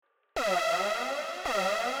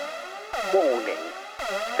Warning.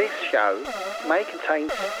 This show may contain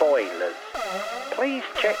spoilers. Please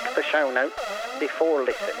check the show notes before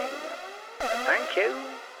listening. Thank you.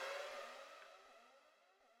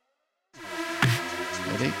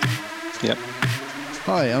 Ready? Yep.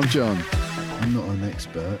 Hi, I'm John. I'm not an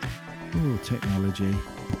expert. Oh, technology.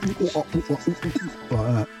 Like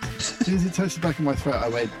that. As soon as it touched the back of my throat, I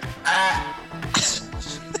went, ah!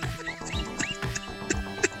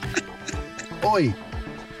 Oi!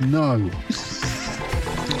 No.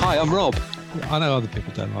 Hi, I'm Rob. I know other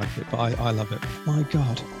people don't like it, but I love it. My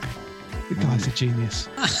God. The guy's a genius.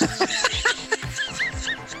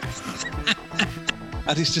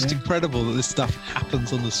 And it's just incredible that this stuff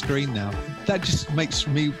happens on the screen now. That just makes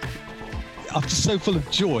me... I'm just so full of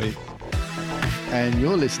joy. And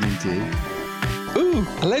you're listening to... Ooh,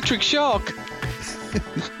 Electric Shock.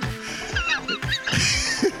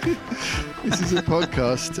 This is a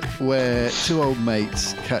podcast where two old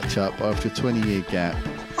mates catch up after a 20-year gap.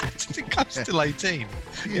 I think I'm still 18. Yeah.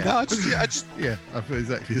 You know, I just Yeah, I feel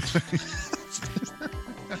exactly the same.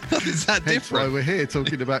 it's that Hence why different. we're here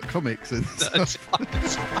talking about comics and stuff.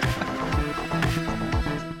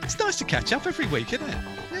 It's nice to catch up every week, isn't it?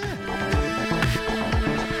 Yeah.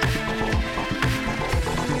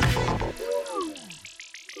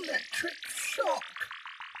 Electric shock.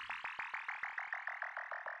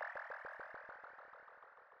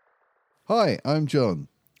 Hi, I'm John,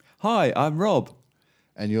 Hi, I'm Rob.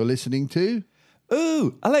 and you're listening to...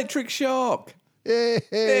 Ooh, Electric Shock. Hey!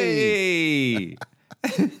 Hey.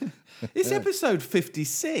 It's episode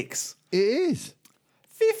 56. It is.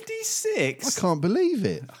 56? I can't believe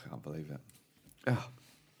it. I can't believe it. Oh,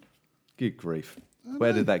 good grief.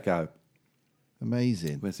 Where did that go?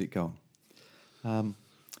 Amazing. Where's it gone?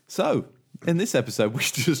 So, in this episode,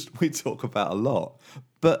 we talk about a lot,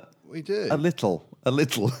 but We do. a little,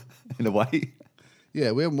 in a way.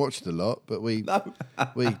 Yeah, we haven't watched a lot, but we No.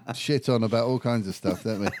 we shit on about all kinds of stuff,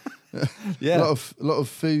 don't we? Yeah. A lot of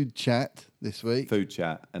food chat this week. Food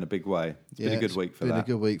chat in a big way. It's been a good week for been that. a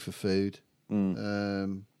good week for food.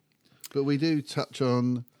 But we do touch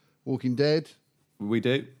on Walking Dead, We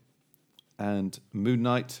do. And Moon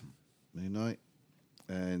Knight. Moon Knight,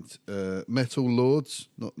 and Metal Lords,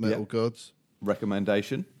 not Metal Yep. Gods.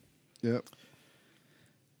 Recommendation. Yep.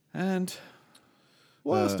 And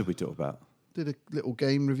what else did we talk about? Did a little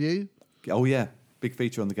game review. Oh, yeah. Big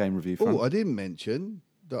feature on the game review front. Oh, I didn't mention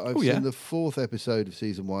that I've Oh, yeah. seen the 4th episode of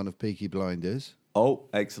season 1 of Peaky Blinders. Oh,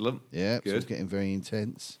 excellent. Yeah, so it's Good. getting very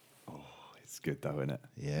intense. It's good, though, isn't it?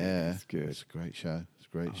 Yeah, It's good. It's a great show. It's a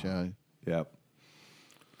great show. Yeah.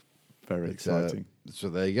 Very But, exciting. so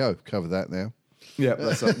there you go. Cover that now. Yeah,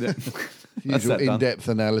 that's up. Yeah. That's Usual that done. in-depth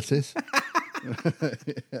analysis.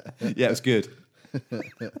 Yeah, it's good.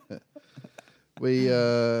 We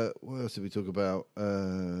what else did we talk about?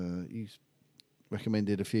 You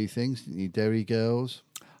recommended a few things, didn't you? Derry Girls.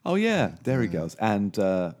 Oh, yeah. Dairy Girls. And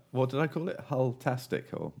what did I call it? Hull-tastic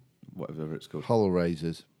or whatever it's called. Hull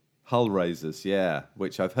Raisers. Hull Raisers, yeah,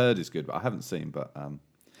 which I've heard is good, but I haven't seen. But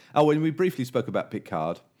oh, when we briefly spoke about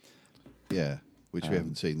Picard. Yeah, which we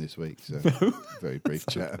haven't seen this week. So very brief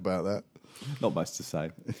chat about that. Not much to say.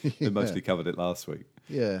 We mostly covered it last week.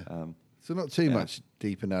 Yeah. So not too much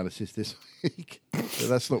deep analysis this week. But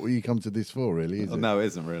that's not what you come to this for, really, is Oh, it? no, it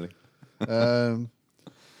isn't really.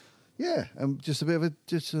 Yeah, just a bit of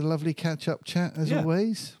a lovely catch-up chat as Yeah.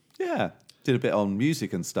 always. Yeah. Did a bit on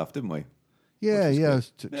music and stuff, didn't we? Yeah, Which is yeah. good. I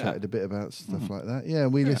was Yeah. chatted a bit about stuff like that. Yeah,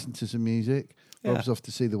 and we listened to some music. Yeah. Rob's off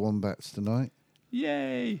to see the Wombats tonight.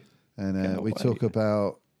 Yay. And Cannot we wait. talk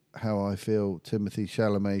about how I feel Timothy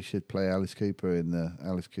Chalamet should play Alice Cooper in the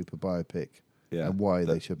Alice Cooper biopic Yeah. and why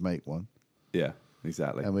they should make one. Yeah,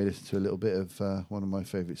 exactly. And we listen to a little bit of one of my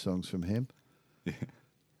favourite songs from him.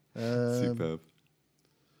 Superb.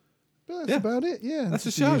 But that's Yeah. about it. Yeah, That's the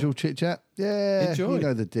just show. usual chit chat. Yeah, Enjoy. you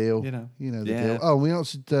know the deal. You know. the Yeah. deal. Oh, we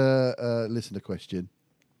answered listener question.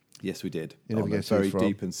 Yes, we did. You never On a guess who very it's from.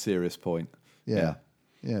 deep and serious point. Yeah.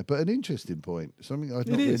 But an interesting point. Something I'd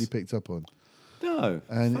It not is. really picked up on. No.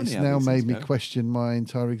 And funny it's how now these made things me go. question my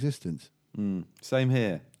entire existence. Same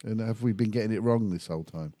here. And have we been getting it wrong this whole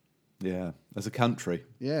time? Yeah. As a country.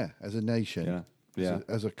 Yeah, as a nation. Yeah. Yeah.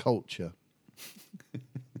 As a culture.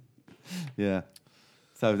 Yeah.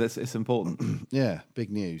 So it's important. Yeah,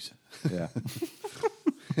 big news. Yeah.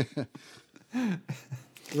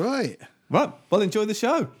 Right. Right. Well, enjoy the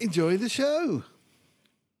show. Enjoy the show.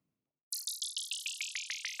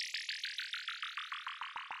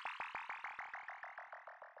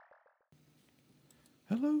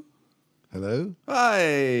 Hello. Hello.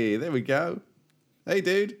 Hey, there we go. Hey,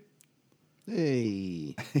 dude.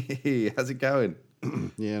 Hey. How's it going?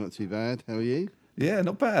 Yeah, not too bad. How are you? Yeah,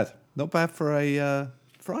 not bad. Not bad for a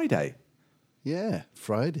Friday. Yeah,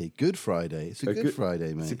 Friday. Good Friday. It's a good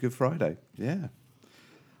Friday, mate. It's a good Friday. Yeah.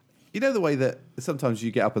 You know the way that sometimes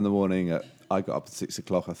you get up in the morning. I got up at 6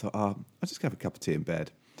 o'clock. I thought, I'll just have a cup of tea in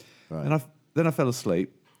bed. Right. And then I fell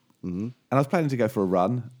asleep. Mm-hmm. And I was planning to go for a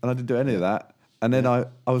run, and I didn't do any of that. And then I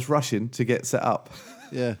was rushing to get set up.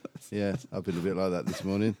 Yeah. I've been a bit like that this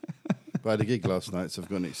morning. But I had a gig last night, so I've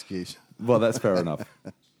got an excuse. Well, that's fair enough.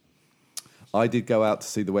 I did go out to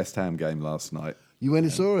see the West Ham game last night. You went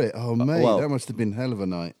and saw it? Oh, mate, well- that must have been hell of a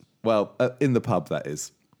night. Well, in the pub, that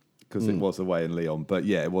is, because it was away in Lyon. But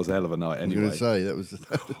yeah, it was a hell of a night I anyway. was going to say, that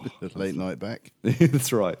was a late night back.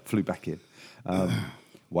 That's right. Flew back in.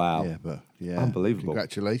 Wow. Unbelievable.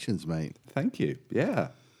 Congratulations, mate. Thank you. Yeah.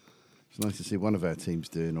 It's nice to see one of our teams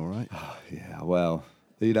doing all right. Yeah, well,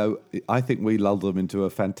 you know, I think we lulled them into a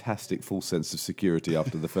fantastic full sense of security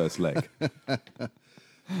after the first leg.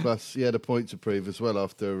 Plus, he had a point to prove as well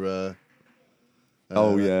after...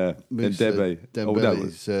 And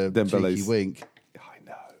Dembele's cheeky wink. I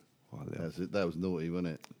know. Well, That was naughty, wasn't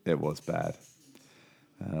it? it was bad.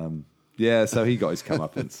 Yeah, so he got his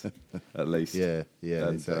comeuppance, at least. Yeah,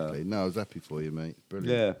 And, exactly. No, I was happy for you, mate.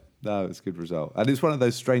 Brilliant. Yeah, no, it's a good result. And it's one of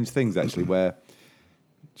those strange things, actually, where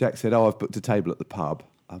Jack said, I've booked a table at the pub.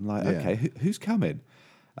 I'm like, Yeah. okay, who's coming?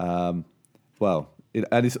 And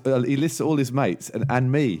he lists all his mates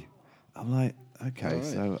and me. I'm like, okay,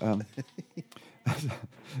 All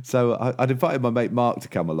so I'd invited my mate Mark to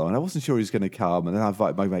come along. I wasn't sure he was going to come, and then I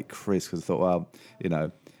invited my mate Chris because I thought, well, you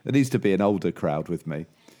know, there needs to be an older crowd with me.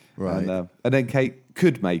 Right. And then Kate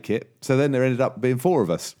could make it, so then there ended up being 4 of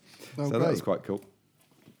us. Oh, so great. that was quite cool.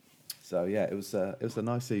 So yeah, it was a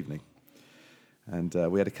nice evening, and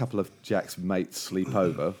we had a couple of Jack's mates sleep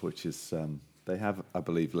over, which is they have, I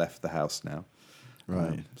believe, left the house now.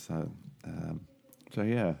 Right. So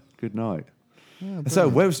yeah, good night. Yeah, So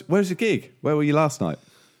where's the gig? Where were you last night?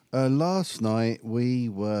 last night we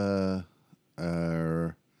were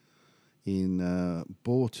in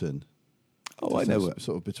Bourton. Oh, I know.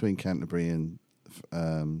 Sort of between Canterbury and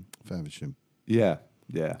Faversham. Yeah.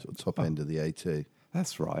 Sort of top end of the A2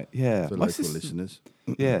 That's right. Yeah. for local listeners.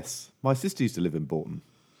 Yes, my sister used to live in Bourton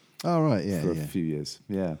Oh, right, yeah, for yeah. a few years.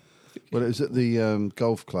 Yeah. Well, it was at the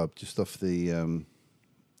golf club just off the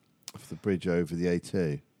bridge over the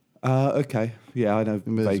A2. Okay. Yeah, I know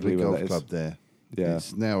Remember there's a vaguely big where golf that is. club there? Yeah.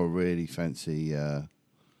 It's now a really fancy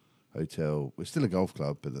hotel. It's still a golf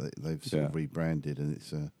club, but they've sort of rebranded, and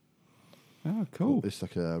it's Oh, cool. it's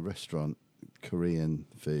like a restaurant, Korean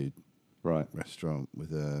food Right. restaurant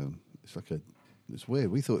with it's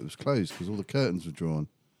weird. We thought it was closed because all the curtains were drawn.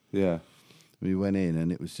 Yeah. We went in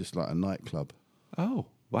and it was just like a nightclub. Oh,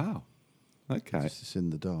 wow. Okay. It's in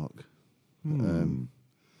the dark.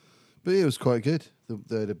 But it was quite good.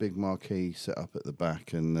 They had a big marquee set up at the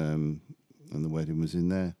back, and the wedding was in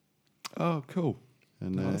there. Oh, cool.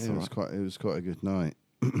 And Oh, that's all it was quite a good night.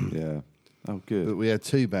 Yeah. Oh, good. But we had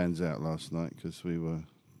 2 bands out last night because we were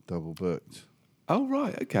double booked. Oh,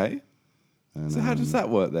 right. Okay. And, So how does that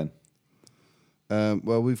work then?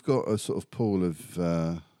 well, we've got a sort of pool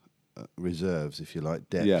of reserves, if you like,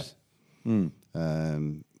 depths. Yeah.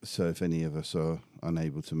 So if any of us are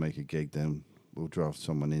unable to make a gig, then we'll draft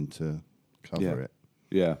someone in to cover Yeah. it.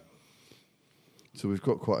 Yeah. So we've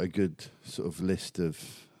got quite a good sort of list of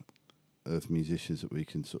musicians that we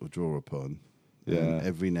can sort of draw upon. Yeah.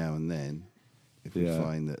 Every now and then, if we Yeah.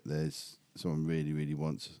 find that there's someone really, really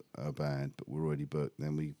wants our band, but we're already booked,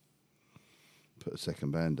 then we put a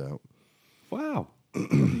second band out. Wow.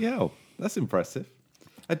 Bloody hell. That's impressive.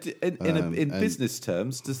 In business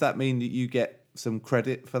terms, does that mean that you get some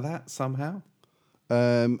credit for that somehow?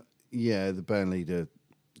 Yeah, the band leader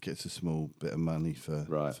gets a small bit of money for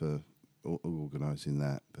Right. organising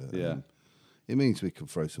that. But Yeah. it means we can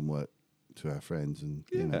throw some work to our friends, and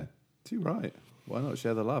Yeah. you know. Too right. Why not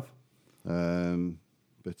share the love?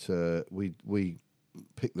 But we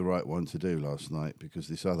picked the right one to do last night because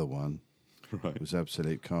this other one Right. was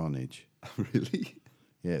absolute carnage. Really?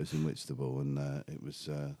 Yeah, it was in Whitstable, and it was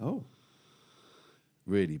Oh,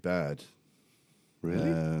 really bad.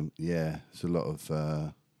 really? Yeah, it's a lot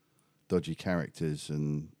of dodgy characters,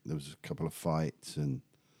 and there was a couple of fights, and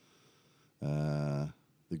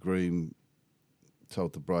the groom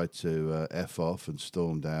told the bride to F off and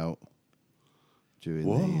stormed out during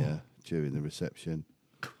the reception.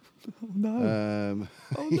 Oh, no.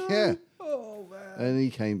 Oh, no. Yeah. Oh, man. And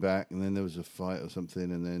he came back, and then there was a fight or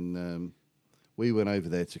something, and then we went over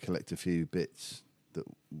there to collect a few bits that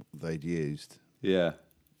they'd used. Yeah.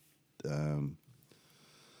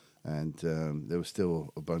 And there was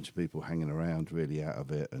still a bunch of people hanging around really out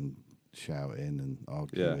of it and shouting and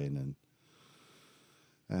arguing.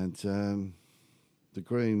 And the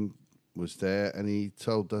groom was there, and he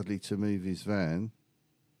told Dudley to move his van.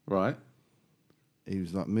 Right. He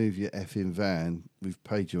was like, "Move your effing van. We've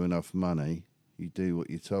paid you enough money. You do what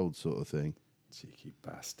you're told," sort of thing. Cheeky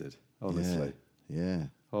bastard. Honestly. Yeah.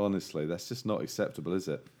 Honestly, that's just not acceptable, is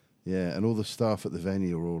it? Yeah, and all the staff at the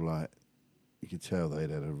venue were all like, you could tell they'd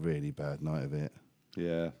had a really bad night of it.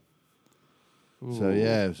 Yeah. So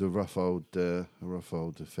yeah, it was a rough old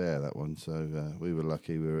affair, that one. So we were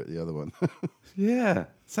lucky we were at the other one, Yeah.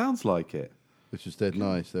 Sounds like it. which was dead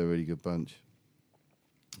nice. They're a really good bunch.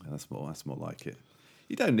 That's more like it.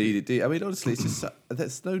 You don't need it, do you? I mean, honestly, it's just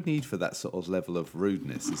there's no need for that sort of level of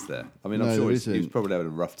rudeness, is there? I mean, I'm No, sure there he was isn't. probably having a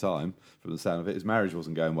rough time from the sound of it. His marriage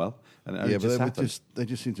wasn't going well, and it only Yeah, but just happened. they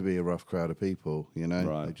just seem to be a rough crowd of people, you know.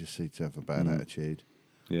 Right. They just seem to have a bad attitude.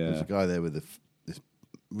 Yeah. There's a guy there with this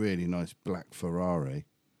really nice black Ferrari,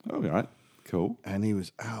 Oh, right. Cool. and he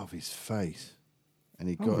was out of his face, and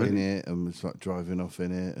he Oh, got in really? it and was like driving off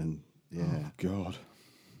in it, and yeah, Oh, God.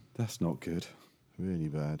 That's not good. really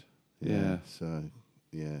bad. Yeah. So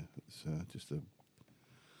yeah, it's just a.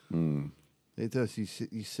 It does. You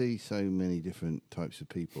see so many different types of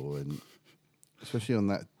people, and especially on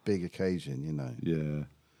that big occasion, you know, Yeah.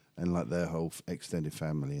 and like their whole extended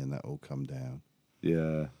family and that all come down,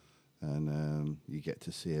 Yeah. and you get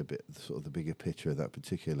to see a bit sort of the bigger picture of that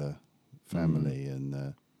particular family,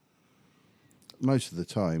 and most of the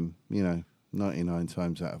time, you know, 99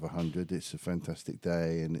 times out of 100, it's a fantastic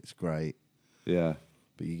day and it's great, Yeah.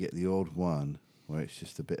 but you get the odd one where it's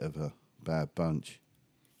just a bit of a bad bunch.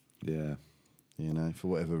 Yeah. You know, for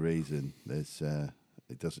whatever reason, there's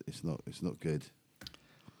it's not good.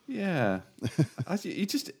 Yeah.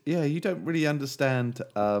 You don't really understand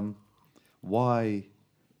why,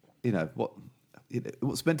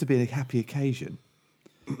 what's meant to be a happy occasion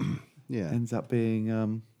Yeah, ends up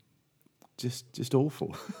being just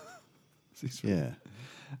awful. yeah.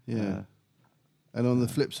 And on the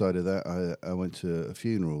flip side of that, I went to a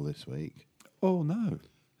funeral this week. Oh, no.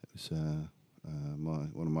 It was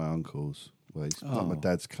one of my uncles. Well, he's like my Oh,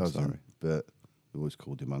 dad's cousin, sorry. but we always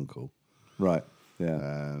called him uncle. Right.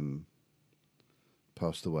 Yeah.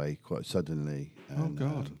 Passed away quite suddenly. And,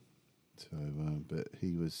 God. But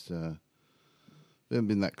he was. We haven't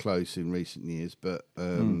been that close in recent years, but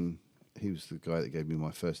he was the guy that gave me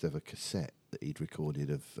my first ever cassette that he'd recorded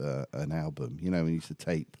of an album. You know, when he used to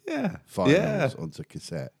tape Yeah. finals onto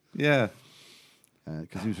cassette, Yeah.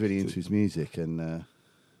 because he was really into his music, and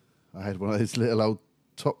I had one of those little old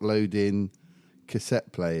top-loading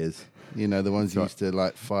cassette players. You know, the ones you used to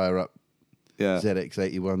like fire up Yeah.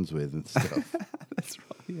 ZX81s with and stuff. That's right.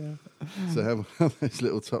 Yeah. So I have one of those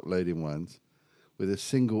little top-loading ones with a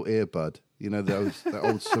single earbud. You know, those the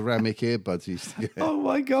old ceramic earbuds you used to get. Oh,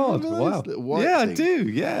 my God. Remember those Wow. little white Yeah, things? I do.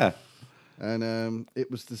 Yeah. And it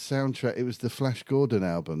was the soundtrack. It was the Flash Gordon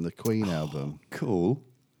album, the Queen album, Cool.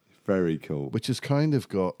 Very cool. which has kind of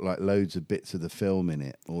got like loads of bits of the film in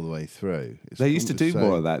it all the way through. They used to do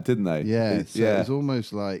more of that, didn't they? Yeah, so yeah. it was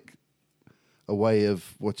almost like a way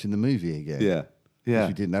of watching the movie again. Yeah. Yeah. Because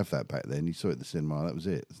you didn't have that back then. You saw it at the cinema. That was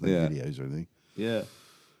it. There's no Yeah. videos or anything. Yeah.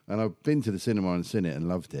 And I've been to the cinema and seen it and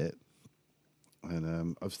loved it.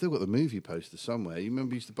 And I've still got the movie poster somewhere. You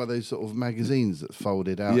remember you used to buy those sort of magazines that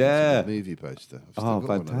folded out Yeah. into the movie poster? I've still Oh, got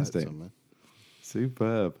one of that fantastic. somewhere.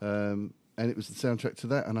 Superb. And it was the soundtrack to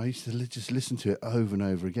that. And I used to just listen to it over and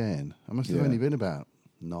over again. I must have Yeah. only been about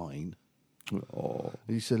 9. Oh.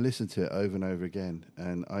 I used to listen to it over and over again.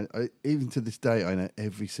 And I even to this day, I know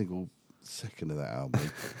every single second of that album.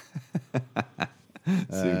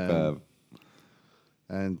 Superb.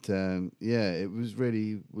 And it was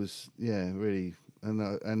really,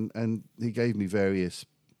 and he gave me various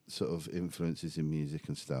sort of influences in music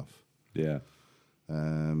and stuff. Yeah.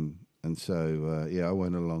 And so I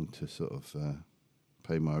went along to sort of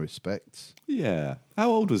pay my respects. Yeah.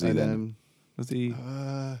 How old was he And, then? Was he?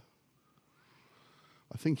 I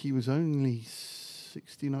think he was only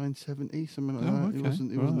 69, 70, something like Oh, that. okay. He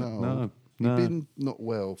wasn't that Right. old. No. He'd been not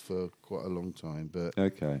well for quite a long time, but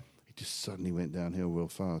Okay. he just suddenly went downhill real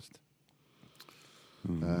fast.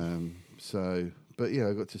 Hmm. But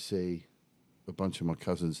I got to see a bunch of my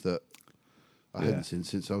cousins that I hadn't seen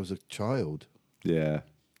since I was a child. Yeah.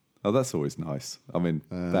 Oh, that's always nice. I mean,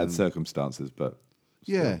 bad circumstances, but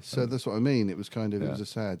Yeah, so that's what I mean. It was kind of it Yeah. was a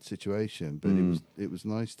sad situation, but it was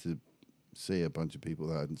nice to see a bunch of people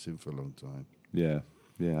that I hadn't seen for a long time. yeah,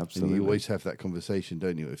 And absolutely. you always have that conversation,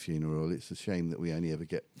 don't you, at a funeral? It's a shame that we only ever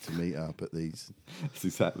get to meet up at these. That's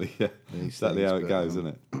exactly These exactly how things, it but, goes, isn't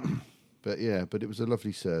it? But it was a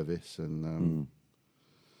lovely service, and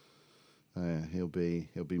he'll be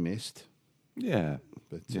missed. Yeah,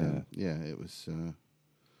 But Yeah. it was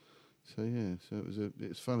So yeah, so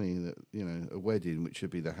it's funny that a wedding which should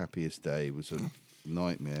be the happiest day was a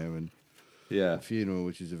nightmare, and Yeah. a funeral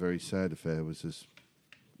which is a very sad affair was as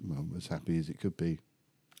happy as it could be.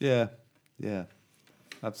 Yeah. Yeah.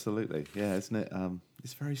 Absolutely. Yeah, isn't it?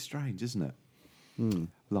 It's very strange, isn't it?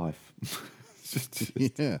 Life. Just-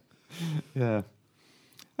 Yeah. yeah.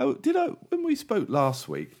 Oh, when we spoke last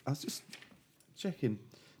week, I was just checking.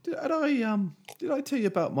 Did I tell you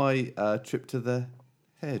about my trip to the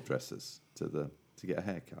hairdressers to get a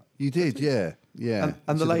haircut? You did, yeah. And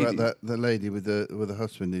the You said lady- about the lady with the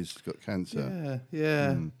husband who's got cancer.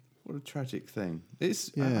 Yeah. What a tragic thing.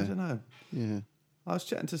 It's I Yeah. don't know. Yeah. I was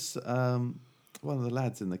chatting to one of the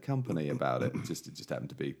lads in the company about it. It just happened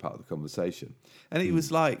to be part of the conversation, and he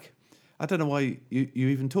was like, "I don't know why you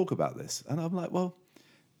even talk about this." And I'm like, "Well,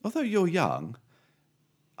 although you're young,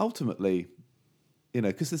 ultimately,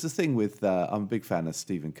 because there's a thing with I'm a big fan of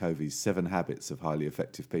Stephen Covey's 7 Habits of Highly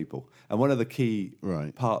Effective People, and one of the key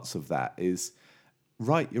Right. parts of that is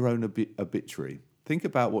write your own obituary. Think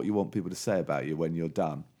about what you want people to say about you when you're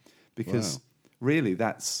done, because Wow. really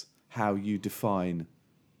that's how you define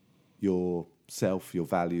yourself, your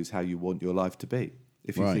values, how you want your life to be.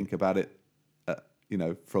 If you Right. think about it,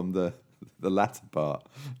 from the latter part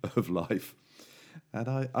of life. And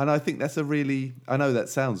I think that's I know that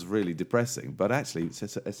sounds really depressing, but actually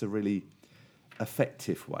it's a really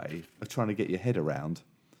effective way of trying to get your head around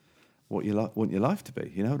what you want your life to be.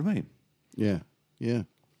 You know what I mean? Yeah. Yeah.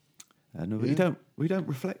 And Yeah. we don't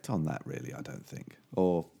reflect on that really, I don't think,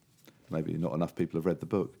 or maybe not enough people have read the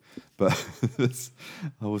book. But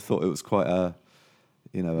I always thought it was quite a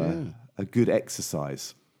good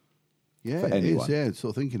exercise. Yeah, For it anyone. is. Yeah,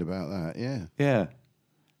 sort of thinking about that. Yeah. Yeah.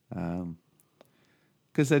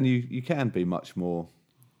 Because then you can be much more.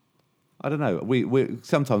 I don't know. We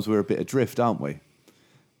sometimes we're a bit adrift, aren't we?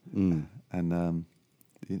 And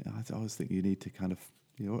I always think you need to kind of.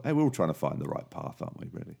 We're all trying to find the right path, aren't we?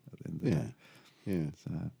 Really, at the end of the day. Yeah.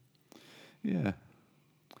 So, yeah.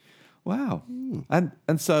 Wow.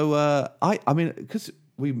 And so I mean, because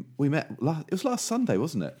we met. It was last Sunday,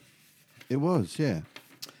 wasn't it? It was. Yeah.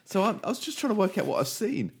 So I was just trying to work out what I've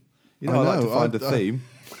seen. I I like know, to find a I- theme.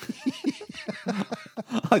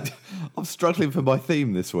 I'm struggling for my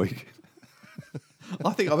theme this week.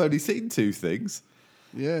 I think I've only seen 2 things.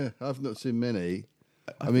 Yeah. I've not seen many.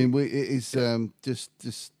 I mean, it is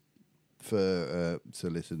just for so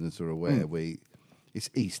listeners are aware, it's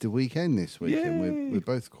Easter weekend this week, and Yay. we're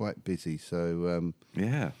both quite busy. So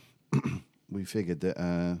Yeah. we figured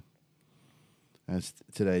that as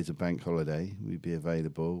today's a bank holiday, we'd be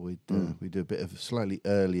available. We'd do a bit of a slightly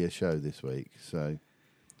earlier show this week. So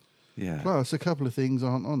Yeah. plus a couple of things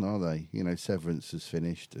aren't on, are they? Severance has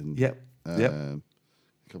finished, and Yep. Yep. a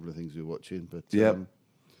couple of things we're watching. But Yep.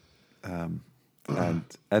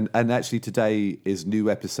 And actually today is new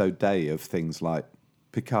episode day of things like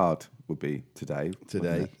Picard would be today. today,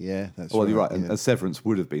 wouldn't it? yeah, that's Well, right. you're right. Yeah. And Severance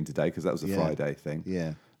would have been today because that was a Yeah. Friday thing.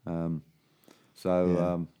 Yeah.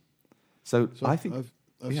 So So I think.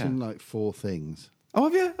 I've yeah. seen like 4 things. Oh,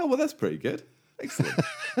 have you? Oh, well, that's pretty good. Excellent.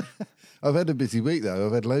 I've had a busy week though.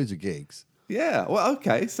 I've had loads of gigs. Yeah. Well,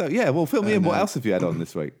 okay. So yeah. Well, fill me in. What else have you had on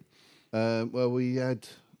this week? Well, we had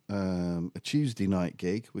a Tuesday night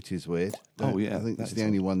gig, which is weird. Oh, yeah, I think that that's is the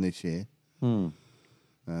only one this year.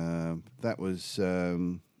 That was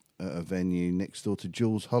at a venue next door to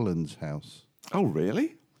Jules Holland's house. Oh,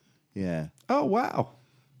 really? Yeah, Oh, wow.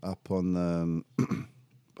 up on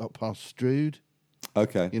up past Strood.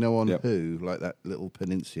 Okay. On Yep. Who, like that little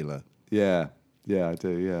peninsula. Yeah. Yeah, I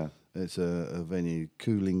do. Yeah. It's a venue,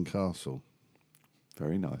 Cooling Castle,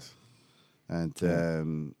 Very nice.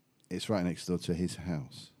 and it's right next door to his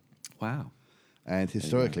house. Wow. And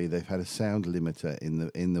historically, they've had a sound limiter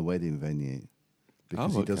in the wedding venue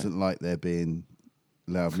because Oh, he doesn't like there being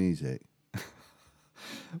loud music,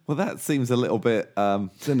 Well, that seems a little bit.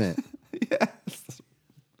 doesn't it? Yes.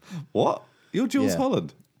 What? You're Jules Yeah.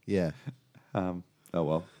 Holland. Yeah. Oh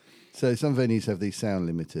well. So some venues have these sound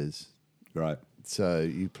limiters. Right. So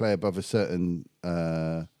you play above a certain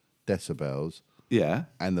decibels, Yeah.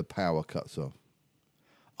 and the power cuts off.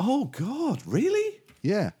 Oh God, really?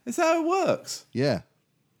 Yeah. Is that how it works? Yeah.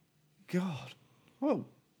 God. Well.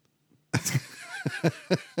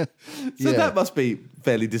 So Yeah. that must be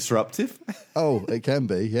fairly disruptive. Oh, it can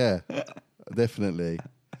be. Yeah. Definitely.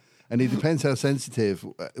 And it depends how sensitive,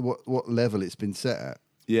 what level it's been set at.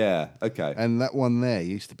 Yeah. Okay. And that one there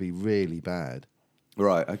used to be really bad.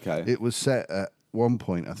 Right. Okay. It was set at one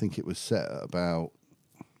point, I think it was set at about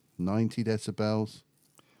 90 decibels,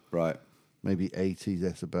 right. maybe 80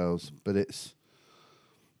 decibels. But it's,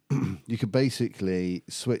 you could basically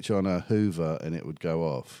switch on a Hoover and it would go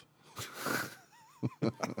off.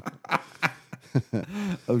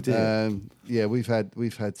 Oh dear. Yeah, we've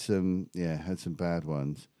had some bad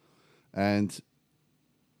ones, and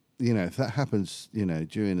if that happens,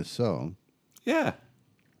 during a song, Yeah.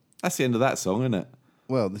 That's the end of that song, isn't it?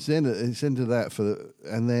 well, it's end of that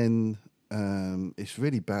and then it's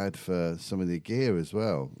really bad for some of the gear as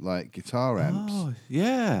well, like guitar amps, Oh,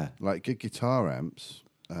 yeah. like good guitar amps.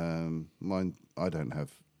 Mine, I don't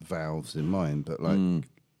have valves in mine, but like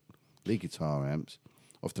lead guitar amps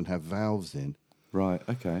often have valves in, Right,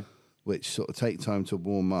 okay. which sort of take time to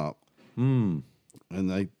warm up, and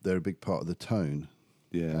they're a big part of the tone.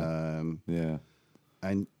 Yeah. Yeah.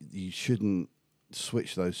 And you shouldn't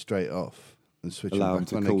switch those straight off and switch Allow them back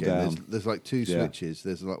them to on cool again. down. There's like two Yeah. switches.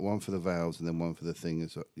 There's like one for the valves and then one for the thing.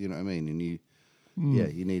 You know what I mean? And you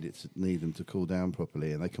need them to cool down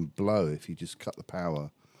properly, and they can blow if you just cut the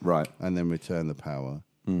power Right. and then return the power.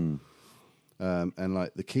 And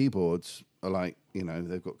like the keyboards are like,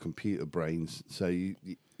 they've got computer brains, so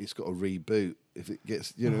it's got to reboot if it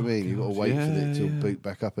gets, you know what I mean? You've got to wait for it to boot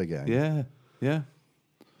back up again. Yeah. Yeah.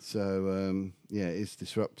 So it's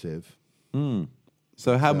disruptive.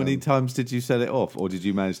 So how many times did you set it off, or did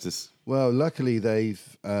you manage to... Well, luckily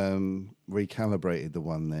they've recalibrated the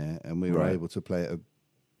one there, and we were Right. able to play it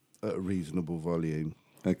at a reasonable volume,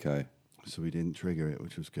 Okay. so we didn't trigger it,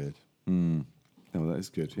 which was good. Oh, that is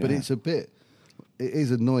good. Yeah. But it is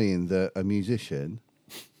annoying that a musician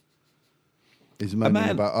is moaning man-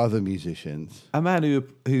 about other musicians. A man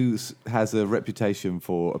who has a reputation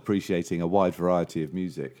for appreciating a wide variety of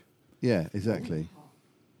music. Yeah, exactly.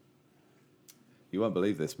 You won't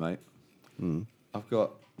believe this, mate. I've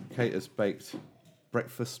got Kate has baked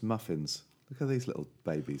breakfast muffins. Look at these little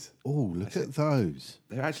babies. Oh, look at those!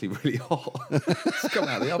 They're actually really hot. It's coming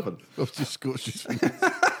out of the oven. I've just scorched his fingers.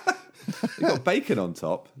 You've got bacon on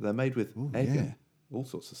top. They're made with egg yeah. and all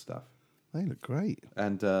sorts of stuff. They look great.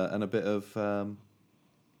 And a bit of...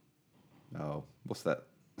 what's that?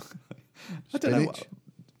 I don't know. Spinach?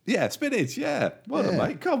 Yeah, spinach, yeah. Well done, Yeah.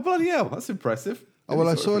 mate. God, bloody hell, that's impressive. Oh, well,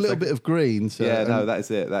 I saw a little bit of green. So, Yeah, no, that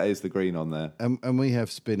is it. That is the green on there. and we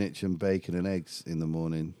have spinach and bacon and eggs in the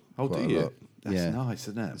morning. Oh, quite do a you? lot. That's yeah. nice,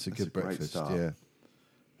 isn't it? It's a That's good great breakfast. start. Yeah.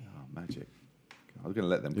 Oh, magic. I was going to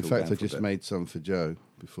let them In cool fact, down I for a just bit. made some for Joe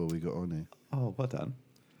before we got on here. Oh, well done.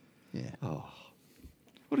 Yeah. Oh,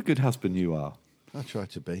 what a good husband you are. I try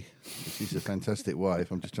to be. She's a fantastic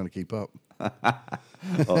wife. I'm just trying to keep up.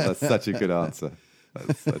 Oh, that's such a good answer.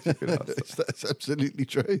 That's such a good answer. That's absolutely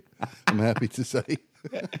true. I'm happy to say.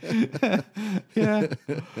 Yeah.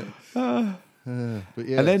 But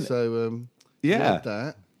yeah, And then- so Yeah. we had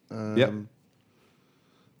that. Yep.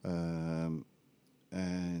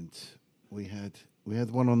 And we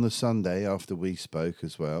had one on the Sunday after we spoke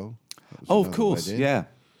as well. That was Oh, of another course. wedding. Yeah.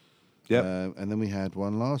 Yep. And then we had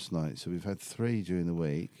one last night, so we've had 3 during the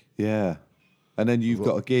week. Yeah. And then you've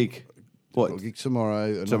got a gig. What? Got a gig tomorrow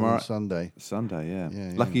and Tomorrow- on Sunday. Sunday, yeah.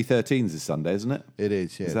 Yeah, Lucky 13's is Sunday, isn't it? It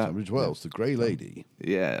is, yeah. Is that- Tunbridge Wells, the Grey Lady.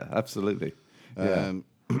 Yeah, absolutely. Yeah.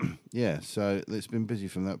 Yeah, so it's been busy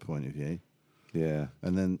from that point of view. Yeah.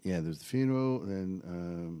 And then, there was the funeral.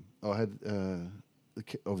 Then I had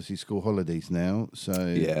obviously school holidays now, so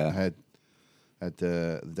Yeah. I had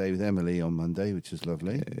the day with Emily on Monday, which is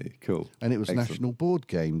lovely. Yeah, cool. And it was Excellent. National Board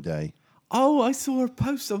Game Day. Oh, I saw a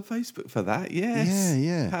post on Facebook for that. Yes. Yeah,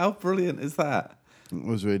 yeah. How brilliant is that? It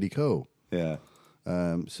was really cool. Yeah.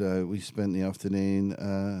 So we spent the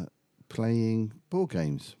afternoon playing board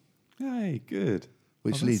games, Hey, good.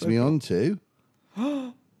 which that's leads so me cool. on to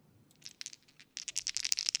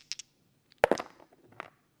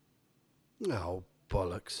Oh,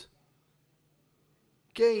 bollocks.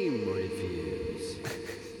 Game reviews.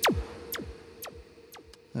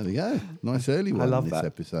 there we go. Nice early one love in this that.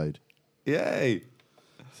 episode. Yay.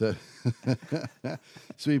 So,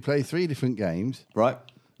 so we played 3 different games. Right.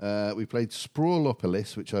 We played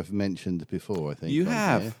Sprawlopolis, which I've mentioned before, I think. You on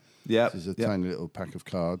have. here. Yep. This is a Yep. tiny little pack of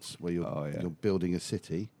cards where you're, Oh, yeah. you're building a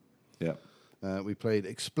city. Yeah. We played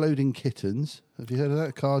Exploding Kittens. Have you heard of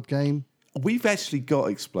that card game? We've actually got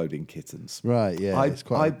Exploding Kittens. Right, yeah. It's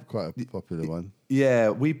quite I- a popular one. Yeah,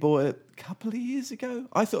 we bought it a couple of years ago.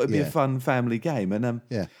 I thought it'd be a Yeah. fun family game. And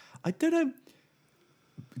Yeah. I don't know,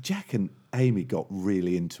 Jack and Amy got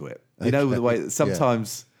really into it. You know, Okay. the way that Yeah.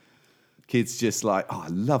 sometimes kids just like, oh, I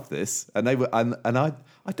love this. And they were, and I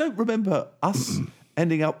don't remember us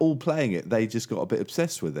ending up all playing it. They just got a bit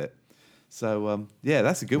obsessed with it. So, yeah,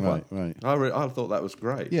 that's a good one. Right. I thought that was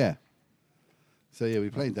great. Yeah. So, yeah, we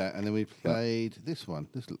played that. And then we played this one,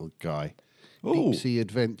 this little guy. Ooh. Deep Sea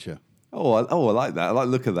Adventure. Oh, I like that. I like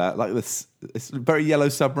the look of that. Like this, it's a very Yellow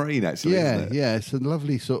Submarine, actually. Yeah, isn't it? yeah. It's a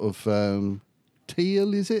lovely sort of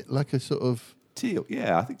teal, is it? Like a sort of Teal.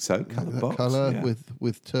 Yeah, I think so. Colour box. colour yeah.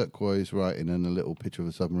 with turquoise writing and a little picture of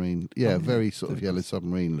a submarine. Yeah, very sort of yellow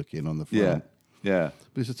submarine looking on the Yeah. front. Yeah.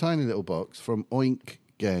 But it's a tiny little box from Oink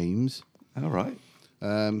Games. All right.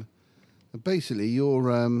 Basically, you're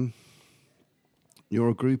a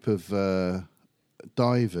group of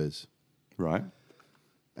divers, Right.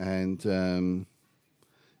 and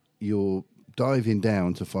you're diving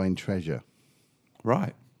down to find treasure.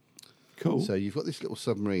 Right. Cool. So you've got this little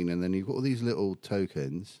submarine, and then you've got all these little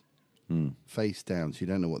tokens face down, so you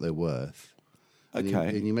don't know what they're worth. And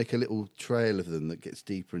Okay. and you make a little trail of them that gets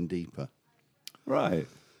deeper and deeper. Right.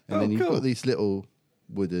 And then you've cool. got these little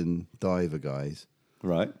wooden diver guys,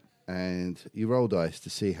 Right. and you roll dice to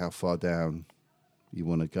see how far down you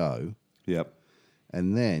want to go. Yep.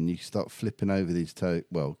 And then you start flipping over these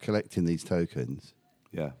collecting these tokens,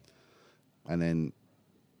 Yeah. and then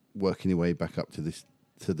working your way back up to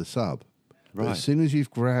the sub. But Right. as soon as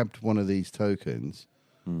you've grabbed one of these tokens,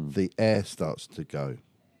 the air starts to go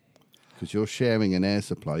because you're sharing an air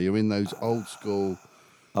supply. You're in those old school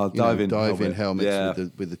diving helmets Yeah.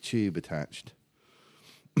 with the tube attached.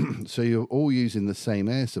 So you're all using the same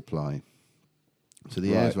air supply. So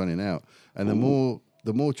the air's Right. running out, and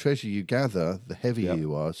the more treasure you gather, the heavier Yep.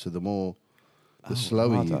 you are. So the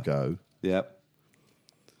slower you harder. go. Yep.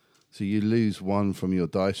 So you lose one from your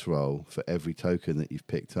dice roll for every token that you've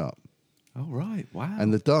picked up. Oh, right. Wow.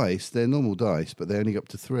 And the dice, they're normal dice, but they only go up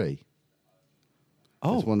to 3.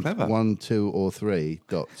 oh, There's clever. 1, 2, or 3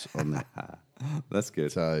 dots on there. That's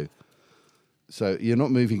good. So you're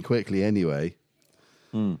not moving quickly anyway.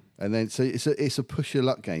 And then it's a push your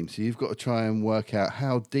luck game. So you've got to try and work out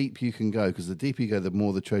how deep you can go, because the deeper you go, the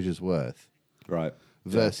more the treasure's worth, Right.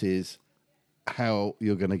 versus how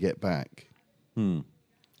you're going to get back.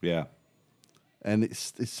 Yeah. And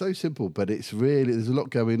it's so simple, but it's really, there's a lot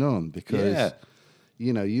going on because, Yeah.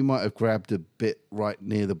 you might have grabbed a bit right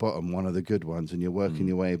near the bottom, one of the good ones, and you're working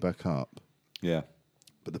your way back up. Yeah.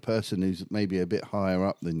 But the person who's maybe a bit higher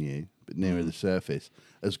up than you, but nearer the surface,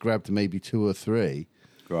 has grabbed maybe 2 or 3,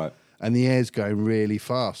 Right. and the air's going really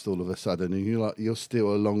fast all of a sudden, and you're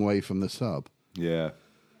still a long way from the sub. Yeah.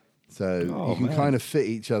 So Oh, you can man. kind of fit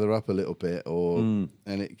each other up a little bit, and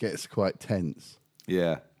it gets quite tense.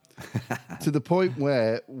 Yeah. To the point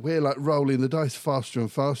where we're like rolling the dice faster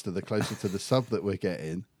and faster the closer to the sub that we're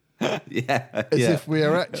getting, Yeah. as if we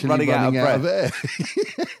are actually running out of air.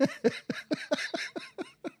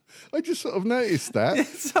 I just sort of noticed that.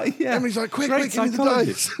 It's like, yeah. Emily's like, quick, Great give me the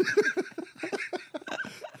psychology. dice.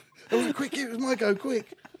 I was like, quick, it was my go,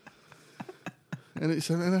 quick. And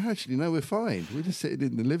actually, no, we're fine. We're just sitting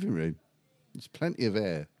in the living room. There's plenty of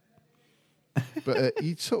air. But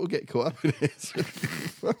you sort of get caught up in it. It's really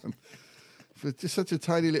fun. For just such a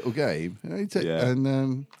tiny little game. Yeah.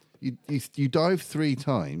 And you dive 3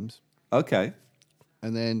 times, Okay.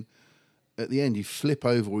 and then at the end, you flip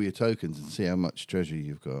over all your tokens and see how much treasure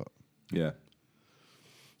you've got. Yeah.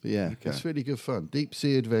 But yeah, Okay. it's really good fun. Deep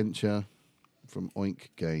Sea Adventure from Oink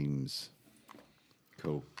Games.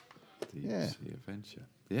 Cool. Deep Yeah. Sea Adventure.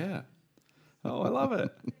 Yeah. Oh, I love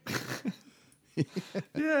it.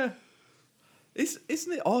 Yeah.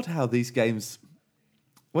 Isn't it odd how these games,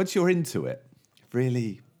 once you're into it,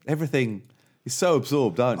 really everything is so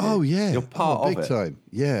absorbed, aren't you? Oh yeah, You're part big of it. time.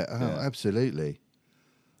 Yeah, Yeah. absolutely.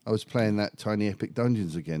 I was playing that Tiny Epic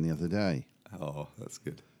Dungeons again the other day, Oh, that's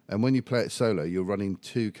good. and when you play it solo, you're running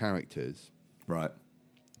 2 characters, Right.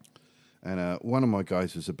 and one of my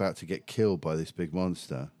guys was about to get killed by this big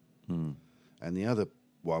monster, and the other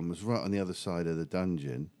one was right on the other side of the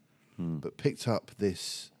dungeon, but picked up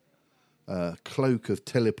this cloak of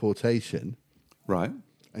teleportation, Right.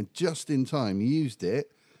 and just in time used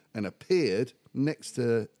it and appeared next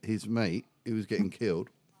to his mate who was getting killed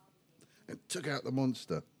and took out the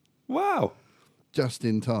monster Wow. just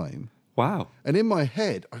in time. Wow. And in my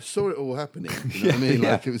head, I saw it all happening. You know what I mean?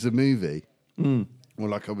 Yeah. Like it was a movie, or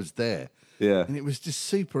like I was there. Yeah. And it was just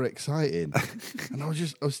super exciting. And I was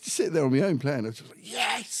just sitting there on my own playing. I was just like,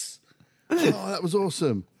 yes! Oh, that was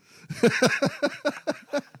awesome.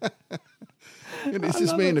 And it's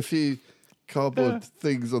just me and a few cardboard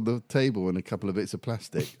things on the table and a couple of bits of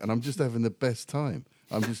plastic. And I'm just having the best time.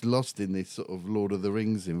 I'm just lost in this sort of Lord of the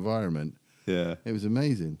Rings environment. Yeah. It was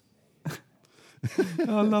amazing.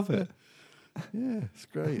 I love it. Yeah, it's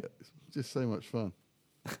great. It's just so much fun.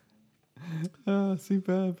 Oh,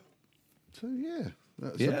 superb. So yeah,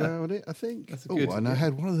 that's Yeah. about it, I think. That's a Oh, good- and I yeah.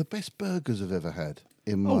 had one of the best burgers I've ever had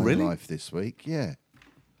in my really? life this week. Yeah.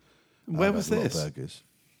 Where I've was had a lot of this? burgers,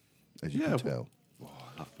 as you Yeah, can tell. Oh,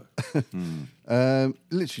 I love it.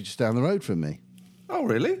 Literally just down the road from me. Oh,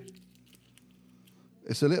 really?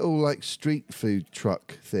 It's a little like street food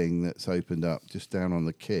truck thing that's opened up just down on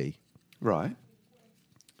the quay. Right.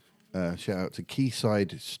 Shout out to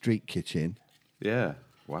Quayside Street Kitchen. Yeah.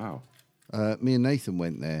 Wow. Me and Nathan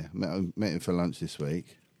went there. Met him for lunch this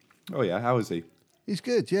week. Oh yeah. How is he? He's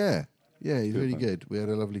good, yeah. Yeah, he's Good, really man. good. We had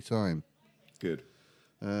a lovely time. Good.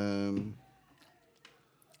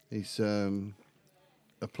 He's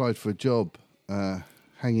applied for a job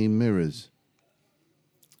hanging mirrors.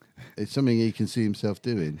 It's something he can see himself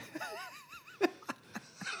doing.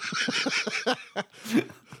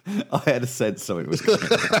 I had a sense something was going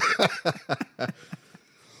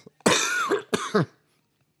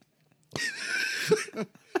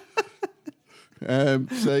on.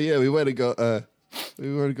 So yeah, we went and got a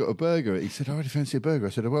burger. He said, "I already fancy a burger." I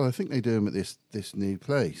said, "Well, I think they do them at this new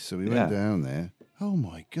place." So we went Yeah. down there. Oh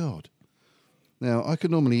my god! Now I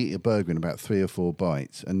could normally eat a burger in about 3 or 4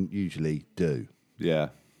 bites, and usually do. Yeah.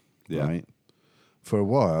 Yeah. Right. For a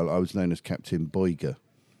while, I was known as Captain Boiger.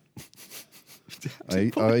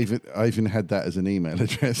 I even had that as an email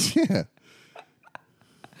address. Yeah,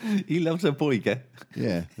 He loves a boiger.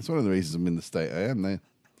 yeah. That's one of the reasons I'm in the state I am there.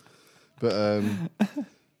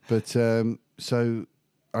 But so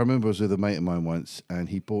I remember I was with a mate of mine once, and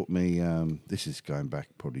he bought me. This is going back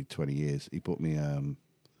probably 20 years. He bought me,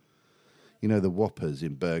 you know, the Whoppers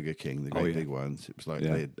in Burger King, the great yeah. big ones. It was like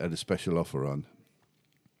Yeah. they had a special offer on,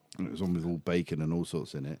 and it was on with all bacon and all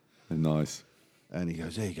sorts in it. Nice. And he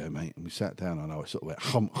goes, "There you go, mate." And we sat down, and I sort of went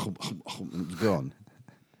hum, hum, hum, hum, and it was gone.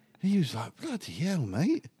 He was like, "Bloody hell,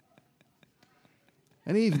 mate!"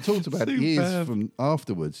 And he even talked about it years Superb. from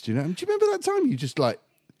afterwards. Do you know? Do you remember that time you just like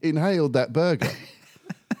inhaled that burger?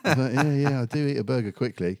 I was like, yeah, I do eat a burger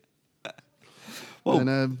quickly. Well-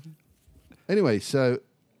 And anyway, so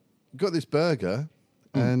got this burger,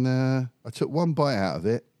 and I took one bite out of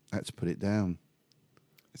it. Had to put it down.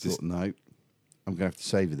 Is this- Thought, no, I'm going to have to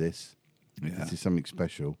savour this. Yeah. This is something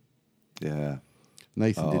special. Yeah.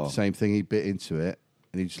 Nathan did Oh. the same thing. He bit into it,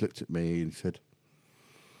 and he just looked at me and said,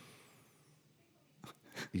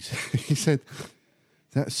 he said,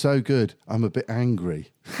 "That's so good. I'm a bit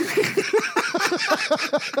angry."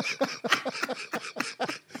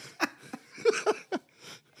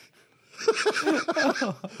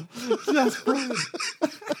 That's brilliant.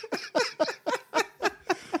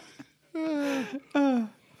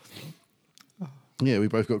 Yeah, we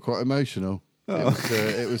both got quite emotional.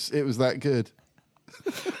 It was that good.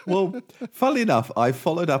 Well, funnily enough, I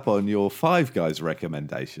followed up on your Five Guys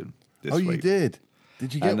recommendation this week. You did?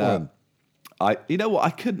 Did you get And, one? you know what? I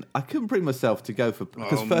couldn't bring myself to go for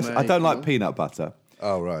because Oh, first I mate. don't like peanut butter,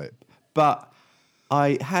 Oh right, but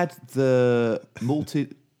I had the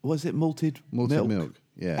malted. Was it malted milk.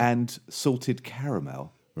 Yeah, and salted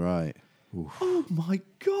caramel. right. Oh my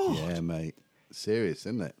god! Yeah, mate. Serious,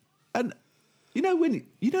 isn't it? And you know when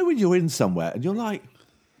you're in somewhere and you're like,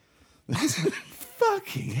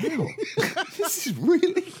 fucking hell, this is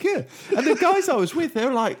really good. And the guys I was with, they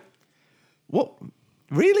were like, what?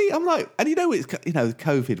 Really? I'm like, and it's the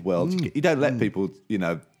COVID world. You don't let people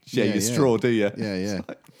share Yeah, your yeah. straw, do you? Yeah, yeah. It's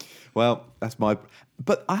like, well, that's my.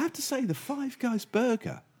 But I have to say, the Five Guys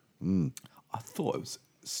burger, I thought it was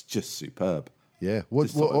just superb. Yeah. What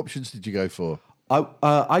Just thought- options did you go for?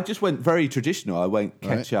 I just went very traditional. I went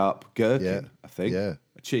Right. ketchup, gherkin, Yeah. I think, Yeah.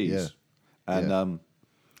 cheese, Yeah. and Yeah.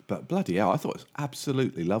 but bloody hell, I thought it was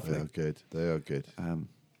absolutely They lovely. are good. They are good.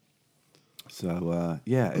 So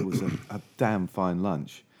yeah, it was a damn fine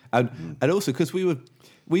lunch, and also because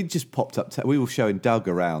we just popped up. We were showing Doug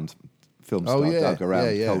around, film star yeah. Doug around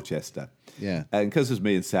Yeah, yeah. Colchester. Yeah. And because it was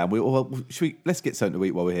me and Sam, we were, well, let's get something to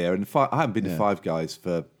eat while we're here. And I haven't been to Yeah. Five Guys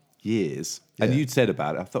for years. And Yeah. you'd said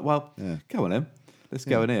about it. I thought, well, Yeah. come on then. Let's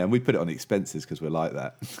go in here. And we put it on the expenses because we're like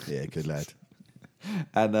that. Yeah, good lad.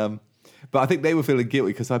 And but I think they were feeling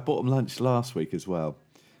guilty because I bought them lunch last week as well.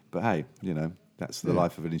 But hey, that's the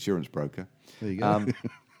life of an insurance broker. There you go.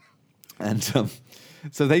 And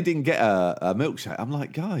so they didn't get a milkshake. I'm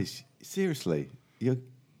like, guys, seriously, you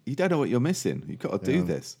don't know what you're missing. You've got to do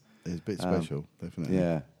this. It's a bit special, definitely.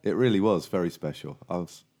 Yeah, it really was very special. I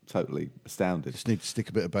was totally astounded. Just need to stick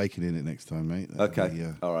a bit of bacon in it next time, mate. That'll Okay, be,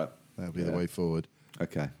 all right. That'll be the Yeah. way forward.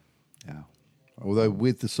 Okay, yeah, Although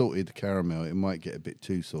with the salted caramel, it might get a bit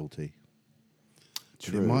too salty. But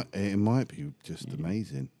true. It might be just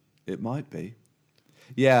amazing. It might be.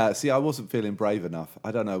 Yeah, see, I wasn't feeling brave enough.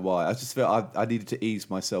 I don't know why. I just felt I needed to ease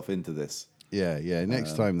myself into this Yeah, yeah.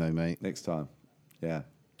 Next time though, mate, next time. Yeah.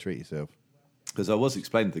 treat yourself. Because I was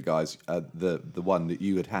explaining to the guys the one that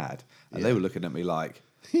you had, and they Yeah. were looking at me like,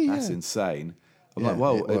 Yeah. that's insane. I'm Yeah, like,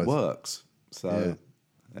 well, it it was. works. So,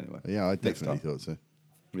 anyway. Yeah, I next definitely time. thought so.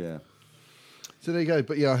 Yeah. So there you go.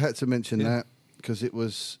 But yeah, I had to mention that. because it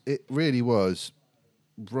really was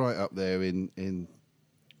right up there in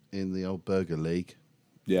the old burger league.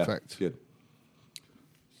 Yeah, In fact, good.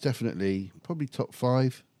 definitely probably top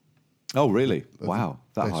 5 Oh, really? of Wow,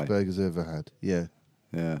 the that best high. burgers I've ever had. Yeah.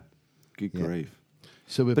 Yeah, good Yeah. grief.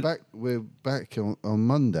 So we're But- back. We're back on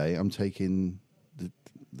Monday. I'm taking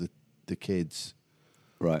the kids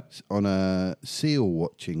Right. on a seal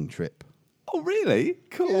watching trip. Oh, really?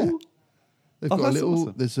 Cool. Yeah. They've Oh, got a that's little.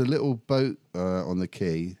 awesome. There's a little boat on the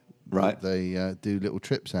quay. that Right. They do little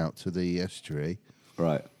trips out to the estuary,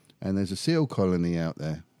 Right. and there's a seal colony out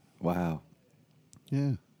there. Wow.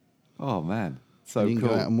 Yeah. Oh, man. So you can cool.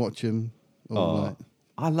 go out and watch them all Oh, night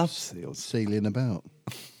I love seals sealing about.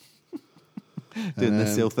 doing the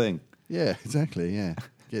um, seal thing. Yeah, exactly. Yeah,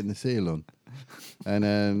 getting the seal on,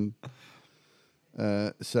 and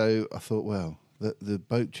so I thought, well, the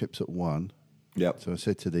boat trip's at 1. Yep. So I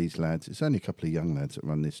said to these lads, it's only a couple of young lads that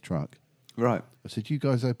run this truck. Right. I said, you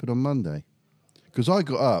guys open on Monday? Because I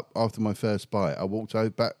got up after my first bite. I walked over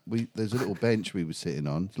back. There's a little bench we were sitting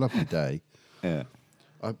on. It's a lovely day. Yeah.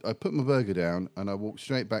 I put my burger down and I walked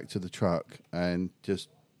straight back to the truck and just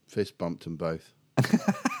fist bumped them both.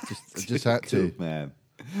 just had to. Cool, man.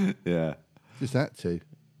 Yeah. Just had to.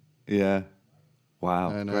 Yeah.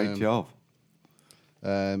 Wow. And, Great job.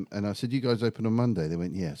 And I said, you guys open on Monday? They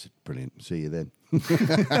went, yeah. I said, brilliant. See you then.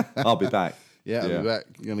 I'll be back. Yeah, I'll be back.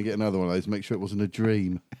 You're going to get another one of those. Make sure it wasn't a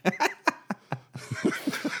dream.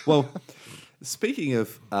 Well, speaking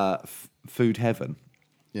of food heaven,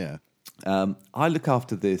 Yeah. I look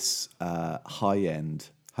after this high-end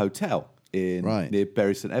hotel Right. near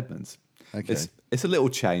Bury St Edmunds. Okay. It's a little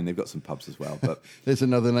chain. They've got some pubs as well, but There's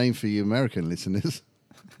another name for you American listeners.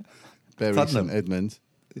 Bury Putnam. St Edmunds.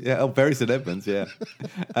 yeah, oh, Bury St Edmunds, yeah.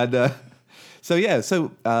 And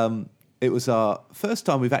it was our first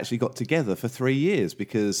time we've actually got together for 3 years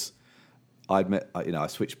because I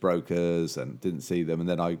switched brokers and didn't see them, and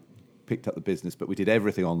then I picked up the business, but we did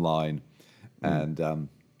everything online, and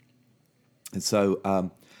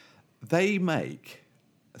so they make.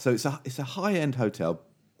 So it's a high end hotel,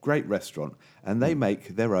 great restaurant, and they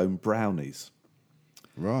make their own brownies.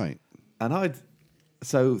 Right. And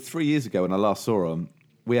so 3 years ago when I last saw them,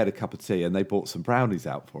 we had a cup of tea and they bought some brownies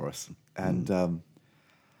out for us. And I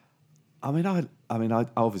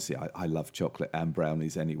obviously love chocolate and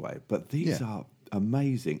brownies anyway, but these Yeah. are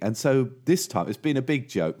amazing. And so this time it's been a big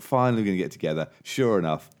joke. Finally, we're going to get together. Sure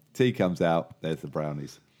enough, tea comes out. There's the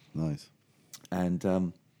brownies. Nice.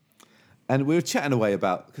 And we were chatting away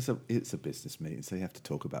about, because it's a business meeting, so you have to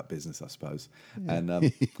talk about business, I suppose.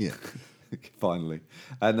 And Yeah. finally.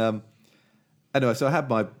 And anyway, so I had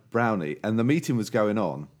my brownie, and the meeting was going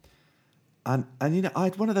on. And I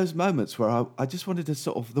had one of those moments where I just wanted to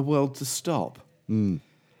sort of the world to stop. And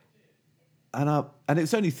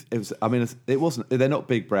it wasn't. They're not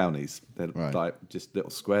big brownies. They're Right. like just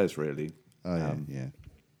little squares, really. Oh, yeah.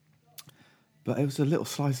 But it was a little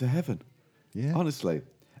slice of heaven. Yeah. Honestly.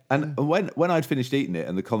 And when I'd finished eating it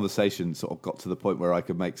and the conversation sort of got to the point where I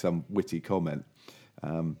could make some witty comment,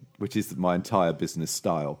 which is my entire business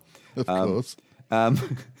style. Of course. I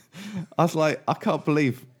was like, I can't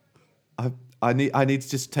believe I need to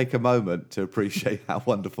just take a moment to appreciate how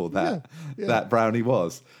wonderful that brownie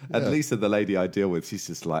was. And Yeah. Lisa, the lady I deal with, she's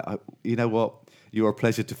just like, you know what? You're a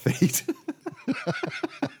pleasure to feed.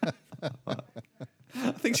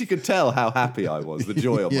 I think she could tell how happy I was, the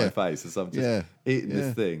joy on Yeah. my face as I'm just Yeah. eating Yeah.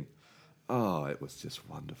 this thing. Oh, it was just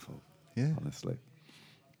wonderful. Yeah. Honestly.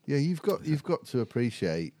 Yeah, you've got to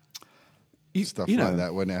appreciate stuff like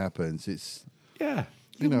that when it happens. It's Yeah.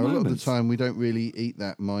 a lot of the moments. time we don't really eat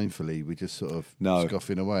that mindfully. We just sort of No.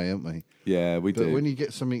 scoffing away, aren't we? Yeah, we But do. when you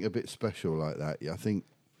get something a bit special like that, I think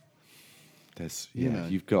know,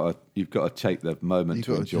 you've got to take the moment you've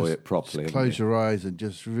to got enjoy just it properly. haven't close you? your eyes and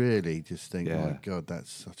just really just think, Yeah. my God,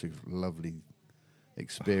 that's such a lovely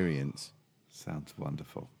experience. Sounds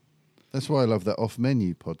wonderful. That's why I love that Off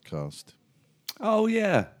Menu podcast. Oh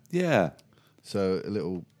yeah, yeah. So a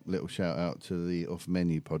little shout out to the Off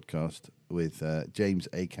Menu podcast with James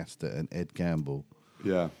Acaster and Ed Gamble.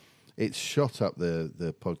 Yeah. It's shot up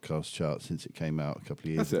the podcast chart since it came out a couple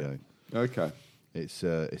of years That's ago. it. Okay. It's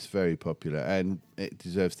very popular and it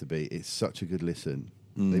deserves to be. It's such a good listen.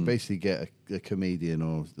 They basically get a comedian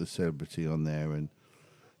or the celebrity on there and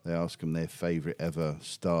they ask them their favourite ever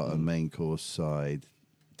starter, main course, side,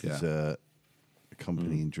 Yeah. dessert,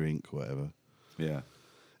 accompanying drink, whatever. Yeah.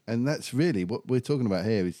 And that's really what we're talking about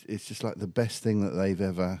here. It's just like the best thing that they've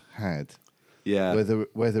ever had. Yeah.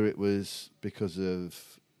 Whether it was because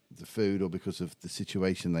of the food or because of the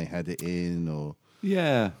situation they had it in, or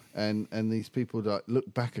Yeah. and these people like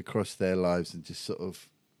look back across their lives and just sort of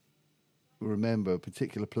remember a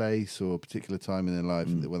particular place or a particular time in their life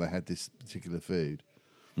when they had this particular food.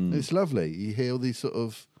 It's lovely. You hear all these sort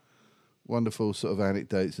of wonderful sort of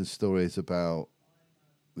anecdotes and stories about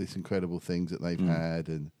these incredible things that they've had,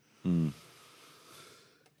 and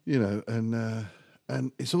you know,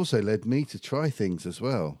 and it's also led me to try things as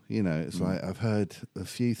well. You know, it's like I've heard a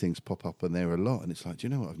few things pop up and they're a lot, and it's like, do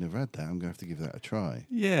you know what? I've never had that. I'm going to have to give that a try.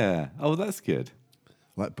 Yeah. Oh, that's good.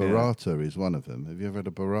 Like burrata is one of them. Have you ever had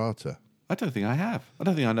a burrata? I don't think I have. I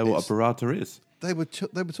don't think I know what a burrata is. They were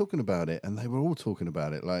talking about it, and they were all talking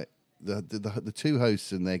about it. Like the two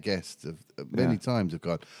hosts and their guests have many times have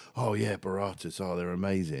gone, "Oh yeah, burratas. Oh, they're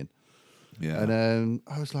amazing." Yeah. And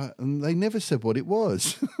I was like, and they never said what it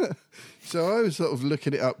was. So I was sort of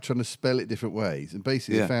looking it up, trying to spell it different ways, and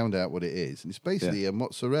basically found out what it is. And it's basically a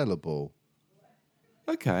mozzarella ball.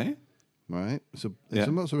 Okay. Right? So it's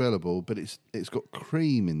a mozzarella ball, but it's got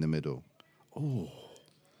cream in the middle. Oh.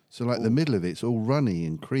 So like the middle of it's all runny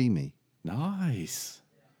and creamy. Nice.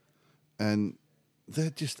 And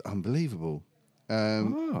they're just unbelievable.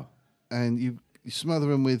 Oh. And you smother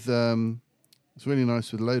them with, it's really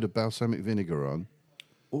nice with a load of balsamic vinegar on.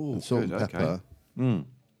 Oh, and salt good, and pepper. Okay.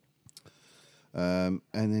 And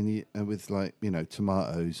then you, with like, you know,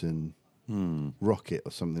 tomatoes and rocket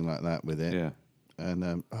or something like that with it. Yeah.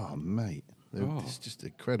 And, oh, mate, it's just an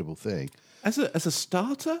incredible thing. As a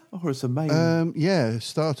starter or as a main? Yeah,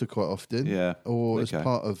 starter quite often. Yeah, Or as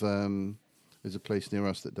part of, there's a place near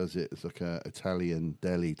us that does it. It's like a Italian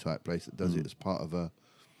deli type place that does it as part of a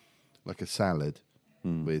salad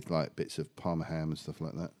with like bits of Parma ham and stuff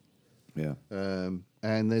like that. Yeah.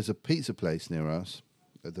 And there's a pizza place near us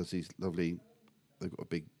that does these lovely, they've got a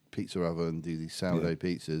big pizza oven, do these sourdough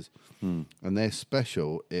pizzas. And their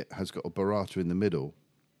special, it has got a burrata in the middle.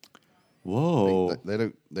 Whoa.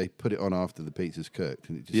 They put it on after the pizza's cooked,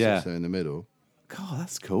 and it just sits there in the middle. God,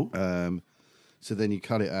 that's cool. So then you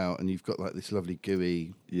cut it out, and you've got like this lovely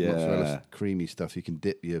gooey, mozzarella creamy stuff you can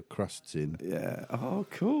dip your crusts in. Yeah. Oh,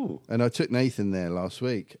 cool. And I took Nathan there last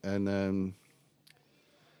week, and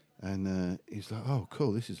he's like, "Oh,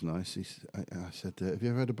 cool, this is nice." I said, "Have you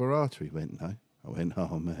ever had a burrata?" He went, "No." I went,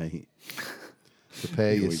 "Oh, mate,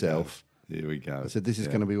 prepare yourself." Here we go. I said, "This is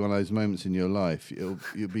going to be one of those moments in your life. You'll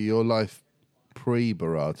be your life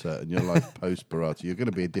pre-burrata and your life post-burrata. You're going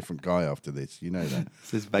to be a different guy after this. You know that."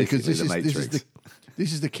 This is basically the Matrix.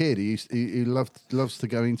 This is the kid who loves to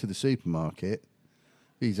go into the supermarket.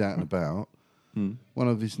 He's out and about. One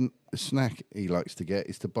of his snack he likes to get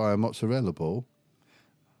is to buy a mozzarella ball,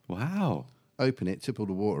 Wow. open it, tip all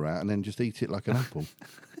the water out, and then just eat it like an apple.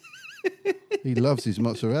 He loves his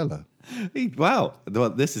mozzarella. Wow. Well,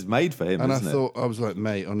 this is made for him, And isn't it? I was like,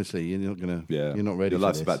 mate, honestly, you're not ready Your for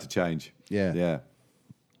life's this. about to change. Yeah. Yeah.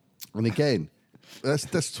 And again,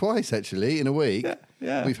 that's twice actually in a week.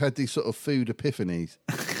 Yeah. We've had these sort of food epiphanies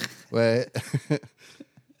where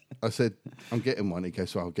I said, "I'm getting one." He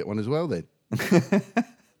goes, "Well, I'll get one as well then."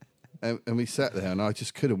 and we sat there, and I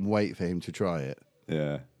just couldn't wait for him to try it.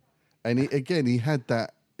 Yeah. And he had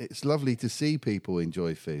that. It's lovely to see people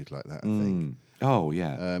enjoy food like that, I think. Oh,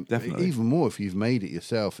 yeah. Definitely. Even more if you've made it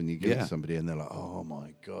yourself and you give it to somebody and they're like, "Oh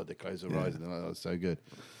my God, their clothes are rising." They're like, "Oh, that's so good."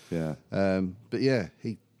 Yeah. But yeah,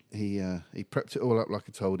 he prepped it all up like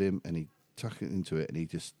I told him, and he tucked it into it, and he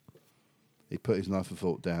put his knife and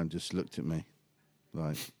fork down, just looked at me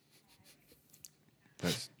like,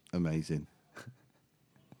 "That's amazing."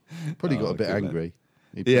 Probably got a bit angry.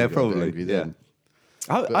 He got a bit probably. angry then.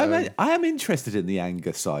 I am interested in the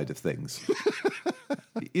anger side of things.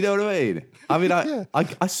 You know what I mean? I mean,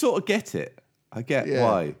 I sort of get it. I get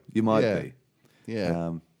why you might be.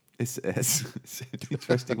 Yeah. It's an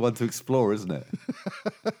interesting one to explore, isn't it?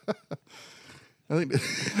 I think,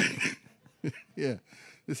 yeah,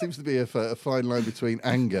 there seems to be a fine line between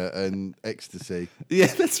anger and ecstasy. Yeah,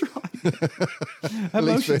 that's right.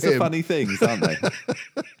 Emotions are funny things, aren't they?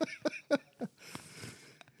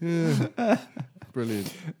 Yeah.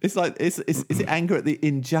 Brilliant. It's like is it anger at the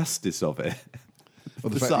injustice of it? Or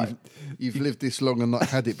the fact you've lived this long and not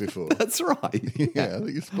had it before. That's right. Yeah, I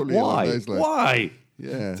think it's probably along those lines. Why?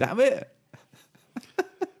 Yeah. Damn it.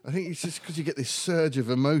 I think it's just because you get this surge of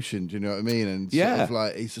emotion, do you know what I mean? And sort of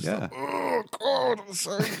like, he's just like, "Oh, God, that's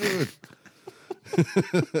so good."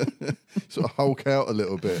 Sort of Hulk out a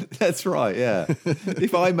little bit. That's right, yeah.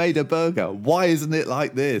 If I made a burger, why isn't it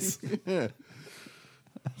like this? Yeah.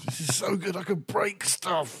 This is so good, I could break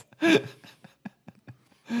stuff. I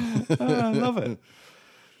love it.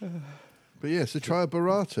 But yeah, so try a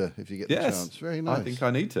burrata if you get the chance. Very nice. I think I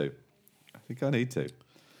need to.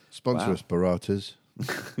 Sponsor us, burratas.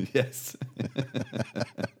 Yes.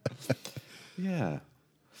 Yeah.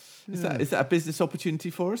 Is that a business opportunity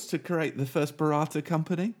for us to create the first burrata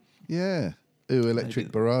company? Yeah. Ooh,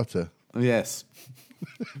 Electric Burrata. Yes.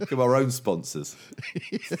 Give our own sponsors.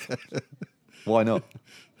 Why not?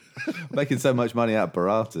 Making so much money out of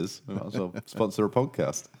burratas, we might as well sponsor a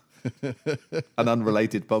podcast. An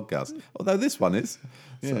unrelated podcast. Although this one is.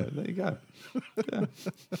 So there you go.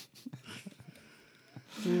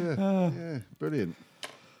 Yeah, brilliant.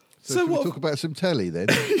 So So should we what- talk about some telly then?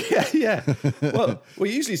 Yeah. Well,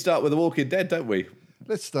 we usually start with The Walking Dead, don't we?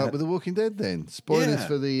 Let's start with The Walking Dead then. Spoilers Yeah.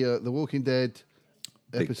 for the Walking Dead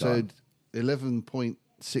Big episode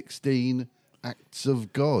 11.16, Acts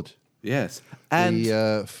of God. Yes. And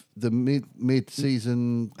The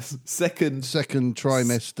mid-season second, second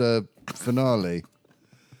trimester finale.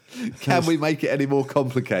 can we make it any more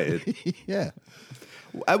complicated? Yeah.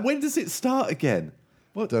 And when does it start again?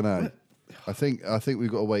 What? Don't know. I think we've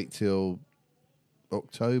got to wait till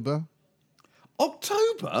October.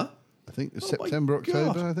 October? I think it's Oh my September,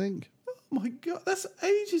 October, God. I think. Oh my God, that's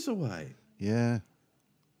ages away. Yeah.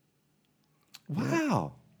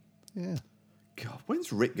 Wow. Yeah. God,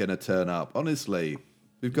 when's Rick going to turn up? Honestly,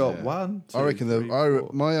 we've got Yeah. 1, 2, I reckon 3, 4,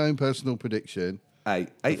 my own personal prediction, eight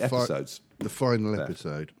the fi- episodes. the final There.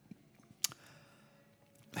 episode.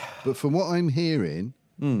 But from what I'm hearing,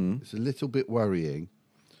 it's a little bit worrying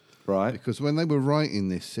Right. because when they were writing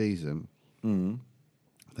this season,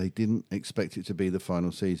 they didn't expect it to be the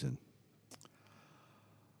final season.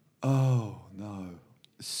 Oh, no.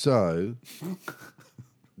 So,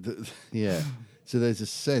 so there's a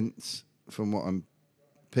sense from what I'm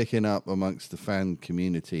picking up amongst the fan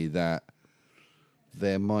community that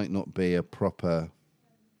there might not be a proper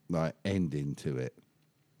ending to it.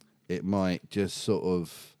 It might just sort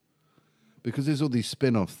of, because there's all these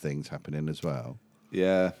spin-off things happening as well.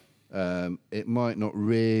 Yeah, It might not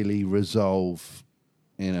really resolve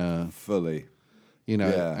in a, fully.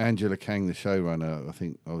 Yeah. Angela Kang, the showrunner. I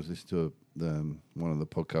think I was listening to one of the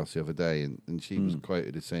podcasts the other day, and she was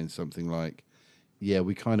quoted as saying something like, "Yeah,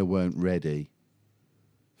 we kind of weren't ready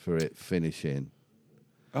for it finishing,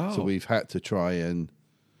 Oh, so we've had to try and,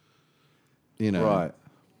 right.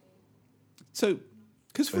 So,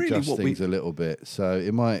 because really adjust what we... things a little bit. So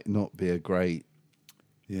it might not be a great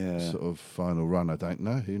Yeah. sort of final run. I don't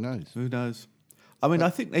know. Who knows? Who knows? I mean, I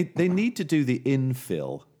think they need to do the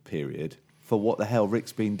infill period for what the hell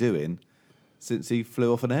Rick's been doing since he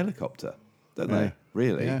flew off an helicopter, don't they?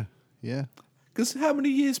 Really? Yeah. Because how many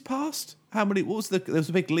years passed? There was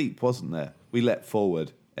a big leap, wasn't there? We leapt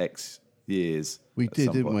forward X years. We at did,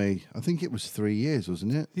 some didn't point. we? I think it was 3 years,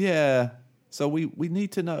 wasn't it? Yeah. So we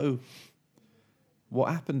need to know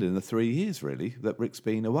what happened in the 3 years, really, that Rick's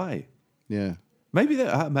been away. Yeah. Maybe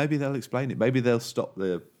they'll explain it. Maybe they'll stop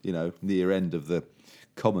the near end of the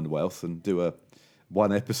Commonwealth and do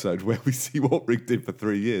one episode where we see what Rick did for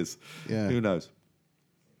 3 years. Yeah. Who knows?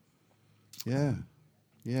 Yeah.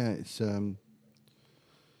 It's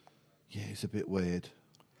it's a bit weird.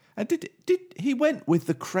 And did he went with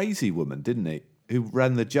the crazy woman, didn't he? Who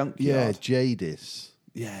ran the Yeah, junkyard? Jadis.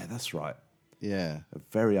 Yeah, that's right. Yeah. A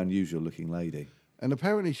very unusual looking lady. And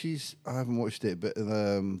apparently I haven't watched it, but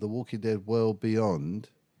The Walking Dead World Beyond,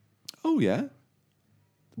 Oh yeah.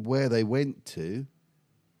 where they went to,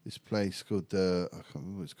 this place called, I can't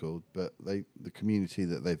remember what it's called, but the community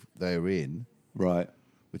that they're in, Right.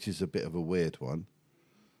 which is a bit of a weird one,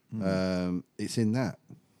 it's in that.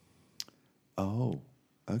 Oh.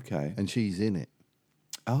 Okay. And she's in it.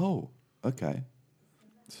 Oh. Okay.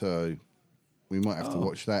 So we might have to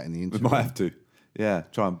watch that in the We interim. might have to. Yeah.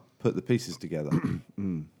 Try and put the pieces together.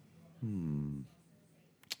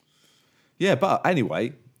 Yeah, but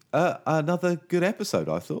anyway, another good episode,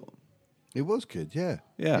 I thought. It was good, yeah.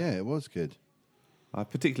 Yeah. Yeah, it was good. I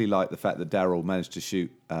particularly like the fact that Daryl managed to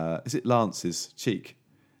shoot. Is it Lance's cheek?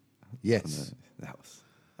 Yes. That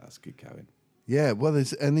was good going. Yeah, well,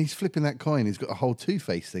 and he's flipping that coin. He's got a whole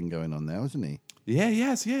Two-Face thing going on now, hasn't he? Yeah, he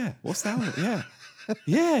has. Yeah. What's that? Yeah.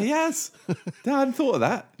 Yeah, he has. I hadn't thought of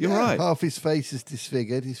that. You're Yeah, right. Half his face is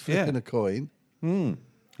disfigured. He's flipping Yeah. a coin.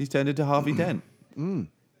 He's turned into Harvey Dent.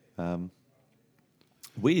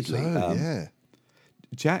 Weirdly, Yeah.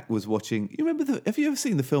 Jack was watching. You remember have you ever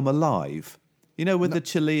seen the film Alive? You know, with the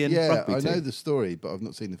Chilean Yeah, rugby I team. know the story, but I've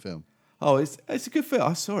not seen the film. Oh, it's a good film.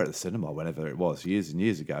 I saw it at the cinema whenever it was, years and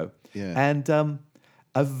years ago. Yeah. And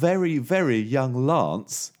a very, very young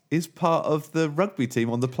Lance is part of the rugby team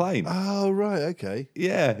on the plane. Oh, right, okay.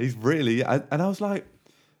 Yeah, he's really. And I was like,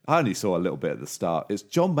 I only saw a little bit at the start. It's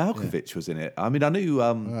John Malkovich was in it. I mean, I knew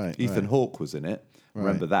Ethan Hawke was in it.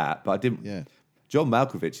 Remember that, but I didn't. Yeah. John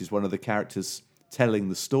Malkovich is one of the characters telling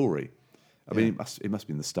the story. I mean, it must have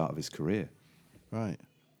been the start of his career. Right.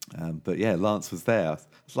 But yeah, Lance was there.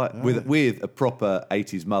 It's like with a proper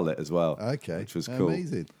 80s mullet as well. Okay, which was cool.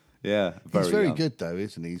 Amazing. Yeah, He's very young. good though,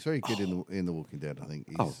 isn't he? He's very good in the Walking Dead. I think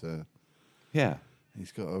he's Yeah,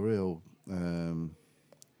 he's got a real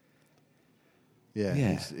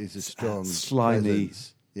Yeah. He's a strong slimy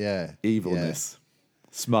presence. Yeah, evilness,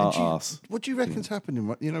 smart ass. What do you reckon's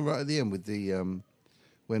happening? You know, right at the end with the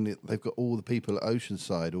when they've got all the people at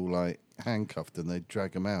Oceanside all like handcuffed and they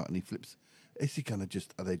drag him out and he flips. Is he gonna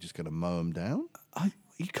just? Are they just gonna mow him down?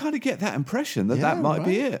 You kind of get that impression that Yeah, that might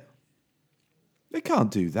be right. it. They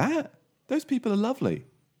can't do that. Those people are lovely.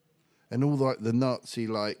 And all like the Nazi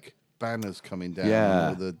like banners coming down, Yeah. on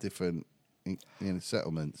all the different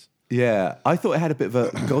settlements. Yeah, I thought it had a bit of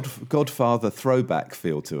a Godfather throwback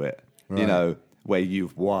feel to it. You Right. know, where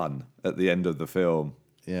you've won at the end of the film.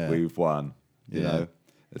 Yeah. We've won. You Yeah. know,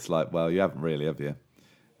 it's like, well, you haven't really, have you?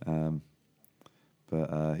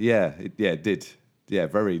 It did. Yeah,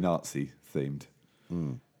 very Nazi themed.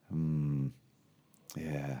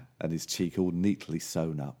 Yeah, and his cheek all neatly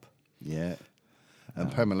sewn up. Yeah. And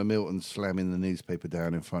Pamela Milton slamming the newspaper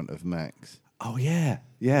down in front of Max. Oh yeah,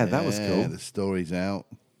 that was cool. The story's out.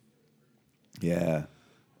 Yeah,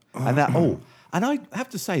 and and I have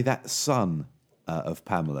to say that son of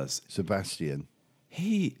Pamela's, Sebastian.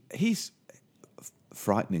 he's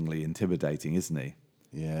frighteningly intimidating, isn't he?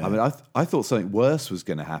 Yeah. I mean, I thought something worse was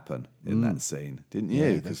going to happen in that scene, didn't you?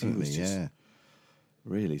 Yeah, Because he was definitely, just yeah.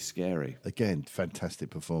 really scary. Again, fantastic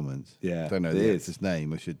performance. Yeah, Don't know it the is. actor's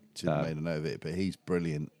name. I should have made a note of it, but he's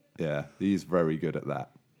brilliant. Yeah, he's very good at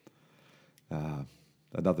that.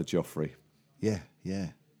 Another Joffrey. Yeah.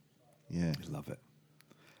 I love it.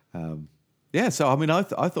 So I mean, I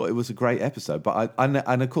thought it was a great episode, but and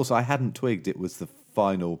of course I hadn't twigged it was the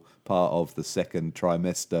final part of the second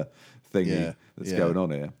trimester thingy that's going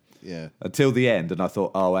on here. Yeah. Until the end, and I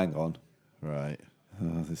thought, oh, hang on, Right.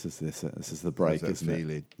 this is the break, There's that isn't it?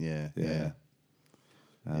 feeling. Yeah. Yeah.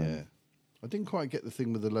 Yeah. I didn't quite get the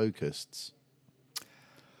thing with the locusts.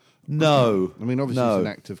 No, I mean, obviously no. it's an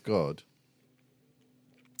act of God.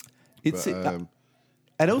 It's but,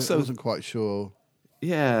 and I also, wasn't quite sure.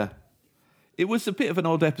 yeah, it was a bit of an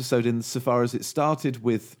odd episode insofar as it started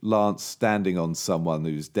with Lance standing on someone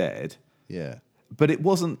who's dead, Yeah. but it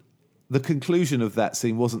wasn't. The conclusion of that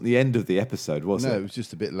scene wasn't the end of the episode, was No, it? it was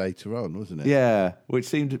just a bit later on, wasn't it? Yeah, which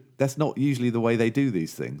seemed that's not usually the way they do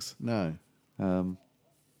these things. No.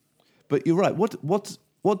 But you're right.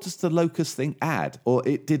 What does the locust thing add, or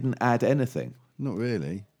it didn't add anything? Not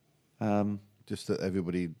really. Just that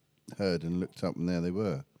everybody heard and looked up, and there they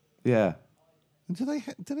were. Yeah, And do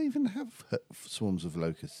they even have swarms of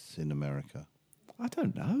locusts in America? I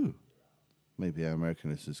don't know. Maybe our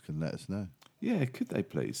American listeners can let us know. Yeah, could they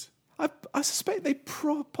please? I suspect they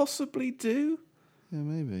possibly do, Yeah,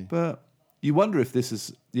 maybe. but you wonder if this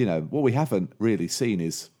is what we haven't really seen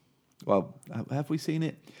is, well, have we seen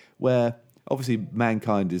it where obviously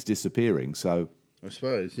mankind is disappearing, so I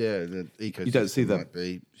suppose, yeah, the ecosystem you don't see might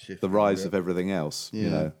be shifting the rise a of bit. everything else.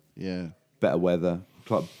 Yeah, Better weather,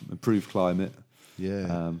 improved climate.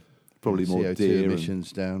 yeah. Probably more CO2 deer and-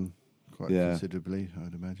 emissions down quite Yeah. considerably,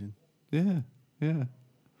 I'd imagine. Yeah.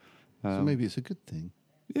 So maybe it's a good thing.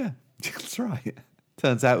 Yeah, that's right.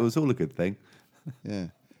 Turns out it was all a good thing. Yeah,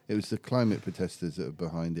 it was the climate protesters that were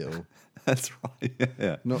behind it all. That's right.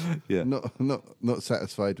 Yeah. Not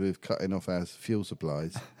satisfied with cutting off our fuel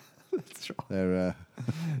supplies. That's right. They're Yeah.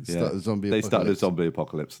 started a zombie. They started a apocalypse. zombie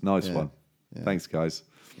apocalypse. Nice Yeah. one. Yeah. Thanks, guys.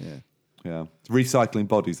 Yeah, Yeah. Recycling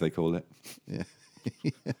bodies, they call it. yeah,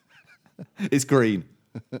 It's green.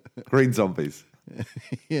 Green zombies.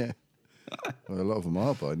 yeah. Well, a lot of them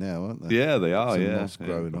are by now, aren't they? Yeah, they are. Some Yeah. moss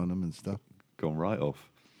growing on them and stuff. Gone right off.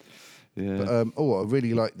 Yeah. But, I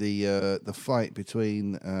really like the fight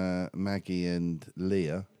between Maggie and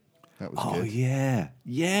Leah. That was good. yeah.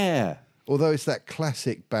 Yeah. Although it's that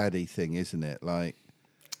classic baddie thing, isn't it? Like,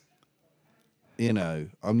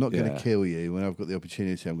 I'm not going to Yeah. kill you when I've got the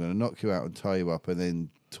opportunity. I'm going to knock you out and tie you up and then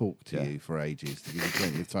talk to Yeah. you for ages to give you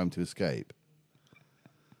plenty of time to escape.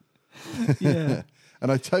 Yeah.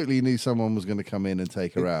 And I totally knew someone was going to come in and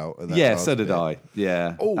take her out. And that's Yeah, how so did bit. I.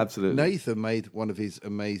 Yeah, Oh, absolutely. Nathan made one of his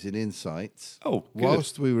amazing insights. Oh, good.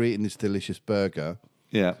 Whilst we were eating this delicious burger,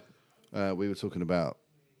 Yeah. we were talking about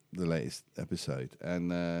the latest episode,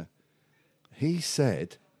 and he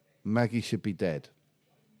said Maggie should be dead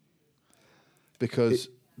because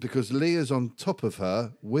Leah's on top of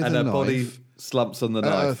her with And a her knife body slumps on the at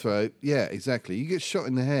her knife. throat. Yeah, exactly. You get shot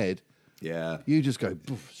in the head, Yeah. you just go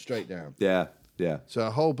poof, straight down. Yeah. Yeah. So her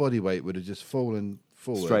whole body weight would have just fallen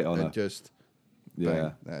forward Straight on and her. just Yeah.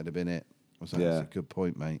 bang. That'd have been it. I was like, Yeah. That's a good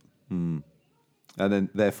point, mate. And then,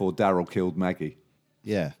 therefore, Daryl killed Maggie.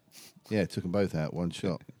 Yeah. Yeah, took them both out, one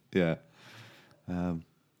shot. Yeah.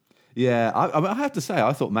 Yeah, I mean, I have to say,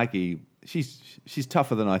 I thought Maggie, she's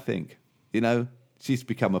tougher than I think. You know, she's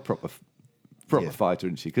become a proper Yeah. fighter,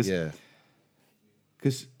 isn't she? Because, Yeah.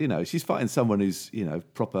 you know, she's fighting someone who's, you know,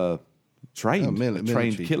 proper trained, a trained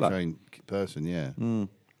military killer. trained person, yeah.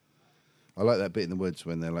 I like that bit in the woods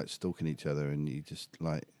when they're like stalking each other and you just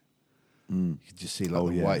like, you could just see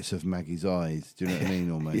like the whites of Maggie's eyes. Do you know what I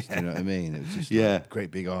mean? Almost. Do you know what I mean? It was just like, great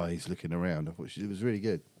big eyes looking around. I thought it was really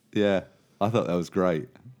good. Yeah, I thought that was great.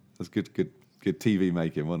 That was good TV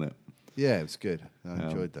making, wasn't it? Yeah, it was good. I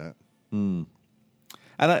enjoyed that. And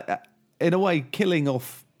in a way, killing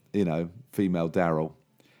off, you know, female Daryl,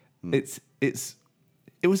 it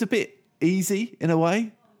was a bit easy in a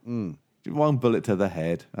way. One bullet to the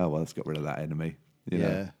head. Oh well, let's get rid of that enemy. You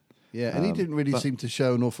know? Yeah, and he didn't really seem to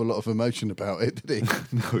show an awful lot of emotion about it, did he?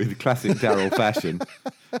 No, in the classic Daryl fashion.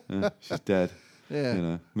 She's dead. Yeah, You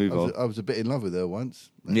know, move on. I was a bit in love with her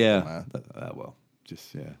once. That Yeah. doesn't matter. Well,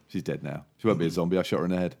 she's dead now. She won't be a zombie. I shot her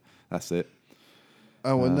in the head. That's it.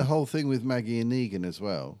 Oh, and the whole thing with Maggie and Negan as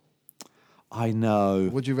well. I know.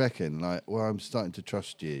 What do you reckon? Like, well, I'm starting to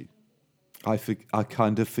trust you. I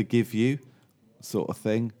kind of forgive you, sort of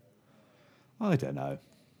thing. I don't know.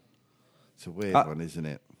 It's a weird one, isn't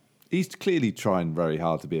it? He's clearly trying very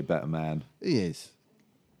hard to be a better man. He is.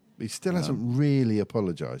 He still hasn't really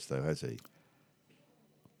apologised, though, has he?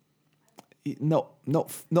 Not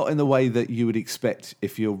in the way that you would expect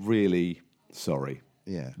if you're really sorry.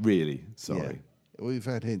 Yeah. Really sorry. Yeah. We've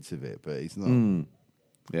had hints of it, but he's not.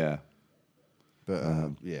 Yeah. But,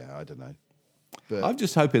 yeah, I don't know. But I'm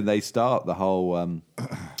just hoping they start the whole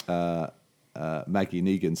Maggie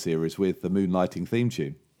Negan series with the Moonlighting theme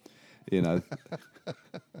tune. You know.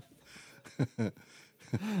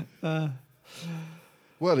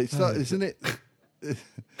 well, it's not, isn't it?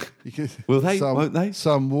 You can, Will they? Won't they?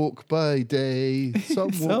 Some walk by day,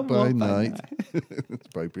 some walk by night. It's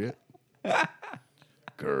appropriate.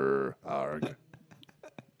 Grr, arg.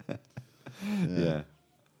 Yeah.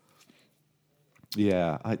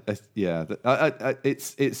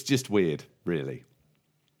 It's just weird, really,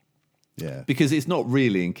 Yeah. because it's not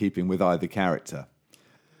really in keeping with either character.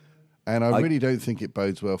 And I really don't think it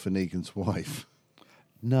bodes well for Negan's wife.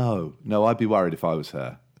 No, I'd be worried if I was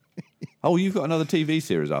her. Oh, you've got another TV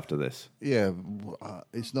series after this. Yeah,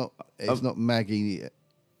 it's not Maggie,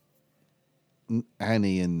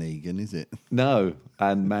 Annie and Negan, is it? No,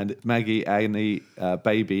 and Maggie, Annie,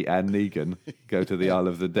 Baby, and Negan go to the Isle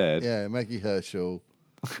of the Dead. Yeah, Maggie Herschel,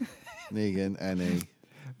 Negan, Annie.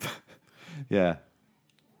 Yeah.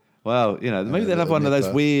 Well, you know, maybe they'll have one of those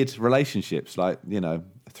weird relationships, like, you know,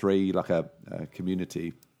 three, like a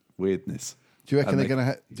community weirdness. Do you reckon they're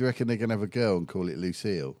gonna? Do you reckon they're gonna have a girl and call it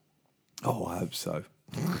Lucille? Oh, I hope so.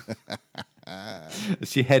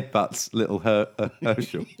 She headbutts little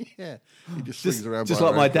Herschel. Yeah, he just swings around. Just by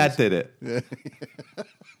like her my ankles. dad did it.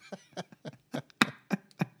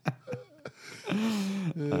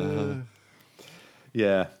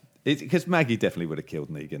 Yeah, because Maggie definitely would have killed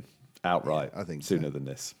Negan outright. I think sooner so. than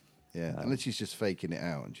this. Yeah, unless she's just faking it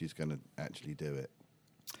out and she's going to actually do it.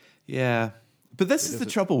 Yeah. But this is the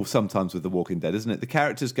trouble sometimes with The Walking Dead, isn't it? The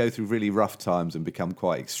characters go through really rough times and become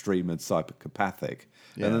quite extreme and psychopathic.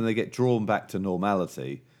 Yeah. And then they get drawn back to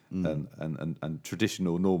normality and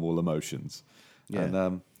traditional normal emotions. Yeah.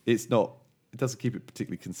 And it doesn't keep it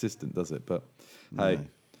particularly consistent, does it? But hey,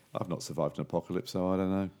 I've not survived an apocalypse, so I don't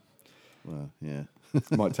know. Well, yeah,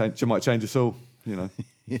 She might change us all, you know.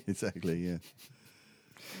 yeah, exactly,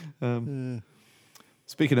 yeah.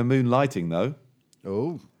 Speaking of moonlighting, though,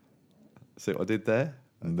 Oh, see what I did there?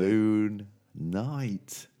 Moon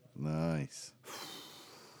Night. nice.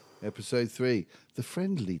 Episode 3, the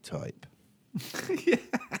friendly type. Yeah.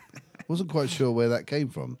 Wasn't quite sure where that came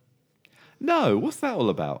from. No, what's that all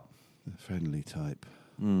about? The friendly type.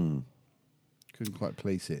 Couldn't quite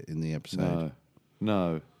place it in the episode.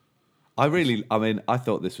 No. I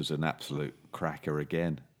thought this was an absolute cracker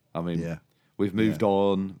again. I mean, Yeah. we've moved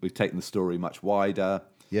on. We've taken the story much wider.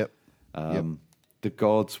 Yep. The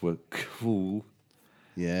gods were cool.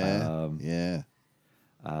 Yeah. Yeah.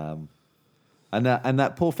 And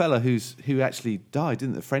that poor fella who actually died,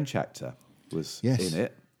 didn't the French actor was Yes. in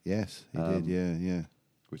it, Yes, he did. Yeah, yeah.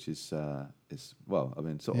 which is well, I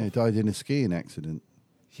mean, sort Yeah, he of. died in a skiing accident.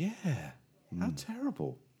 Yeah. How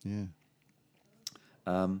terrible. Yeah.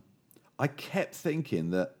 I kept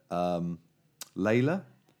thinking that Layla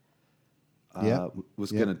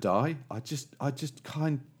was going to die. I just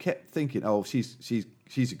kept thinking, oh, she's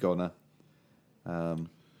a goner. Well,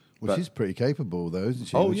 But- she's pretty capable, though, isn't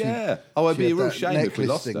she? Oh, Well, she- yeah. Oh, it'd she be had a real that shame if we necklace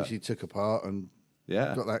lost thing her. She took apart and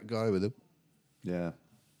Yeah. got that guy with her. Yeah.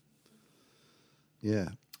 Yeah.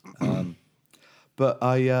 But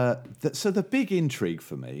so the big intrigue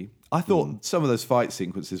for me, I thought some of those fight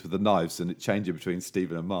sequences with the knives and it changing between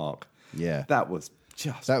Stephen and Mark, Yeah. that was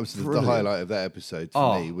just That was the brilliant. highlight of that episode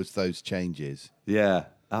for me, was those changes. Yeah,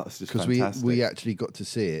 that was just Because fantastic. we actually got to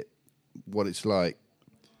see it, what it's like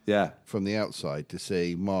yeah, from the outside to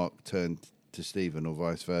see Mark turn to Stephen or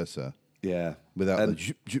vice versa yeah, without And- the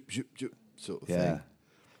zhup, zhup, zhup, zhup sort of yeah. thing.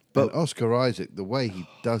 But- But Oscar Isaac, the way he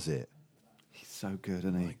does it, He's so good,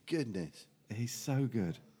 isn't he? my goodness. He's so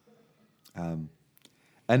good. And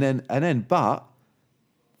then, but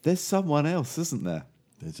there's someone else, isn't there?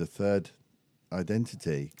 There's a third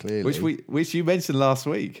identity, clearly. Which you mentioned last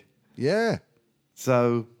week. Yeah.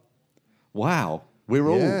 So, wow,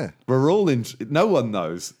 we're Yeah. all in. No one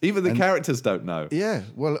knows. Even the characters don't know. Yeah.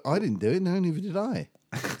 Well, I didn't do it, neither did I.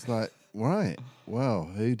 It's like, right. Well,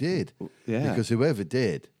 who did? Yeah. Because whoever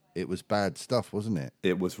did, it was bad stuff, wasn't it?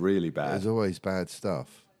 It was really It bad. was always bad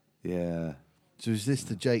stuff. Yeah, So is this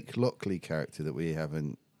the Jake Lockley character that we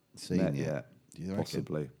haven't seen Not yet? yet. Do you reckon?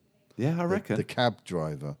 Possibly. Yeah, I The- reckon. The cab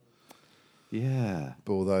driver. yeah,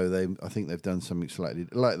 But although I think they've done something slightly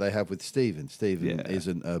like they have with Stephen. Stephen Yeah.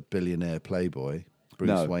 isn't a billionaire playboy, Bruce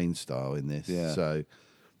No. Wayne style in this. Yeah. So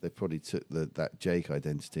they probably took that Jake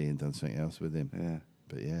identity and done something else with him. yeah.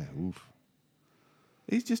 But yeah, oof.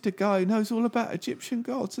 He's just a guy who knows all about Egyptian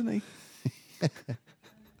gods, isn't he?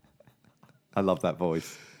 I love that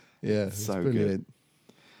voice. Yeah, it's So brilliant.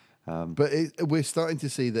 But we're starting to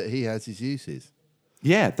see that he has his uses.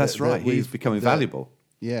 Yeah, that's That- right. that He's we've- becoming that- valuable.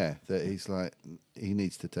 Yeah, that he's like he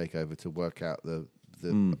needs to take over to work out the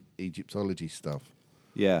Egyptology stuff.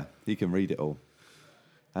 Yeah, he can read it all.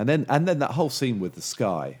 And then that whole scene with the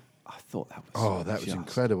sky, I thought that was Oh, that was just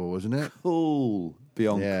incredible, wasn't it? cool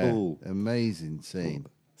beyond Yeah, cool. amazing scene.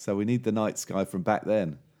 So we need the night sky from back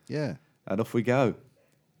then, Yeah, and off we go,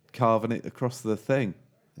 carving it across the thing.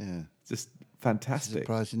 yeah. Just fantastic.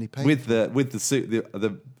 Surprisingly painful. With the suit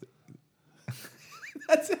the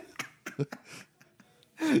That's it.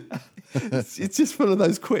 it's just full of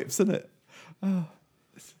those quips, isn't it?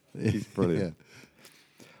 He's brilliant. Yeah.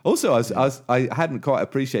 Also, I hadn't quite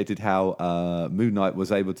appreciated how Moon Knight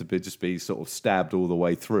was able to be sort of stabbed all the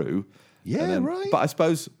way through. Yeah, And then- right. But I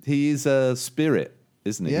suppose he is a spirit,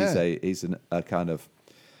 isn't he? Yeah. He's a kind of,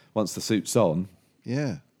 once the suit's on,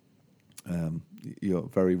 Yeah, you're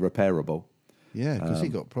very repairable. yeah, because he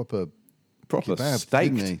got proper kebabs,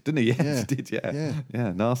 staked, didn't he? Yes, Yeah. he did. Yeah.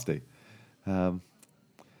 Yeah, nasty.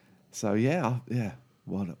 So yeah,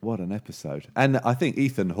 what an episode. And I think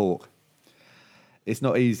Ethan Hawke. It's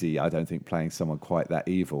not easy, I don't think, playing someone quite that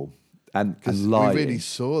eval and Because we lying. really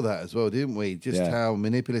saw that as well, didn't we? Just Yeah. how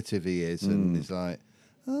manipulative he is, and he's like,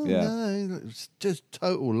 oh Yeah. no, it's just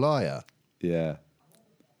total liar. Yeah.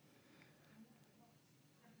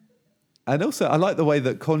 And also, I like the way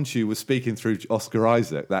that Khonshu was speaking through Oscar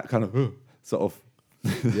Isaac. That kind of sort of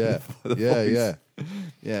Yeah, The yeah, voice.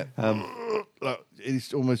 yeah, yeah. Like,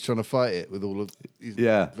 he's almost trying to fight it with all of his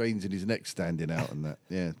Yeah. veins in his neck standing out and that.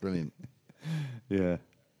 Yeah, it's brilliant. Yeah,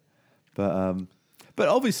 but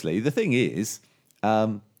obviously the thing is,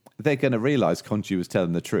 they're going to realise Khonshu was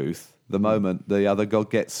telling the truth the moment the other god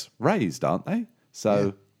gets raised, aren't they?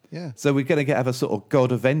 So, Yeah. So we're going to have a sort of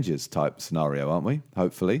God Avengers type scenario, aren't we?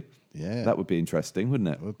 Hopefully, Yeah. that would be interesting, wouldn't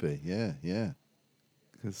it? Would be, yeah, yeah.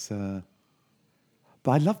 Because,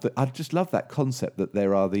 but I just love that concept that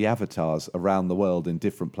there are the avatars around the world in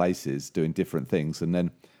different places doing different things, and then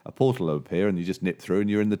a portal will appear, and you just nip through, and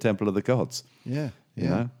you're in the Temple of the Gods. Yeah, You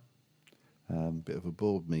yeah. know? Bit of a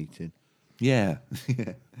board meeting. Yeah,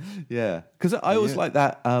 yeah. Because I always Yeah. like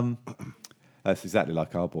that. That's exactly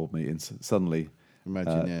like our board meetings. Suddenly,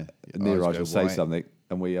 Imagine, yeah. Your Neeraj eyes go will say white. something,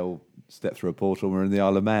 and we all step through a portal, and we're in the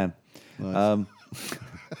Isle of Man. Nice.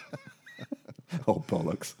 Oh,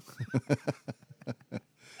 bollocks.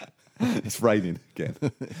 It's raining again.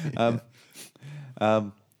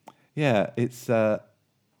 Yeah, it's...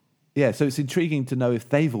 yeah, so it's intriguing to know if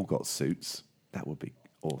they've all got suits. That would be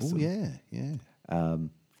awesome. Oh, yeah, yeah.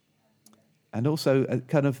 And also,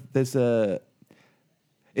 kind of, there's a...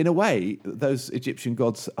 In a way, those Egyptian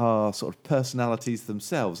gods are sort of personalities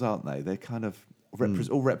themselves, aren't they? They kind of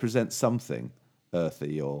all represent something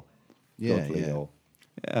earthy or Yeah, godly yeah. or...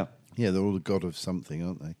 Yeah. Yeah, they're all the god of something,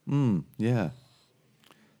 aren't they? Yeah.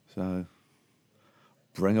 So,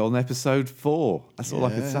 bring on episode 4. That's all I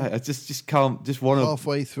can Yeah. say. I just can't, just want to...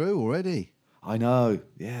 Halfway through already. I know,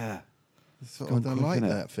 yeah. I gone don't quick, like innit?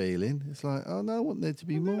 that feeling. It's like, oh no, I want there to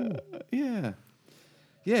be more. Yeah.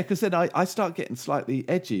 Yeah, because then I start getting slightly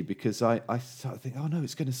edgy because I start thinking, oh no,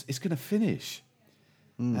 it's gonna finish.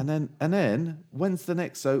 And then when's the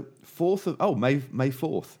next? So May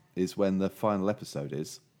 4th is when the final episode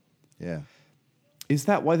is. Yeah. Is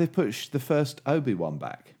that why they pushed the first Obi-Wan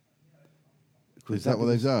back? Is that what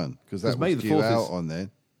they've done? Because that May was the due 4th out is- on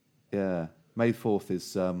then. Yeah, May 4th is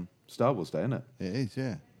Star Wars Day, isn't it? It is,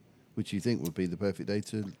 yeah. Which you think would be the perfect day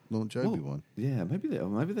to launch Obi-Wan. Yeah,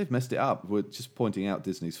 maybe they've messed it up. We're just pointing out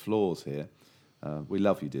Disney's flaws here. We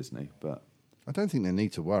love you, Disney, but I don't think they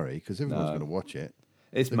need to worry because everyone's No. going to watch it.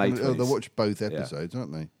 it's They're May gonna- 20th. they'll watch both episodes,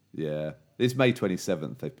 aren't they? Yeah, it's May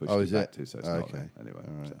 27th. They pushed it is back it? to, so it's Oh, not okay. there anyway.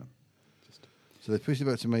 All right. So. So they pushed it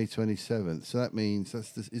back to May 27th. So that means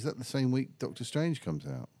is that the same week Doctor Strange comes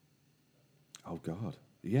out? Oh God,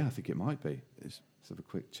 yeah, I think it might be. Let's have a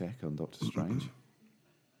quick check on Doctor Strange. Do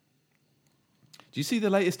you see the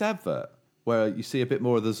latest advert where you see a bit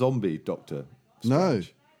more of the zombie Doctor No,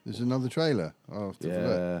 Strange? there's another trailer. I'll have to have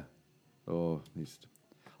a look. Yeah.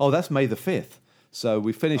 Oh, that's May the 5th. So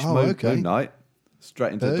we finished Oh, Moon, okay. Moon Knight,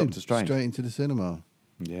 straight into Boom, Doctor Strange. straight into the cinema.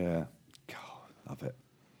 Yeah. God, love it.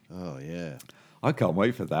 Oh yeah. I can't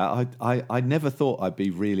wait for that. I never thought I'd be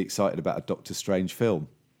really excited about a Doctor Strange film.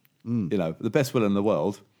 You know, the best villain in the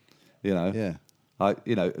world. You know, Yeah.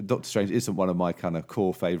 Doctor Strange isn't one of my kind of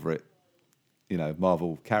core favourite,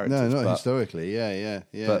 Marvel characters. No, not but, historically. Yeah.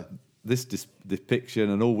 But this depiction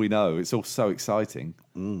and all we know, it's all so exciting.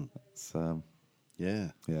 It's, yeah.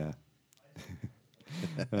 yeah.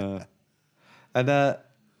 And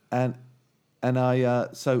I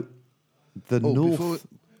so the North.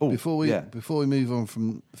 Before we move on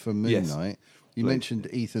from Moon Yes, Knight, you please. mentioned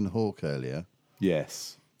Ethan Hawke earlier.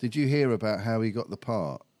 Yes. Did you hear about how he got the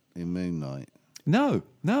part in Moon Knight? No,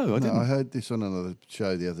 I didn't. I heard this on another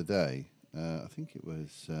show the other day. I think it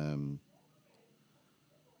was.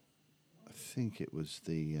 I think it was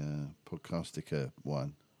the Podcastica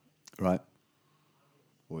one, Right.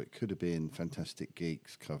 or it could have been Fantastic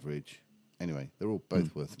Geeks coverage. Anyway, they're all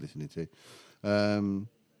both worth listening to.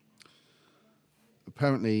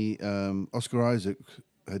 Apparently, Oscar Isaac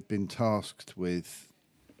had been tasked with,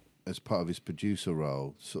 as part of his producer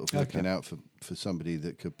role, sort of looking out for somebody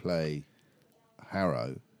that could play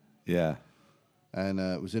Harrow, Yeah. and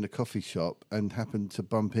was in a coffee shop and happened to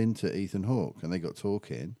bump into Ethan Hawke, and they got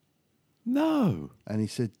talking. No. And he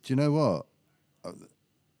said, "Do you know what?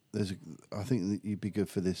 I think that you'd be good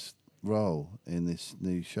for this role in this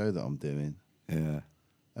new show that I'm doing." Yeah.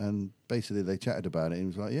 And basically, they chatted about it, and he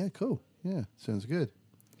was like, "Yeah, cool. Yeah, sounds good."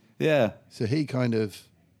 Yeah. So he kind of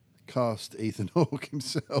cast Ethan Hawke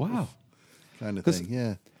himself. Wow. Kind of 'Cause- thing,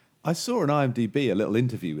 yeah. I saw on IMDb a little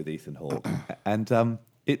interview with Ethan Hawke, and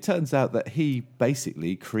it turns out that he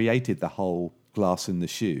basically created the whole "Glass in the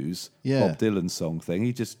Shoes" Yeah. Bob Dylan song thing.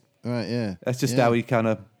 He just Right, yeah. that's just yeah. how he kind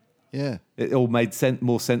of Yeah, it all made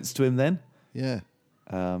more sense to him then, yeah.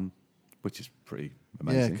 which is pretty Yeah,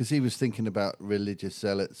 amazing. because he was thinking about religious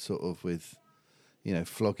zealots sort of with,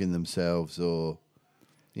 flogging themselves or,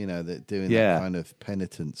 that doing Yeah. that kind of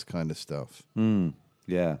penitence kind of stuff. Yeah.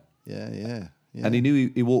 Yeah, yeah. And he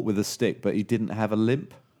knew he walked with a stick, but he didn't have a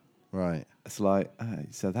limp. Right. It's like,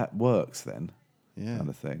 so that works then, Yeah. kind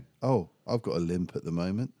of thing. Oh, I've got a limp at the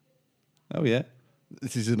moment. Oh yeah.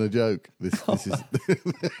 This isn't a joke. This is.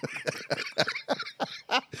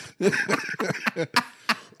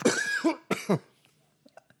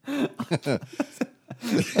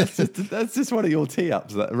 That's just one of your tee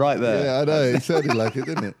ups right there. Yeah, I know. It sounded like it,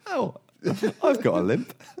 didn't it? Oh, I've got a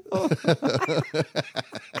limp.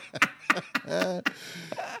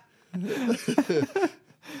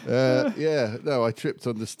 Yeah. No, I tripped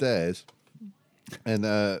on the stairs, and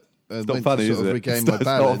It's went not funny, to is sort of it? regain It's my not, it's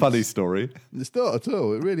balance. not a funny story. It's not at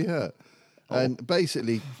all. It really hurt. And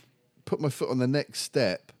basically put my foot on the next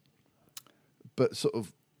step, but sort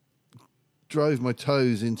of drove my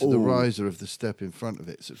toes into the Ooh. riser of the step in front of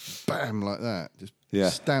it. So bam, like that. Just Yeah.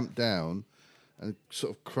 stamped down and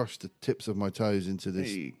sort of crushed the tips of my toes into this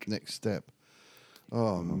Eek. next step.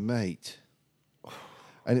 Oh, mate.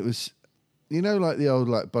 And it was, like the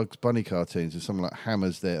old Bugs Bunny cartoons with someone like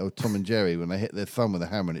hammers there, or Tom and Jerry when they hit their thumb with a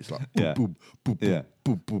hammer and it's like boop, Yeah. boop, boop, boop, Yeah.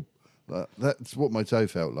 boop, boop. That's what my toe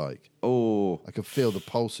felt like. Oh, I could feel the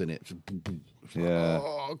pulse in it. Just boop, boop. It's like, Yeah.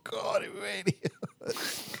 oh, God, it really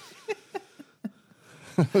hurts.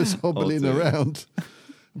 I was hobbling dear. around.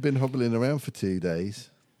 I've been hobbling around for 2 days.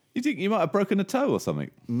 you think you might have broken a toe or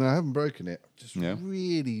something? No, I haven't broken it. Just Yeah.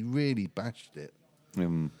 really, really bashed it.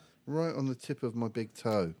 Right on the tip of my big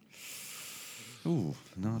toe. Ooh,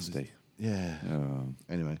 nasty. Yeah. Oh,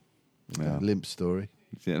 Anyway, Yeah. limp story.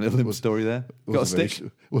 yeah, a little limp story there. Got a Wasn't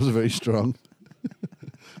stick? Wasn't very strong.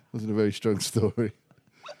 Wasn't a very strong story.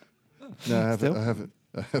 No, I haven't. Still?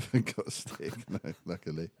 I haven't got a stick. No,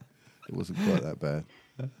 luckily. It wasn't quite that bad.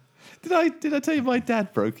 Did I tell you my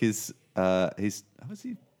dad broke his one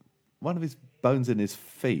of his bones in his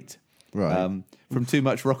feet, Right. from too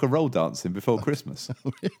much rock and roll dancing before Christmas.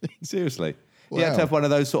 Seriously, he had Wow. to have one of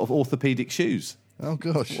those sort of orthopedic shoes. Oh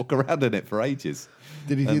gosh. Walk around in it for ages.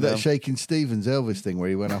 Did he do And, that Shaking Stevens Elvis thing where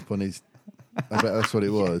he went up on his? I bet that's what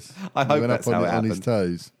it was. I He hope went that's up how it on his happened.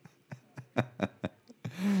 toes.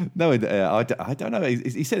 No, I don't know.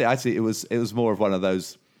 He said it actually. It was more of one of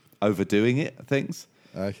those overdoing it things.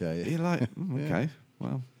 Okay. You're like, okay,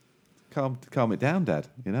 well, calm it down, Dad.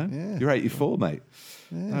 You know, Yeah. you're 84, mate.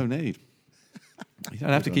 No need. You don't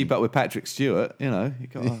have to keep up with Patrick Stewart. You know, you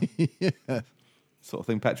got sort of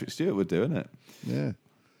thing Patrick Stewart would do, isn't it? Yeah.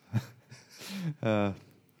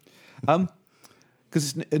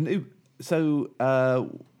 Because it's a new. So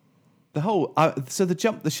the whole so the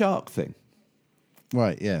jump the shark thing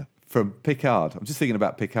Right. Yeah. from Picard. I'm just thinking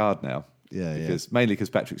about Picard now. Yeah, yeah. Mainly because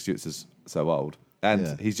Patrick Stewart's so old, and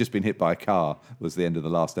Yeah. he's just been hit by a car. Was the end of the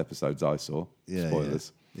last episodes I saw. Yeah.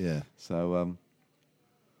 Spoilers. Yeah. So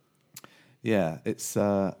yeah, it's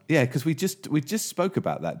because we just spoke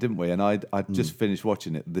about that, didn't we? And I'd just finished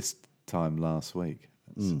watching it this time last week.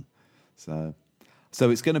 So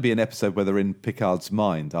it's going to be an episode where they're in Picard's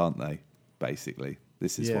mind, aren't they? Basically,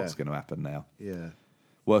 this is Yeah. what's going to happen now. Yeah.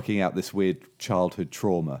 Working out this weird childhood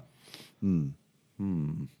trauma. That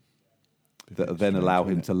then allow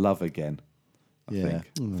him to love again. I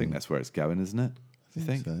think that's where it's going, isn't it? You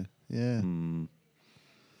think? So, yeah.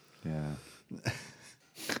 Yeah.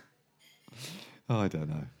 Oh, I don't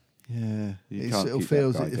know. Yeah. You It's- can't it keep that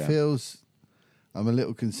feels. guy It down. feels. I'm a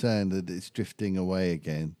little concerned that it's drifting away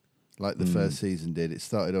again, like the first season did. It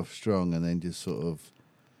started off strong and then just sort of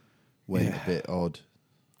went a bit odd.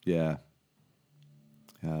 Yeah.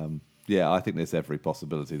 Yeah, I think there's every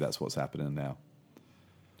possibility that's what's happening now.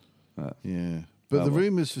 Yeah. But Oh, the well.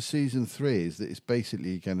 rumours for season 3 is that it's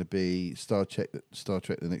basically going to be Star Trek: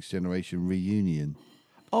 The Next Generation reunion.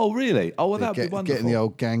 Oh, really? Oh, well, that'd be wonderful. Getting the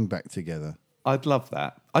old gang back together. I'd love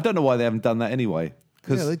that. I don't know why they haven't done that anyway.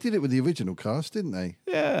 Yeah, they did it with the original cast, didn't they?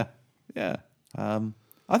 yeah.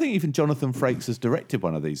 I think even Jonathan Frakes has directed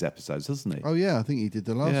one of these episodes, hasn't he? Oh yeah, I think he did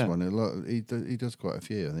the last Yeah. one. A lot. He does quite a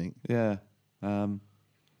few, I think. Yeah.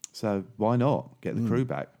 So why not get the crew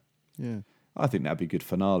back? Yeah. I think that'd be a good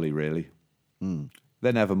finale, really.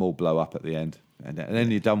 Then have them all blow up at the end, and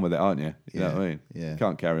then you're done with it, aren't you? You know what I mean? Yeah.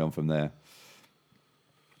 Can't carry on from there.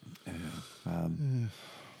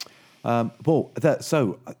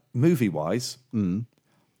 Movie-wise,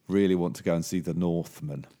 really want to go and see The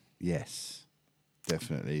Northman. Yes,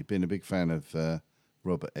 definitely. Been a big fan of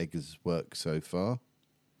Robert Eggers' work so far.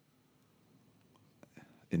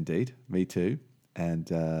 Indeed, me too. And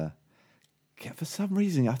for some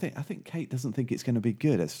reason, I think Kate doesn't think it's going to be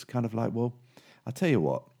good. It's kind of like, well, I'll tell you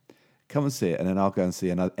what, come and see it, and then I'll go and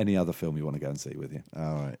see any other film you want to go and see with you.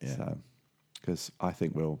 All right, yeah. So, because I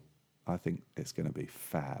think it's going to be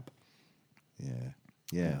fab.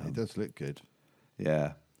 Yeah, it does look good.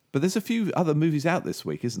 Yeah. But there's a few other movies out this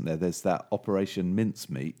week, isn't there? There's that Operation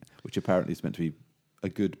Mincemeat, which apparently is meant to be a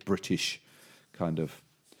good British kind of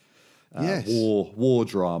Yes. war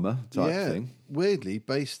drama type thing. Weirdly,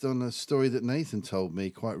 based on a story that Nathan told me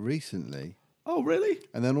quite recently. Oh, really?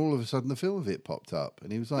 And then all of a sudden the film of it popped up.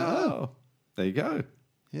 And he was like, oh, There you go.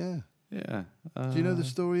 yeah. Yeah. Do you know the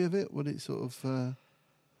story of it? What it's sort of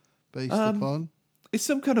based upon? It's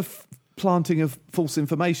some kind of planting of false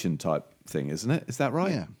information type thing, isn't it? Is that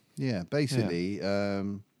right? Yeah. Basically,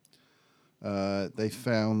 they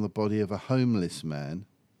found the body of a homeless man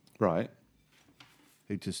Right.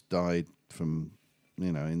 who just died from,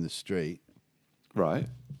 in the street, Right.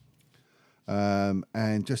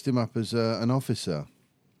 and dressed him up as an officer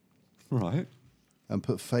Right. and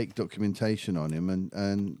put fake documentation on him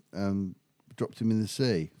and dropped him in the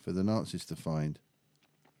sea for the Nazis to find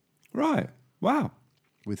Right. Wow.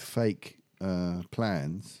 with fake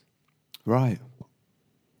plans, Right.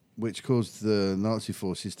 which caused the Nazi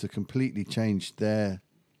forces to completely change their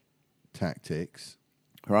tactics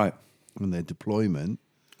Right. and their deployment,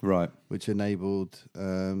 Right. which enabled,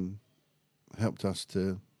 helped us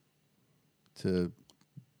to for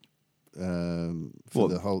What,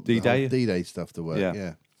 the whole D-Day? D-Day stuff to work.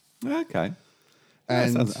 Yeah. Yeah. Okay.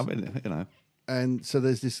 And And so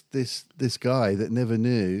there's this guy that never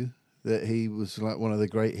knew that he was like one of the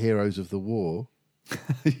great heroes of the war.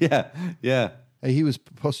 yeah. Yeah. He was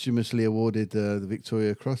posthumously awarded the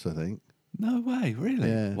Victoria Cross, I think. No way. Really?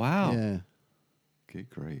 Yeah. Wow. Yeah. Good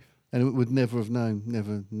grief. And would never have known,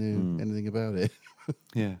 never knew anything about it.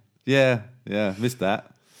 Yeah. Yeah. Yeah. Missed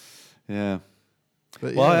that. Yeah.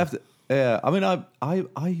 But Well, yeah. I have to. Yeah. I mean,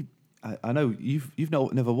 I know you've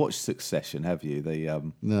never watched Succession, have you?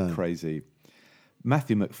 The No. crazy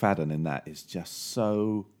Matthew McFadden in that is just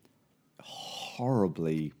so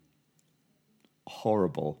horribly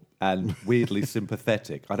horrible and weirdly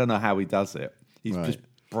sympathetic. I don't know how he does it. He's Right. just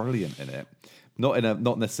brilliant in it,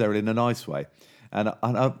 not necessarily in a nice way. And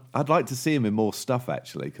I'd like to see him in more stuff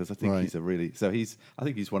actually, because I think Right. I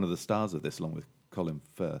think he's one of the stars of this, along with Colin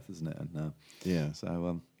Firth, isn't it? And Yeah.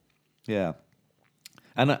 so yeah,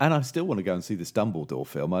 and I still want to go and see this Dumbledore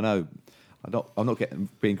film. I know I'm not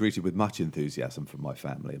being greeted with much enthusiasm from my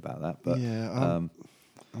family about that, but Yeah,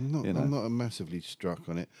 I'm not. you know. I'm not massively struck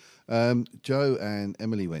on it. Joe and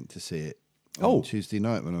Emily went to see it Oh. on Tuesday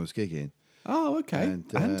night when I was gigging, oh okay,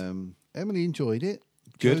 and Emily enjoyed it.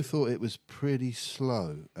 Good. Joe thought it was pretty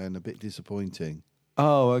slow and a bit disappointing.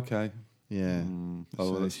 oh okay. Yeah. Oh,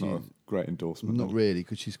 So well, that's she- not a great endorsement. Not then. really,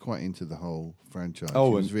 because she's quite into the whole franchise.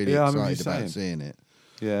 Oh, she was and- really yeah, I remember you excited about saying. seeing it.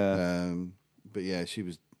 Yeah. But yeah, she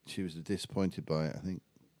was disappointed by it, I think.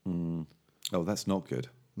 Oh, that's not good.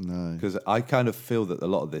 No. Because I kind of feel that a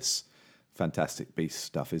lot of this Fantastic Beasts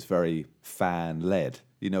stuff is very fan-led.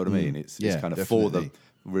 You know what I mean? It's Yeah, kind of for the definitely.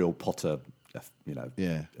 real Potter,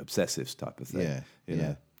 Yeah. obsessives type of thing. Yeah, you yeah.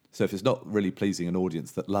 know? So if it's not really pleasing an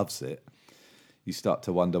audience that loves it, you start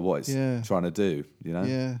to wonder what it's Yeah. trying to do, you know?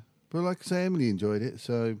 Yeah. But like I say, Emily enjoyed it,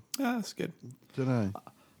 so Ah, that's good. don't know.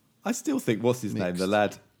 I still think, what's his name? Mixed. The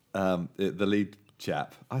lad, the lead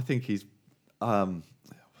chap. I think he's,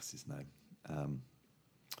 what's his name?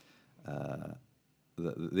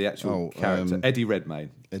 The actual character, Eddie Redmayne.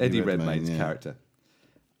 Eddie Redmayne, Redmayne's yeah. character.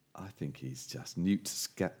 I think he's just Newt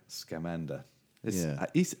Scamander. Yeah.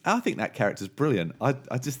 I think that character's brilliant. I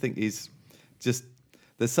just think he's just,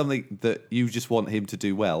 there's something that you just want him to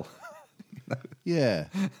do well. Yeah.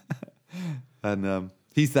 And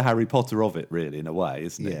he's the Harry Potter of it, really, in a way,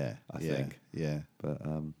 isn't he? Yeah. I yeah, think. Yeah. But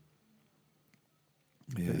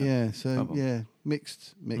But yeah, so Oh, well. yeah,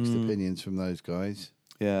 mixed opinions from those guys.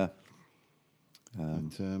 yeah.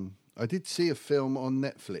 And I did see a film on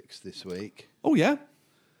Netflix this week, Oh, yeah.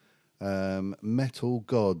 Metal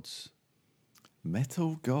Gods.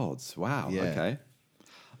 Metal Gods. Wow. Yeah. Okay.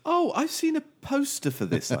 Oh, I've seen a poster for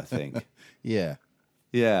this, I think. Yeah,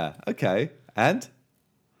 Yeah. Okay. And?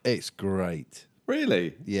 it's great.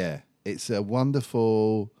 Really? Yeah, it's a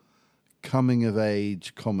wonderful coming of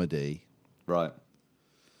age comedy Right.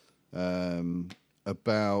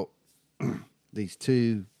 about these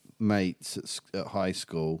two mates at high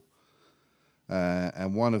school,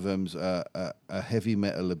 and one of them's a heavy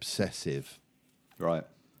metal obsessive, Right.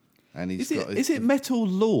 and he's Is it Metal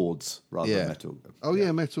Lords rather yeah. than Metal? Oh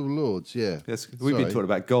yeah, Metal Lords. Yeah, Yes, we've been Sorry. talking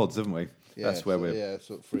about gods, haven't we? Yeah, That's where so- we're. Yeah,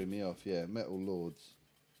 sort of threw me off. Yeah, Metal Lords.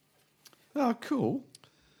 Oh, cool.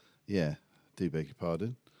 Yeah, do beg your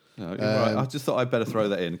pardon. No, you're right. I just thought I'd better throw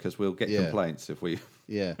that in because we'll get Yeah. complaints if we.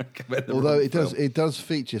 Yeah, recommend the although wrong it film. does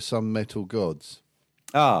feature some metal gods.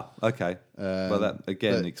 Ah, okay. Well, that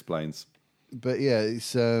again but- explains. But yeah,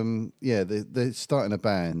 it's they're starting a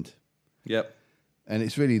band, Yep. and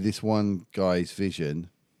it's really this one guy's vision.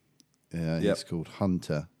 Yep. It's called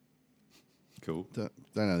Hunter. Cool. Don't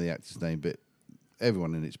know the actor's name, but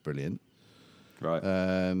everyone in it's brilliant. Right.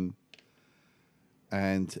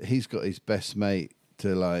 And he's got his best mate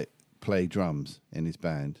to like play drums in his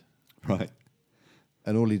band, right.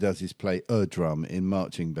 and all he does is play a drum in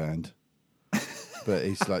marching band. But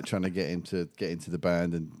he's like trying to get him to get into the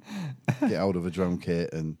band and get hold of a drum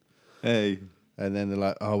kit, and Hey. then they're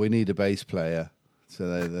like, "Oh, we need a bass player,"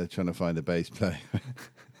 so they're trying to find a bass player.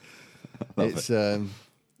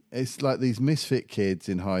 It's like these misfit kids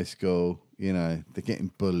in high school. You know, they're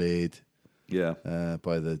getting bullied Yeah.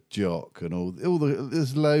 by the jock and all the.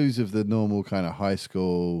 There's loads of the normal kind of high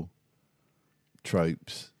school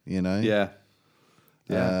tropes. You know. Yeah.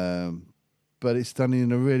 Yeah. But it's done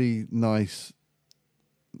in a really nice.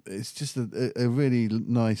 It's just a really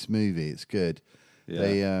nice movie. It's good.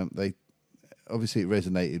 Yeah. They obviously it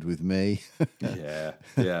resonated with me, yeah.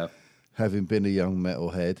 Yeah. having been a young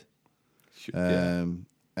metalhead, Yeah.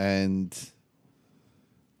 and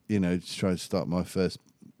you know, just trying to start my first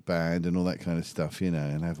band and all that kind of stuff. You know,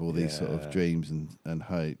 and have all these sort Yeah. of dreams and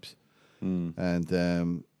hopes,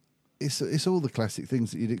 and it's all the classic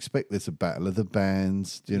things that you'd expect. There's a battle of the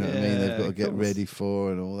bands. Do you know what I mean? They've Yeah, got to of get course. ready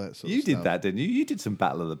for and all that sort You of stuff. did that, didn't you? You did some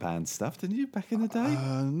Battle of the Band stuff, didn't you, back in the day?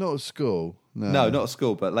 Not at school. no, not at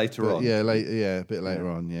school, but later But on. yeah, a bit later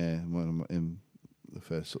on. Yeah, in the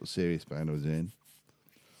first sort of serious band I was in.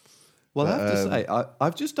 Well, I But, have to say,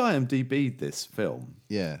 I've just IMDb'd this film,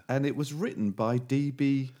 Yeah, and it was written by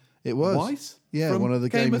D.B. it was. Weiss. Yeah, from one of the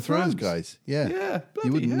Game of Thrones guys. Yeah, Yeah,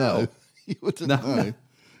 you wouldn't bloody hell. know. You wouldn't No, know.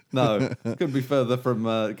 No, couldn't be further from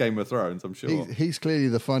Game of Thrones, I'm sure. He's clearly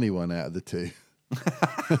the funny one out of the two.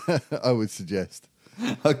 I would suggest.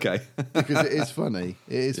 Okay. Because it is funny.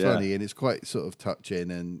 It is Yeah. funny, and it's quite sort of touching,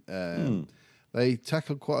 and they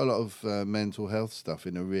tackle quite a lot of mental health stuff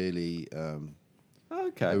in a really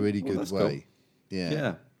Okay. a really Well, good that's way. cool. Yeah.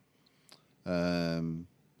 Yeah.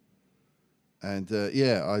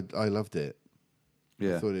 I loved it.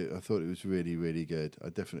 Yeah. I thought it was really, really good. I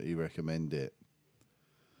definitely recommend it.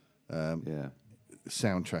 Yeah.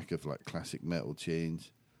 Soundtrack of like classic metal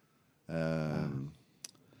tunes.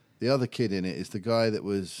 The other kid in it is the guy that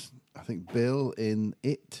was, I think, Bill in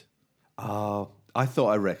It. Oh, I thought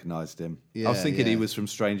I recognised him. I was Yeah, thinking he yeah. was from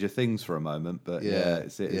Stranger Things for a moment, but yeah,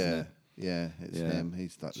 it's it, isn't it? Yeah, it's Yeah. him.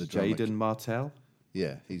 He's like the drummer. Jaden Martell.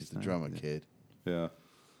 Yeah, he's the drummer kid. Yeah.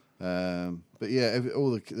 But yeah,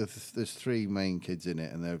 there's three main kids in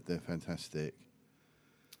it, and they're fantastic.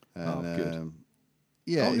 And, good.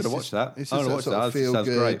 Yeah, I'm it's gonna watch just- that. It's I'm just gonna that watch sort that. of That feel sounds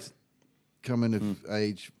good, great. coming of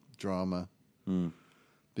age drama.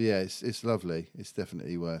 But yeah, it's lovely. It's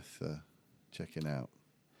definitely worth checking out.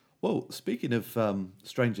 Well, speaking of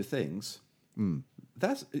Stranger Things,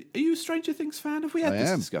 are you a Stranger Things fan? Have we had I this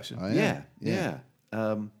am. discussion? I am. Yeah.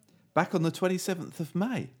 Yeah. Back on the 27th of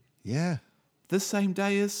May, Yeah. the same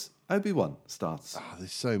day as Obi-Wan starts. Oh,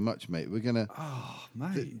 there's so much, mate. We're gonna. Oh,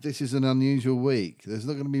 mate. This is an unusual week. There's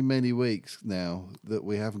not going to be many weeks now that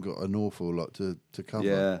we haven't got an awful lot to cover.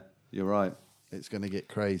 Yeah, you're right. It's going to get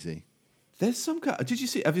crazy. There's some kind. Have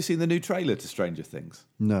you seen the new trailer to Stranger Things?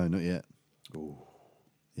 No, not yet. Ooh.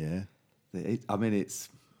 Yeah. It's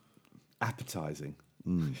appetizing.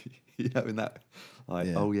 You know, in that, like,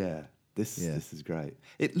 Yeah. oh yeah, this is great.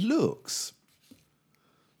 It looks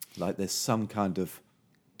like there's some kind of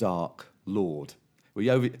dark lord. We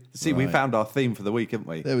found our theme for the week, haven't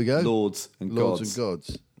we? There we go. Lords and Lords gods.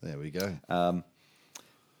 and gods. There we go.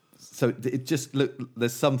 So it just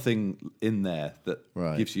there's something in there that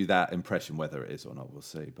Right. gives you that impression. Whether it is or not, we'll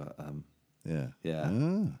see. But Yeah. yeah,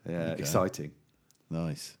 Ah, yeah, okay. exciting.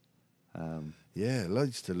 Nice. Yeah,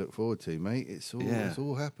 loads to look forward to, mate. It's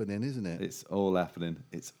all happening, isn't it? It's all happening.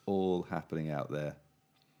 It's all happening out there.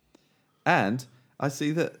 And I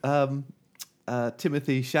see that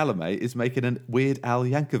Timothy Chalamet is making a Weird Al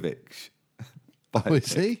Yankovic. Oh,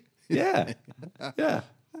 is he? Yeah, yeah.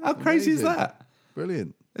 How crazy is Amazing. that?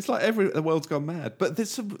 Brilliant. It's like the world's gone mad. But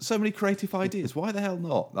there's so many creative ideas. Why the hell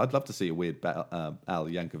not? I'd love to see a Weird Al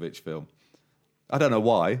Yankovic film. I don't know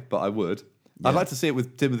why, but I would. I'd like to see it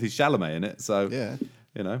with Timothy Chalamet in it. So, Yeah.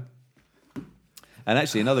 you know. And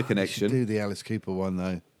actually, another Should connection. do the Alice Cooper one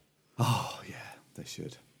though, Oh, yeah, they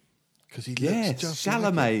should. because he Yes, looks just like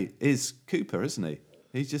Chalamet him. is Cooper, isn't he?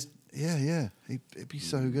 He's just, Yeah. It'd be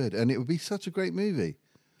so good, and it would be such a great movie.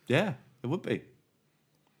 yeah, it would be.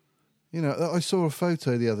 You know, I saw a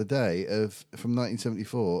photo the other day from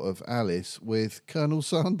 1974 of Alice with Colonel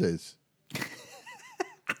Sanders.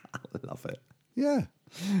 I love it. Yeah.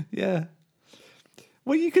 Yeah.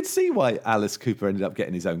 Well, you could see why Alice Cooper ended up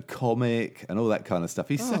getting his own comic and all that kind of stuff.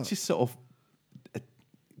 He's such a sort of,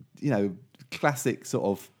 classic sort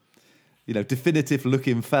of, definitive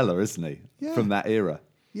looking fella, isn't he? Yeah. From that era.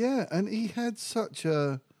 Yeah, and he's had such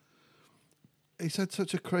a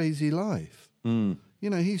crazy life. Hmm. You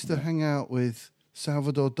know, he used to hang out with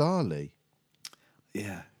Salvador Dali.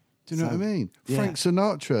 Yeah. Do you know what I mean? yeah. Frank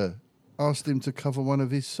Sinatra asked him to cover one of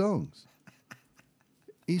his songs.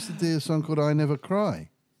 He used to do a song called "I Never Cry."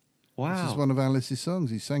 Wow. This is one of Alice's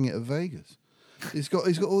songs. He sang it at Vegas. He's got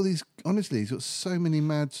all these. Honestly, he's got so many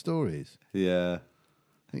mad stories. Yeah.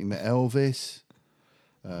 I think he met Elvis.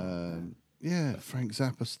 Frank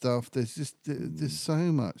Zappa stuff. There's so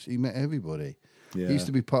much. He met everybody. Yeah. He used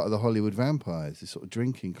to be part of the Hollywood Vampires, this sort of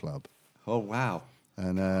drinking club. Oh, wow.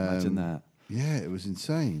 And Imagine that. Yeah, it was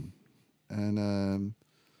insane. And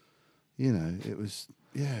it was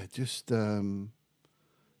just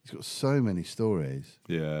he's got so many stories.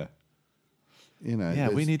 Yeah. You know, Yeah,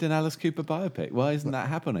 we there's- need an Alice Cooper biopic. Why isn't that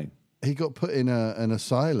happening? He got put in an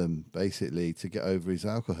asylum basically to get over his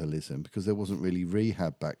alcoholism because there wasn't really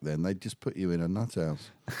rehab back then. They'd just put you in a nut house.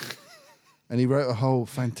 And he wrote a whole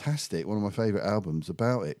fantastic, one of my favourite albums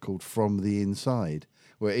about it called From the Inside,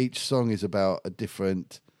 where each song is about a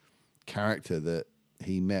different character that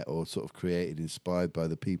he met or sort of created, inspired by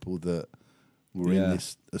the people that were in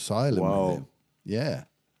this asylum Wow. with him. Yeah.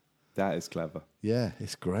 That is clever. Yeah,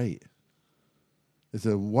 it's great. There's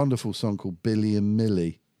a wonderful song called Billy and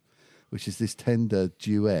Millie, which is this tender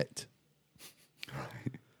duet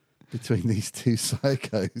between these two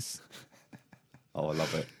psychos. Oh, I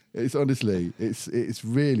love it. It's honestly, it's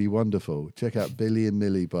really wonderful. Check out Billy and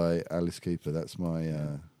Millie by Alice Cooper. That's my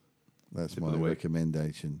That's Tip my of the week.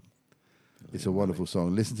 recommendation. It's a wonderful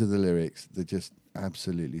song. Listen to the lyrics; they're just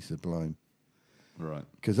absolutely sublime. Right.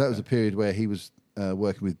 Because that was a period where he was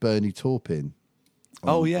working with Bernie Taupin.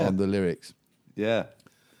 On the lyrics. Yeah.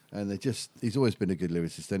 And he's always been a good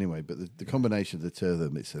lyricist anyway, but the combination of the two of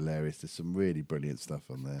them, it's hilarious. There's some really brilliant stuff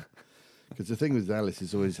on there. Because the thing with Alice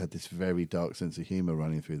is always had this very dark sense of humour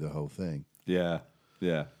running through the whole thing. Yeah.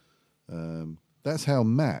 Yeah. That's how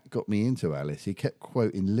Matt got me into Alice. He kept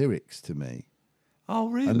quoting lyrics to me Oh,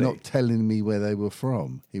 really? and not telling me where they were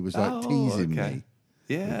from. He was like teasing me.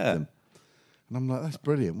 Yeah. And I'm like, that's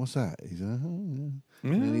brilliant. What's that? He's like, oh, yeah.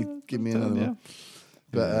 And then he'd give me I'll tell another him,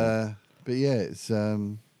 one. But yeah, it's.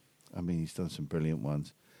 I mean, he's done some brilliant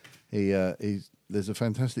ones. There's a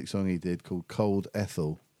fantastic song he did called "Cold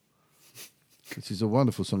Ethel," which is a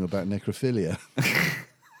wonderful song about necrophilia.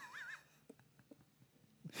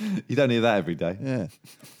 You don't hear that every day. Yeah,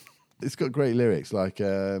 it's got great lyrics like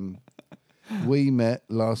 "We met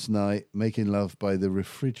last night making love by the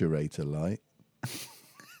refrigerator light."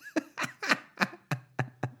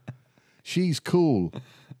 She's cool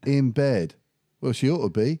in bed. Well, she ought to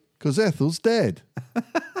be, because Ethel's dead.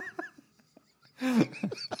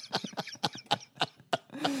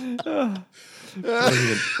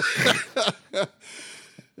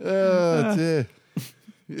 Oh dear.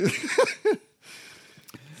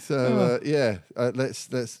 So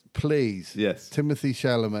let's please. Yes. Timothy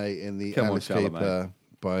Chalamet in the Come on, Alice Cooper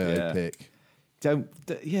Chalamet. biopic.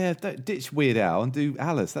 Don't ditch Weird Al and do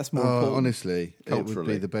Alice. That's more important. Honestly, it would be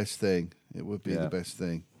culturally. the best thing. It would be Yeah. the best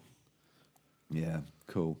thing. Yeah,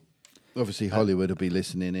 cool. Obviously, Hollywood will be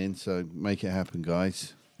listening in, so make it happen,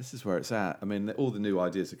 guys. This is where it's at. I mean, all the new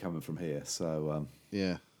ideas are coming from here. So,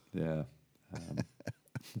 Yeah. yeah.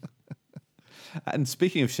 And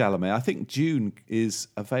speaking of Chalamet, I think June is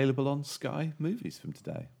available on Sky Movies from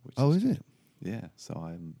today. Which Oh, is good. it? Yeah, so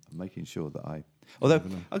I'm making sure that Although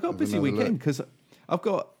I got a busy another weekend look. because I've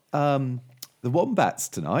got the Wombats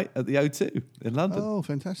tonight at the O2 in London. Oh,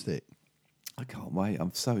 fantastic! I can't wait.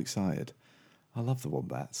 I'm so excited. I love the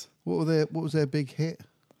Wombats. What was their big hit?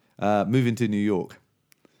 Moving to New York.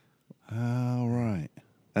 Oh, right.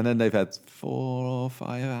 And then they've had 4 or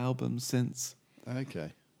 5 albums since.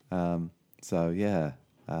 Okay. So yeah,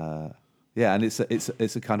 and it's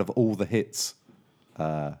a kind of all the hits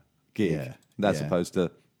gig, Yeah, as yeah. opposed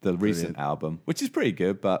to the recent Brilliant. album, which is pretty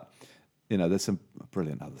good, but there's some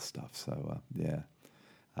brilliant other stuff. So yeah,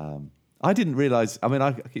 I didn't realize. I mean,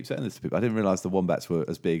 I keep saying this to people. I didn't realize the Wombats were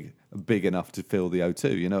as big enough to fill the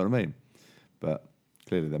O2. You know what I mean? But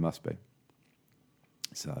clearly they must be.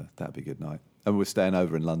 So that'd be a good night. And we're staying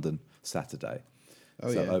over in London Saturday.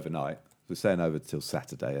 Oh, so yeah. overnight. We're staying over till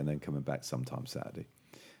Saturday and then coming back sometime Saturday.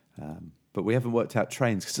 But we haven't worked out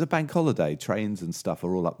trains because it's a bank holiday. Trains and stuff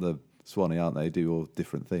are all up the Swanee, aren't they? Do all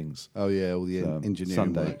different things. Oh, yeah, all the So, engineering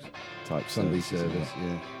Sunday works. type Sunday services and service, that.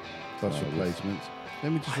 yeah. Bus So replacements.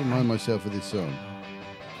 Let me just remind myself of this song.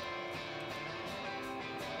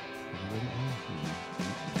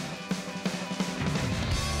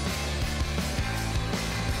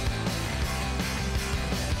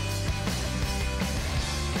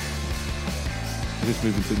 We're just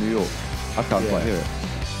moving to New York. I can't quite hear it.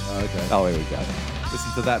 Oh, okay. Oh, here we go.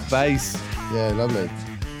 Listen to that bass. Yeah, lovely.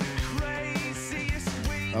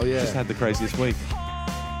 Oh, yeah. Just had the craziest week.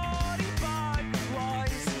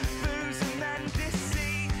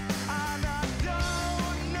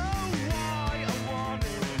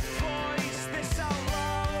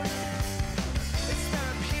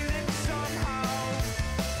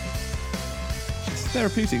 It's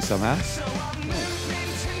therapeutic somehow.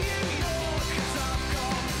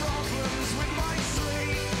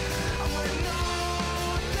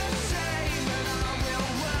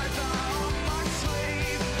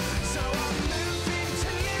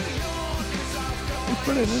 It's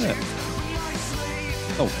brilliant, isn't it?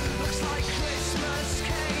 Oh,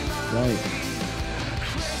 Right.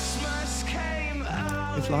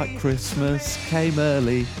 it's like Christmas came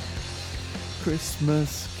early.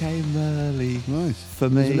 Christmas came early. Nice. For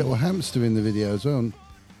There's me. a little hamster in the video as well.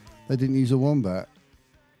 They didn't use a wombat.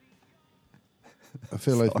 I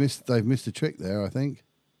feel they've missed a trick there, I think.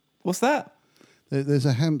 What's that? There's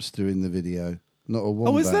a hamster in the video, not a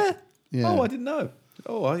wombat. Oh, is there? Yeah. Oh, I didn't know.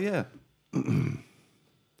 Oh, yeah.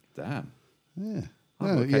 Damn. Yeah. I've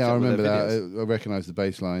No, got to catch yeah, I up with remember their that. I recognise the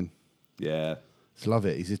bass line. Yeah. Just love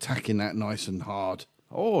it. He's attacking that nice and hard.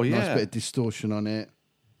 Oh, yeah. Nice bit of distortion on it.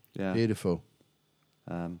 Yeah. Beautiful.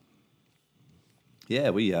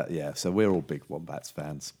 Yeah. So we're all big Wombats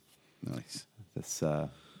fans. Nice. That's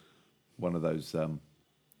one of those.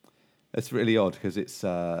 It's really odd because it's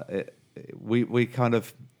we kind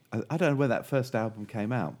of. I don't know when that first album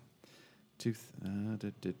came out,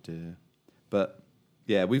 But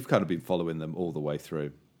yeah, we've kind of been following them all the way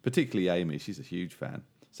through. Particularly Amy, she's a huge fan.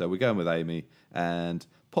 So we're going with Amy and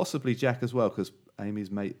possibly Jack as well, because Amy's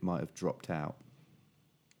mate might have dropped out.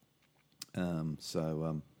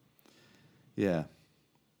 Yeah.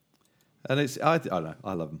 And I don't know,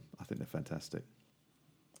 I love them. I think they're fantastic.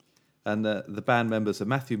 And the band members are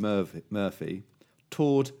Matthew Murphy,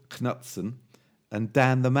 Tord Knutson, and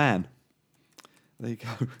Dan the Man. There you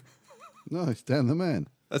go. Nice, Dan the Man.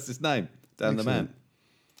 That's his name, Dan the Man. Excellent.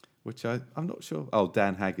 Which I'm not sure. Oh,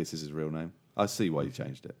 Dan Haggis is his real name. I see why you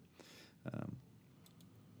changed it.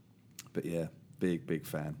 But yeah, big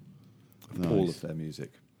fan of all of their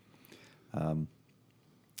music. I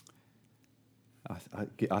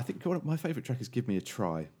think one of my favourite track is "Give Me a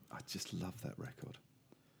Try." I just love that record.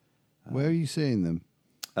 Where are you seeing them?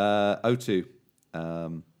 O2,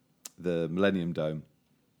 the Millennium Dome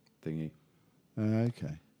thingy,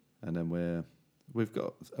 Okay. and then we're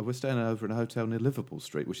staying over in a hotel near Liverpool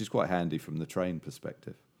Street, which is quite handy from the train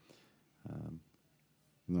perspective.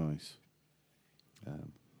 Nice.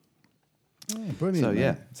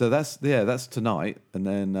 Brilliant. So that's tonight, and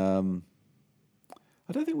then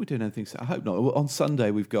I don't think we're doing anything. I hope not. On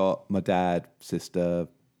Sunday we've got my dad, sister,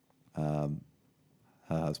 her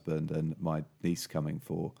husband, and my niece coming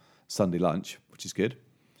for Sunday lunch, which is good.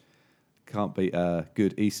 Can't beat a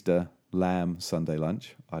good Easter lamb Sunday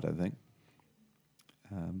lunch, I don't think.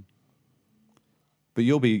 But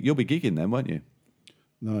you'll be gigging then, won't you?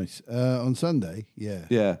 Nice. On Sunday, yeah.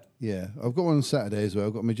 Yeah. Yeah. I've got one on Saturday as well.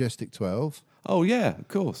 I've got Majestic 12. Oh yeah, of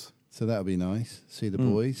course. So that'll be nice. See the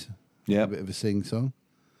boys. Yeah. A bit of a sing-song.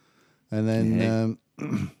 And then,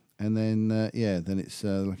 then it's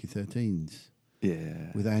Lucky 13s.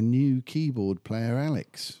 Yeah. With our new keyboard player,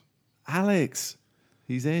 Alex. Alex,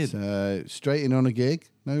 he's in. So straight in on a gig.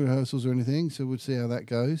 No rehearsals or anything. So we'll see how that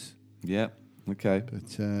goes. Yeah. Okay. But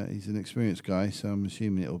he's an experienced guy, so I'm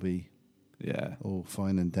assuming it'll be all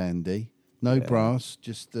fine and dandy. No brass,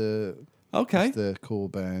 just the core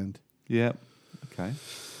band. Yeah. Okay.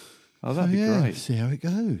 Oh, that'd be great. See how it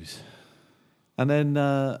goes. And then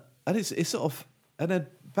it's sort of, and then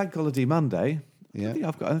Bank Holiday Monday. I don't think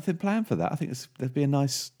I've got anything planned for that. I think there'd be a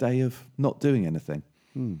nice day of not doing anything.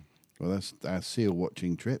 Well, that's our seal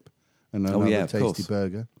watching trip, and another tasty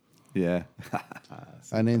burger. Yeah.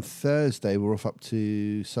 And then Thursday we're off up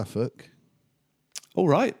to Suffolk. All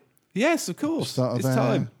right. Yes, of course. It's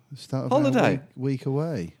time. Start of Holiday. our week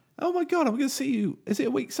away. Oh my God, I'm going to see you. Is it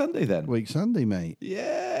a week Sunday then? Week Sunday, mate.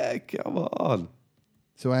 Yeah, come on.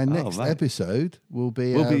 So our next episode will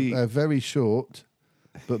be a very short,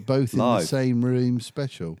 but both in the same room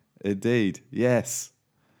special. Indeed, yes.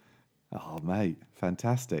 Oh, mate,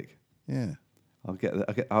 fantastic. Yeah. I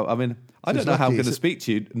don't know how I'm going to speak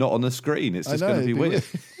to you not on the screen. It's just going to be weird.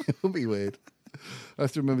 It'll be weird. I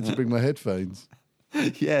have to remember to bring my headphones.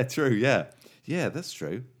 Yeah, true. Yeah, yeah, that's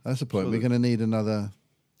true. That's the point. We're going to need another.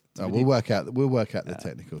 We'll work out the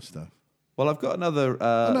technical stuff. Well, I've got another.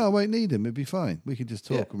 No, I won't need them. It'd be fine. We could just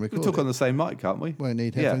talk and record. We talk on the same mic, can't we? Won't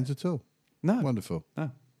need headphones at all. No, wonderful. No,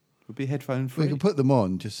 we'll be headphone free. We can put them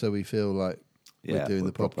on just so we feel like we're doing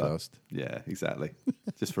the podcast. Yeah, exactly.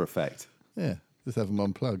 Just for effect. Yeah, just have them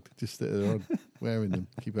unplugged. Just sit there on wearing them.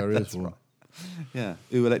 Keep our ears warm. Right. Yeah.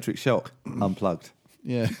 Ooh, Electric Shock unplugged.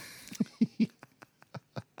 Yeah.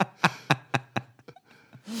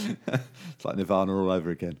 It's like Nirvana all over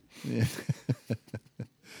again. Yeah.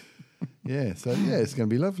 So it's going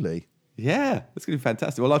to be lovely. Yeah, it's going to be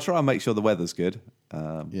fantastic. Well, I'll try and make sure the weather's good.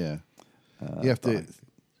 You have to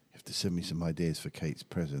send me some ideas for Kate's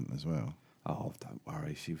present as well. Oh, don't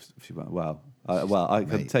worry. She won't. Well, I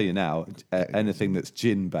can tell you now. Anything that's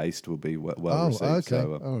gin based will be well received. Okay.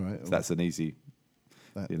 So, all right. So that's an easy.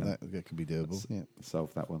 That could be doable. Yeah.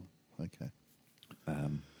 Solve that one. Okay.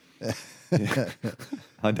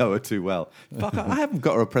 I know her too well. Fuck, I haven't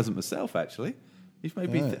got her a present myself. Actually, you've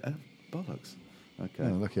made me bollocks. Okay.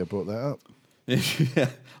 Oh, lucky I brought that up. Yeah,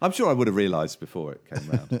 I'm sure I would have realised before it came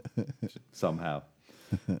round somehow.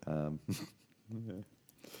 The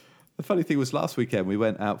funny thing was, last weekend we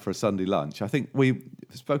went out for a Sunday lunch. I think we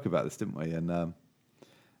spoke about this, didn't we? And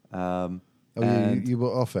you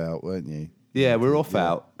were off out, weren't you? Yeah, we were off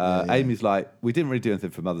out. Amy's like, we didn't really do anything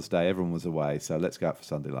for Mother's Day. Everyone was away, so let's go out for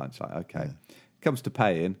Sunday lunch. Like, okay. Comes to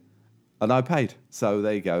paying, and I paid. So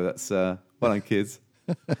there you go. That's well done, kids.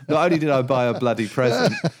 Not only did I buy a bloody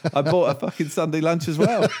present, I bought a fucking Sunday lunch as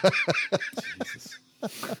well. Jesus.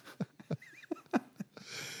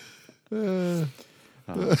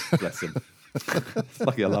 Bless him. It's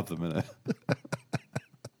lucky I love them, isn't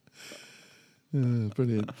it?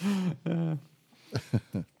 Brilliant.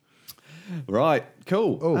 Right,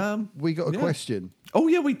 cool. Oh, we got a yeah. question. Oh,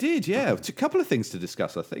 yeah, we did, yeah. It's a couple of things to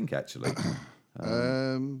discuss, I think, actually.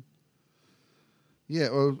 Yeah,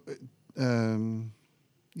 well,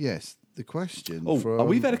 yes, the question. Oh, from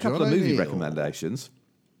we've had a couple John of movie O'Neill. recommendations.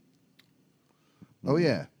 Oh,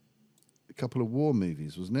 yeah. A couple of war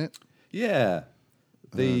movies, wasn't it? Yeah.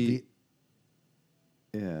 The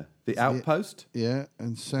Outpost Yeah,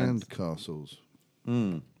 and Sandcastles.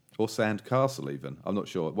 or Sandcastle, even. I'm not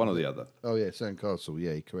sure. One or the other. Oh, yeah, Sandcastle.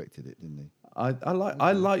 Yeah, he corrected it, didn't he? I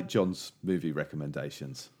like John's movie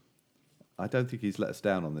recommendations. I don't think he's let us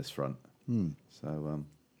down on this front. So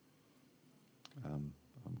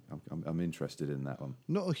I'm interested in that one.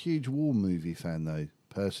 Not a huge war movie fan, though,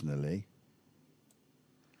 personally.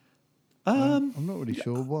 Um, I'm not really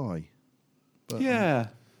sure why. But yeah.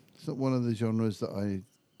 It's not one of the genres that I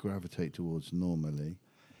gravitate towards normally.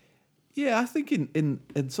 Yeah, I think in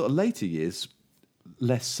sort of later years,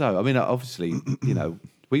 less so. I mean, obviously,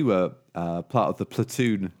 we were part of the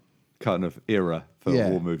Platoon kind of era for a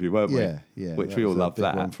war movie, weren't we? Yeah. Which that we all was a loved big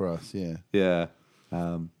that. one for us, yeah. Yeah.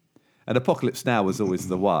 And Apocalypse Now was always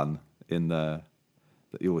the one that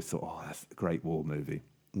you always thought, oh, that's a great war movie.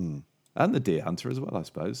 And The Deer Hunter as well, I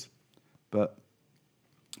suppose. But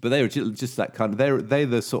they were just that kind of... They're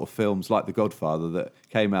the sort of films like The Godfather that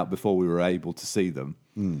came out before we were able to see them.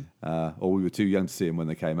 Or we were too young to see them when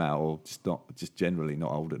they came out, or just generally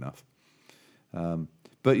not old enough. I'm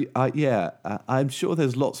sure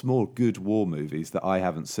there's lots more good war movies that I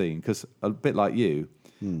haven't seen, because a bit like you,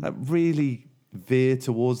 that really veer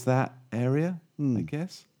towards that area, I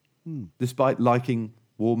guess, despite liking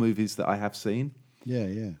war movies that I have seen.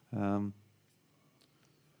 Yeah.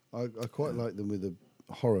 I quite like them with a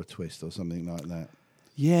horror twist or something like that.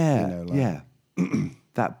 Yeah, yeah.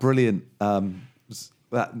 That brilliant...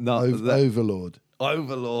 Overlord.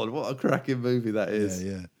 Overlord, what a cracking movie that is.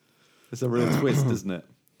 Yeah. It's a real twist, isn't it?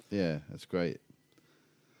 Yeah, that's great.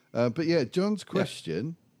 But yeah, John's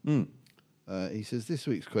question, he says, this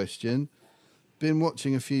week's question, been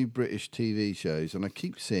watching a few British TV shows and I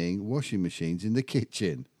keep seeing washing machines in the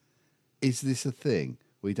kitchen. Is this a thing?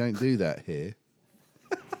 We don't do that here.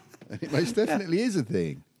 And it most definitely is a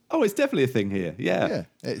thing. Oh, it's definitely a thing here, yeah. Yeah,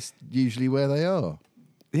 it's usually where they are.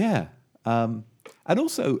 Yeah. And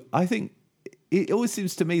also, I think it always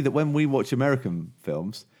seems to me that when we watch American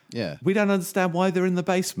films, we don't understand why they're in the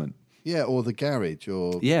basement. Yeah, or the garage,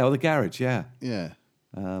 or... Yeah, or the garage, yeah. Yeah.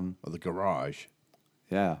 Or the garage.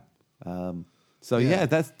 Yeah. That's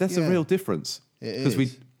a real difference. It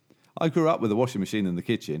is. I grew up with a washing machine in the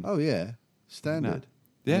kitchen. Oh, yeah. Standard.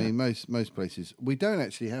 Yeah. I mean, most places. We don't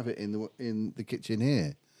actually have it in the kitchen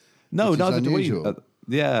here. No, which is neither do we. unusual.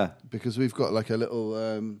 Yeah. Because we've got like a little...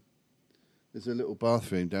 there's a little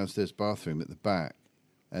downstairs bathroom at the back.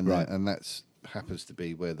 And that's happens to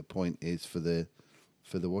be where the point is for the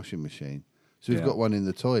washing machine. So we've got one in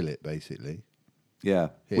the toilet, basically. Yeah,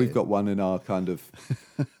 Here. we've got one in our kind of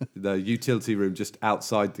the utility room just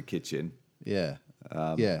outside the kitchen. Yeah.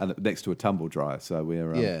 And next to a tumble dryer. So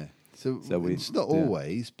we're So it's not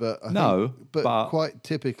always, but I think, but quite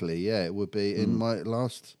typically, it would be in my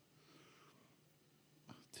last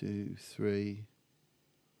 2, 3.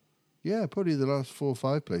 Yeah, probably the last 4 or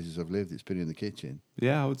 5 places I've lived, it's been in the kitchen.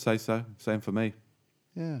 Yeah, I would say so. Same for me.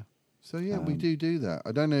 Yeah. So we do that.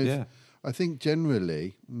 I don't know. If, I think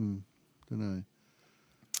generally, don't know.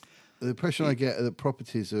 The impression I get that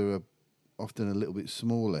properties are often a little bit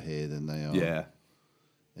smaller here than they are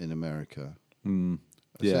in America.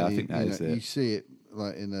 Yeah, I think that is it. You see it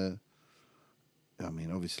like I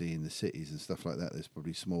mean, obviously in the cities and stuff like that, there's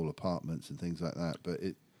probably small apartments and things like that.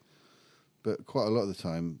 But quite a lot of the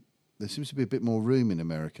time, there seems to be a bit more room in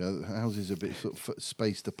America. Houses are a bit sort of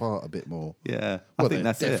spaced apart a bit more. Yeah, well, I think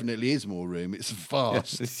that's definitely is more room. It's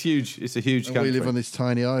vast. Yeah, it's huge. It's a huge country. We live on this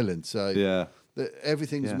tiny island, so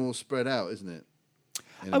everything's Yeah. more spread out, isn't it?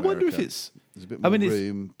 I wonder if it's... There's a bit more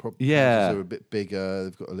room. Houses are a bit bigger.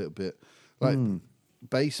 They've got a little bit... Like,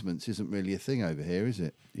 basements isn't really a thing over here, is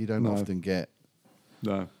it? You don't often get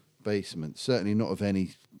basements. Certainly not of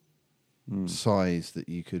any size that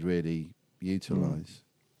you could really utilise.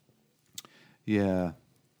 Yeah.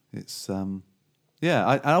 It's...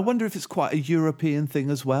 I wonder if it's quite a European thing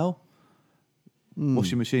as well.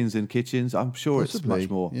 Washing machines in kitchens. I'm sure Possibly. It's much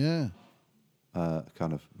more... Yeah.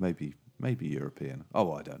 Kind of maybe European.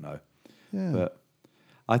 Oh, I don't know. Yeah. But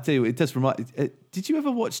I tell you, it does remind... did you ever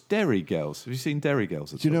watch Derry Girls? Have you seen Derry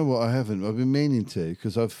Girls at all? Do you know what? I haven't. I've been meaning to,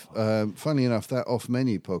 because I've... funnily enough, that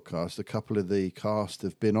off-menu podcast, a couple of the cast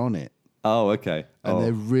have been on it. Oh, okay. And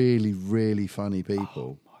they're really, really funny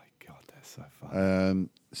people. Oh, my God, they're so funny.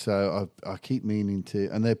 So I keep meaning to,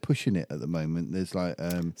 and they're pushing it at the moment. There's like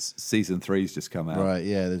Season 3's just come out. right,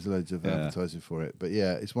 yeah. There's loads of advertising for it, but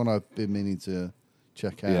yeah, it's one I've been meaning to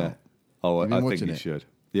check out. Yeah. Oh, Have you I been think watching you it? should.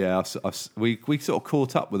 Yeah, we sort of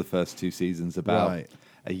caught up with the first 2 seasons about Right.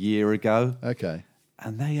 a year ago, Okay,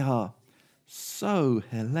 and they are so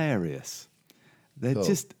hilarious. They're Cool.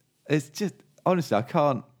 it's just honestly, I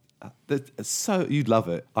can't. So you'd love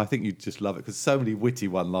it. I think you'd just love it because so many witty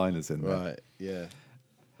one-liners in there. right, yeah.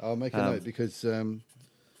 I'll make a note because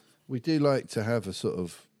we do like to have a sort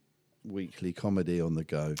of weekly comedy on the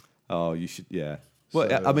go. Oh, you should, yeah. Well,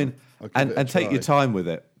 So, I mean, I'll give it a and take your try. time with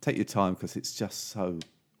it. Take your time because it's just so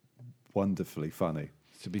wonderfully funny.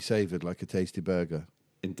 To be savoured like a tasty burger.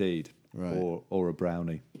 Indeed. Right. Or a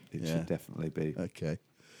brownie. It Yeah. should definitely be. Okay.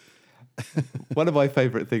 One of my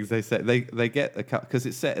favourite things they say, they get a cut, because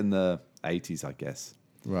it's set in the 80s, I guess.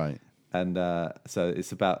 Right. And so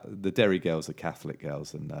it's about the Derry girls are Catholic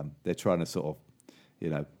girls, and they're trying to sort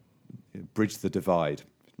of, bridge the divide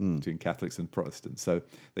between Catholics and Protestants. So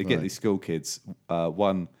they get Right. these school kids,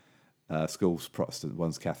 one school's Protestant,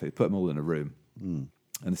 one's Catholic, put them all in a room. And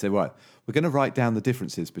they say, right, we're going to write down the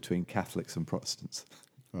differences between Catholics and Protestants.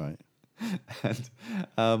 Right.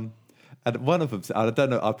 And one of them, I don't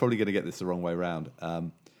know, I'm probably going to get this the wrong way around.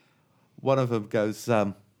 One of them goes,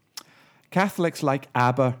 Catholics like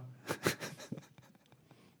ABBA.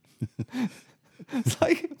 It's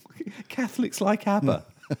like, Catholics like ABBA.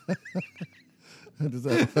 How does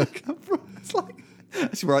that work? It's like,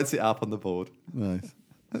 she writes it up on the board. Nice.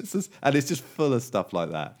 It's just full of stuff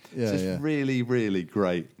like that. Yeah, it's just yeah. really, really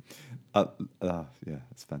great. Yeah,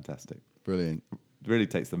 it's fantastic. Brilliant. Really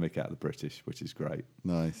takes the mick out of the British, which is great.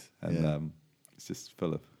 Nice. And yeah. it's just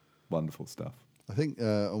full of wonderful stuff. I think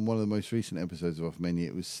on one of the most recent episodes of Off Menu,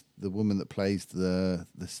 it was the woman that plays the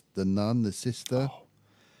nun, the sister,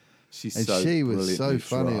 She's and so she was so brilliantly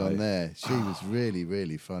funny dry. on there. She was really,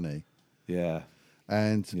 really funny. Yeah.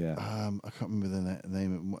 And Yeah. I can't remember the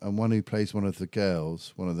name. And one who plays one of the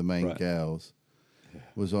girls, one of the main Right. girls,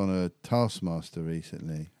 was on a Taskmaster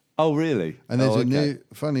recently. Oh, really? And there's Oh, a new,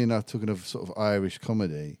 funny enough, talking of sort of Irish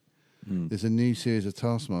comedy, Hmm. there's a new series of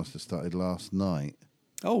Taskmaster started last night,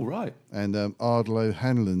 Oh, right. and Ardlo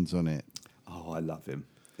Hanlon's on it. Oh, I love him.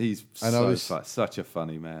 He's And I was- such a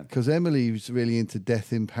funny man. Because Emily was really into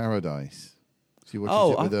Death in Paradise. She watches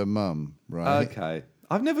Oh, it with her mum, right? Okay.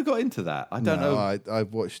 I've never got into that. I don't know.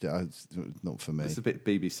 I've watched it. It's not for me. It's a bit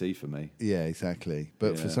BBC for me. Yeah, exactly.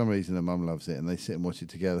 But for Yeah. some reason, her mum loves it, and they sit and watch it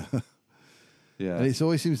together. Yeah. And it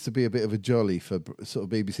always seems to be a bit of a jolly for sort of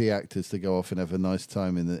BBC actors to go off and have a nice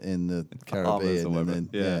time in the Bahamas or Caribbean, and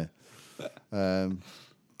whatever. then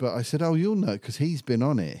but I said, "Oh, you'll know because he's been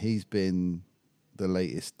on it. He's been the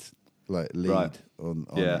latest lead Right. on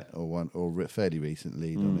Yeah. it, or fairly recent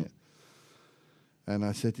lead on it." And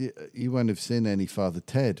I said, "You won't have seen any Father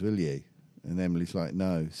Ted, will you?" And Emily's like,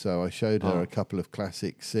 "No." So I showed her a couple of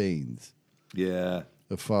classic scenes Yeah.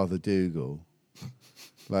 of Father Dougal,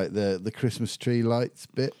 like the Christmas tree lights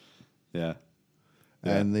bit. Yeah.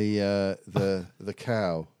 And the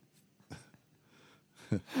cow.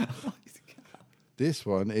 This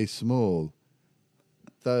one is small.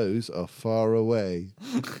 Those are far away.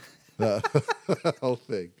 That whole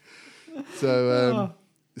thing. So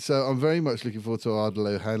I'm very much looking forward to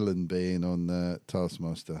Ardlo Hanlon being on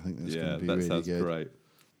Taskmaster. I think that's Yeah, going to be that really sounds good. great.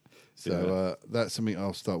 So that's something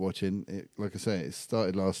I'll start watching. Like I say, it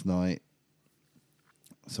started last night,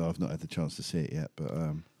 so I've not had the chance to see it yet.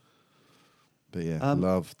 But yeah,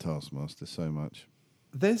 love Taskmaster so much.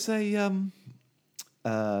 There's a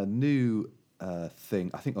new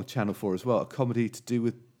thing, I think, on Channel 4 as well, a comedy to do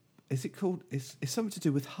with, is it called, it's something to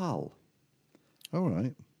do with Hull. All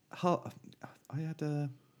right. Hull, I had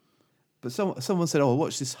but someone said, oh,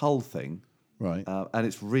 watch this Hull thing, Right. and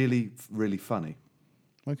it's really, really funny.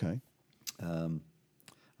 Okay. And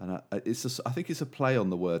I think it's a play on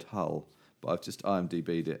the word Hull, but I've just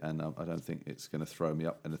IMDb'd it, and I don't think it's going to throw me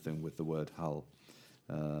up anything with the word Hull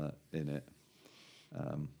in it.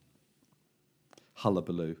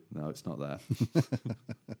 Hullabaloo. No, it's not there.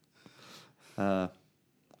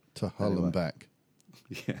 To Hull Anyway. and back.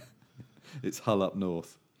 Yeah, it's Hull up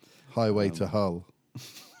north. Highway to Hull.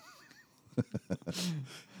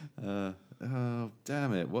 Oh,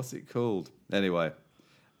 damn it! What's it called? Anyway,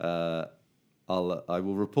 I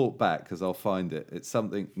will report back because I'll find it. It's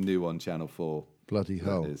something new on Channel 4. Bloody That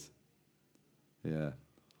Hull. is. Yeah,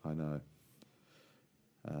 I know.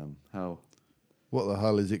 How What the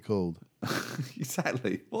hell is it called?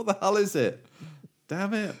 exactly? What the hell is it?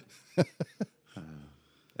 Damn it!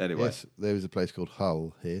 Anyway, Yes, there is a place called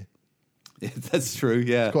Hull here. yeah, that's true.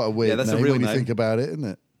 Yeah, It's quite a weird yeah, that's name a real when name. you think about it, isn't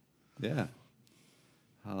it? Yeah.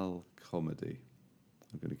 Hull comedy.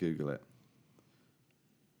 I'm going to Google it.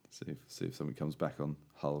 See if something comes back on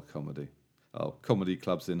Hull comedy. Oh, comedy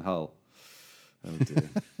clubs in Hull. Oh dear.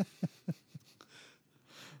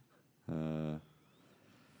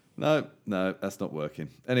 No, that's not working.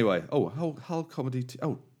 Anyway, Hull comedy.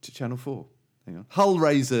 To Channel 4. Hang on. Hull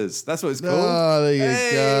Raisers. That's what it's called. Oh, there you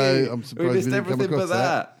Hey! go. I'm surprised we missed we didn't come everything across but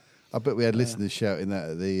that. I bet we had listeners shouting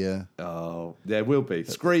that at the. Oh, there will be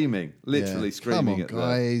screaming, literally Yeah. screaming Come on, at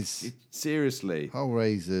guys. Seriously. Hull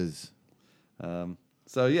Raisers.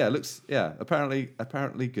 So yeah, it looks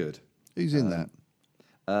apparently good. Who's in that?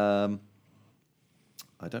 I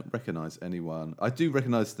don't recognise anyone. I do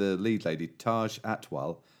recognise the lead lady, Taj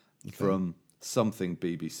Atwal, from something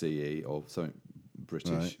BBC or something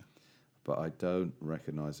British, Right. but I don't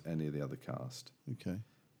recognise any of the other cast. Okay.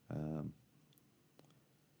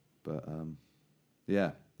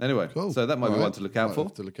 Yeah. Anyway, Cool. so that might All be right. one to look out Might for.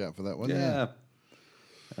 have to look out for that one. Yeah.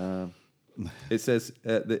 It says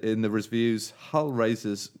in the reviews, Hull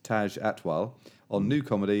Raisers Taj Atwal on new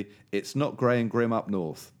comedy. It's not grey and grim up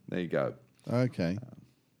north. There you go. Okay.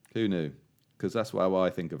 Who knew? Because that's how I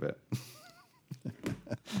think of it.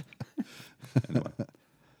 Anyway,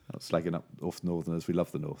 I'm slagging up off Northerners. We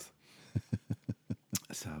love the North.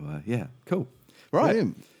 So, yeah, cool. Right.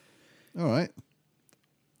 Brilliant. All right.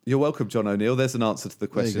 You're welcome, John O'Neill. There's an answer to the There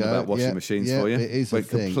you question go. about washing Yeah, machines yeah, for you. It is Went a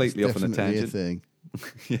thing. completely It's off on a definitely tangent. thing.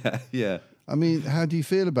 Yeah. I mean, how do you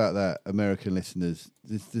feel about that, American listeners?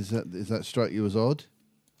 Does that strike you as odd?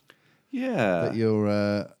 Yeah. That you're,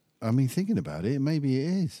 I mean, thinking about it, maybe it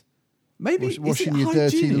is. Maybe Washing is it your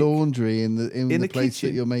dirty hygienic? laundry in the place kitchen?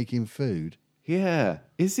 that you're making food. Yeah.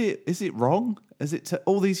 Is it wrong? Is it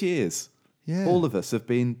all these years? Yeah. All of us have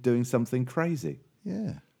been doing something crazy.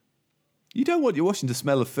 Yeah. You don't want your washing to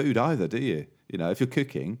smell of food either, do you? You know, if you're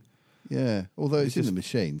cooking, Yeah. Although it's in just- the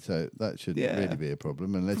machine, so that shouldn't Yeah. really be a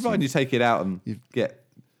problem unless providing you take it out and get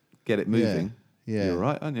it moving. Yeah. You're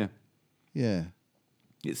right, aren't you? Yeah.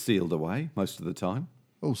 It's sealed away most of the time.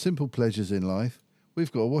 Oh, simple pleasures in life.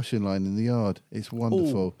 We've got a washing line in the yard. It's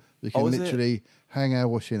wonderful. We can Oh, is it? literally hang our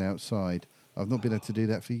washing outside. I've not been able to do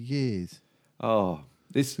that for years. Oh,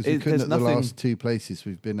 Because we couldn't there's at the nothing. last two places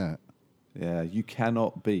we've been at. Yeah, you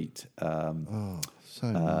cannot beat Oh,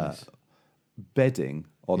 so nice. bedding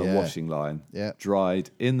on a Yeah. washing line, Yeah.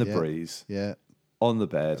 dried in the Yeah. breeze, Yeah. on the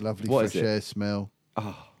bed. Lovely What is fresh it? air smell.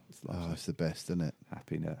 Oh, it's lovely. Oh, it's the best, isn't it?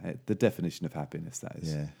 Happiness. The definition of happiness, that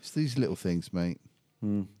is. Yeah. It's these little things, mate.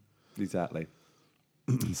 Exactly.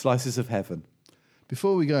 Slices of heaven.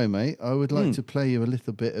 Before we go, mate, I would like to play you a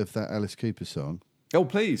little bit of that Alice Cooper song. Oh,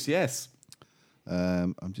 please, yes.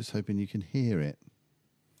 I'm just hoping you can hear it.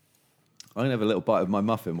 I'm gonna have a little bite of my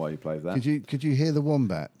muffin while you play that. Could you hear the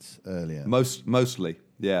wombats earlier? Mostly,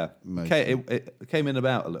 yeah. Mostly. It came in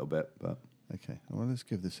about a little bit, but Okay. Well, let's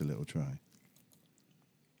give this a little try.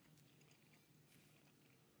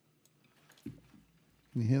 Can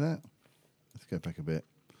you hear that? Let's go back a bit.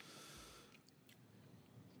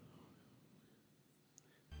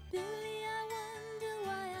 Billy, I wonder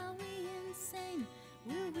why are we insane?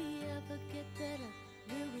 Will we ever get better?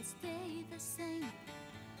 Will we stay the same?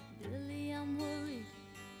 Billy, I'm worried.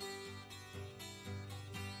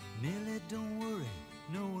 Millie, don't worry,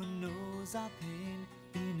 no one knows our pain.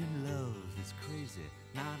 Being in love is crazy,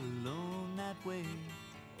 not alone that way.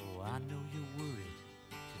 Oh, I know you're worried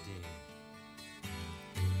today.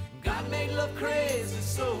 God made love crazy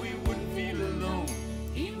so he wouldn't feel alone.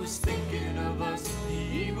 He was thinking of us,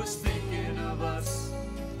 he was thinking of us.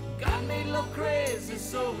 God made love crazy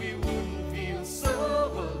so he wouldn't feel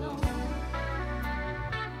so alone.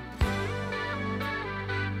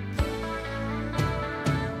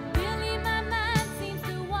 Billy, my mind seems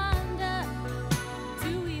to wander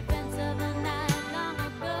to events of a night long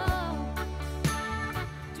ago.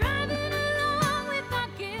 Driving along with my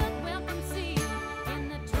guilt well concealed in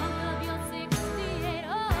the trunk of your '68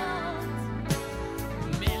 Olds.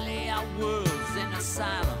 Millie, our world's an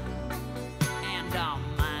asylum, and our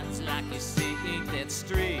minds, like you see, ain't that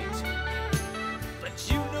straight.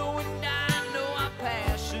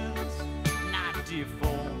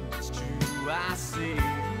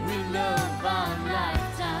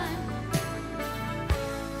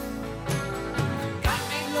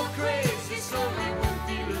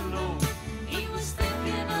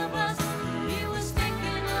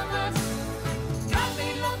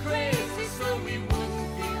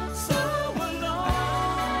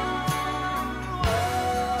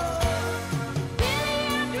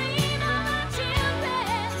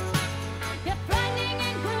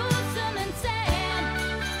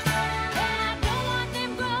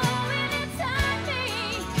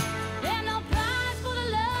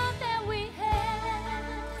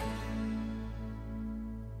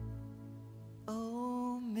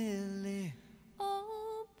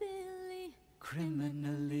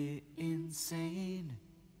 criminally insane.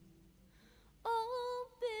 Oh,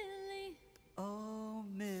 Billy. Oh,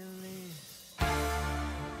 Millie.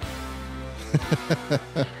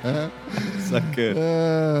 So good.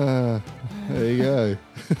 There you go.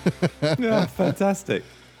 Yeah, fantastic.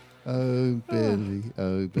 Oh,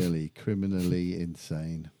 Billy, criminally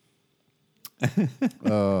insane.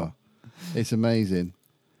 Oh, it's amazing.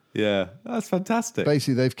 Yeah, that's fantastic.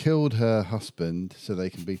 Basically, they've killed her husband so they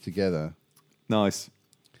can be together, Nice.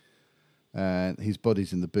 and his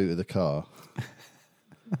body's in the boot of the car.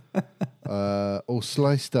 All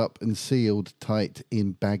sliced up and sealed tight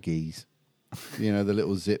in baggies. You know, the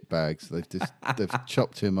little zip bags. They've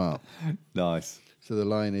chopped him up. Nice. So the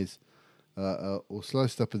line is, all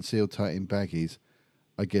sliced up and sealed tight in baggies.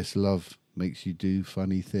 I guess love makes you do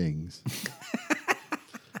funny things.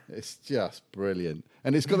 It's just brilliant.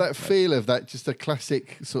 And it's got that feel of that, just a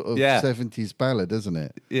classic sort of Yeah. 70s ballad, doesn't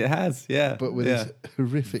it? It has, yeah. But with yeah. this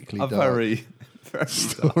horrifically a dark very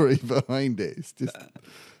story behind it. It's just,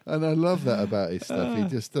 and I love that about his stuff. He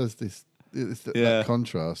just does this. That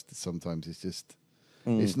contrast. Sometimes it's just.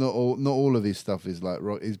 It's not all of his stuff is like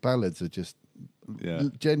rock. His ballads are just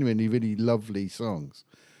genuinely really lovely songs,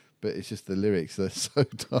 but it's just the lyrics that are so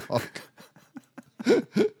dark.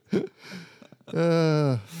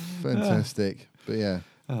 Fantastic. But yeah.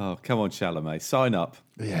 Oh, come on, Chalamet. Sign up.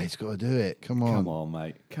 Yeah, he's got to do it. Come on. Come on,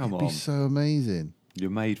 mate. Come It'd on. be so amazing. You're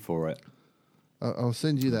made for it. I'll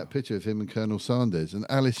send you that picture of him and Colonel Sanders, and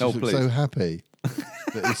Alice Oh, just looks please. so happy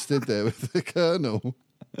that he stood there with the Colonel.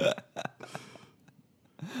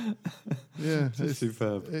 Yeah, it's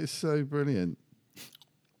superb. It's so brilliant.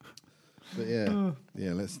 But yeah,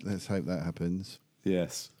 let's hope that happens.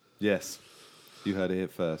 Yes. Yes. You heard it here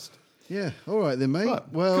first. Yeah, all right then, mate.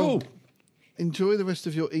 Right, Well, cool. enjoy the rest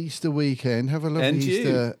of your Easter weekend. Have a lovely And you.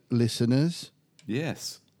 Easter, listeners,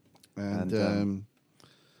 Yes. and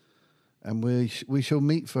we shall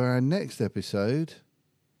meet for our next episode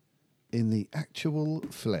in the actual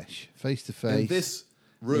flesh, face to face. In this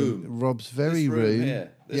room. in Rob's very This room room,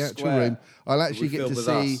 here, the this actual square room. I'll that actually we get to filled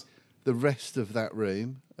see with us. the rest of that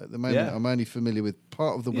room. At the moment, Yeah. I'm only familiar with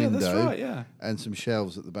part of the Yeah, window that's right, yeah. and some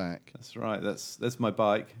shelves at the back. That's right. That's my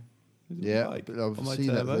bike. There's my Yeah, bike but on I've my seen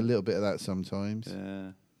a turbo. little bit of that sometimes.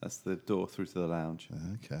 Yeah. That's the door through to the lounge.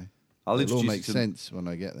 Okay. I'll It'll all introduce make you to- sense when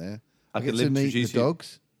I get there. I I can get to meet the introduce you-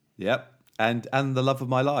 dogs. Yep. And the love of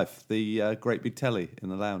my life, the great big telly in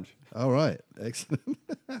the lounge. All right, excellent.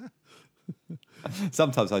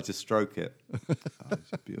 Sometimes I just stroke it. Oh,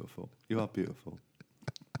 it's beautiful. You are beautiful.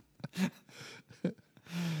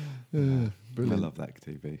 I Brilliant. love that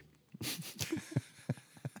TV.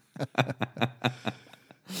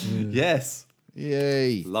 Yes.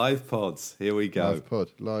 Yay. Live pods. Here we go. Live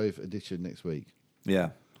pod, live edition next week. Yeah.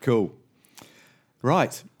 Cool.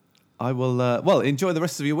 Right. I will, well, enjoy the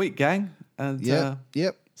rest of your week, gang. And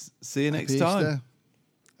Yep. see you next Happy time. Easter.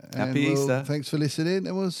 Happy And Easter. Thanks for listening,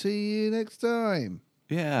 and we'll see you next time.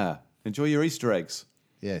 Yeah. Enjoy your Easter eggs.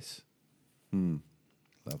 Yes.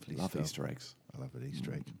 Lovely Love stuff. Easter eggs. I love an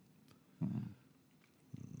Easter egg.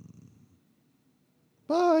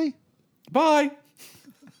 Bye. Bye.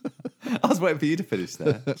 I was waiting for you to finish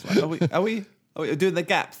there. It's like, are we doing the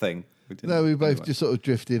gap thing? No, we both Anyway. just sort of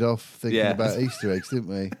drifted off thinking Yeah. about Easter eggs, didn't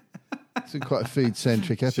we? It's been quite a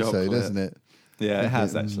food-centric episode, Chocolate. hasn't it? Yeah, it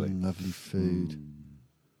has Thinking, actually. lovely food.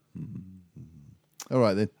 All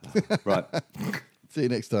right, then. Right. See you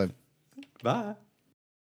next time. Bye.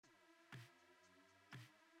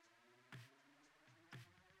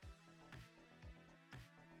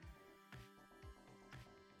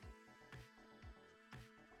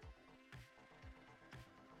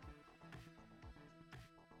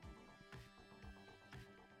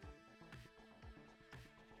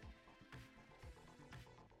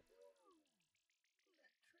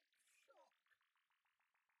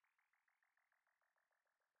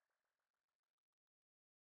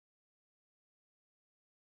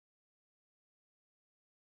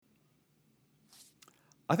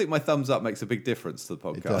 I think my thumbs up makes a big difference to the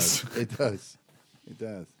It does. podcast. It does. It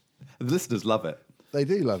does. The listeners love it. They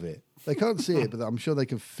do love it. They can't see it, but I'm sure they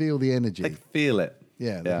can feel the energy. They feel it.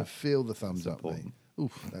 Yeah, they Yeah. can feel the thumbs up, mate. important.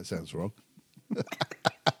 Oof, that sounds wrong.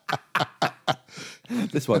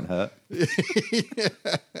 This won't hurt.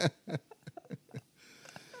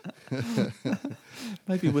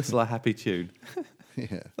 Maybe whistle a happy tune.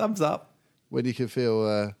 Yeah. Thumbs up. When you can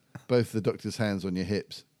feel both the doctor's hands on your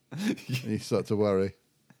hips, and you start to worry.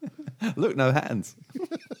 Look, no hands.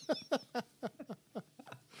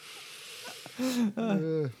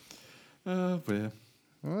 Oh, dear.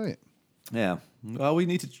 All right. Yeah. Well, we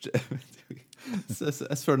need to.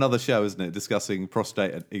 That's for another show, isn't it? Discussing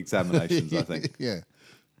prostate examinations, I think. Yeah.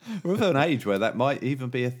 We're at an age where that might even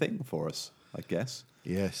be a thing for us, I guess.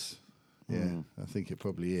 Yes. Yeah. I think it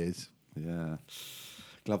probably is. Yeah.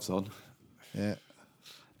 Gloves on. Yeah.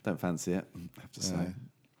 Don't fancy it, I have to say.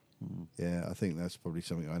 Yeah. I think that's probably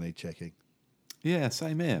something I need checking. Yeah,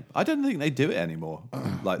 same here. I don't think they do it anymore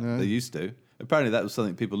like they used to. Apparently that was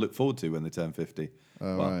something people look forward to when they turn 50.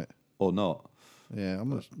 Oh, Well, right. Or not. Yeah. I'm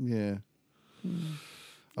not. Yeah.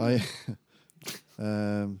 I.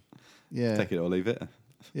 Yeah. Take it or leave it.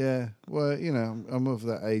 Yeah. Well, I'm of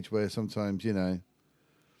that age where sometimes,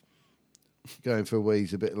 going for a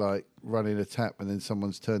wee's a bit like running a tap and then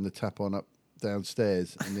someone's turned the tap on up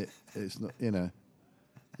downstairs and it's not, you're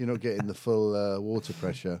not getting the full water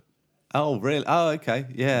pressure. Oh, really? Oh, okay.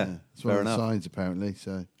 Yeah. It's one Fair of the enough. signs apparently.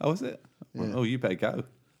 So, Oh, is it? Well, Yeah. oh, you better go.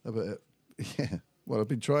 but, yeah. Well, I've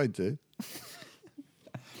been trying to.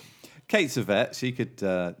 Kate's a vet. She could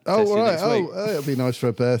test Oh, you right. next week. It'll be nice for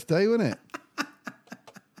a birthday, wouldn't it?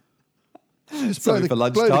 Just blow Something for blow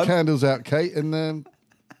the lunchtime. candles out, Kate, and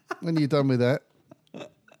when you're done with that,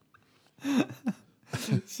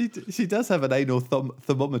 She does have an anal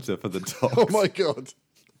thermometer for the dogs. oh my god,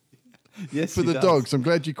 Yes, for she the does. dogs, I'm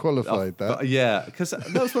glad you qualified that. But yeah, because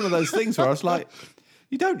that was one of those things where I was like,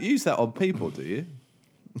 you don't use that on people, do you?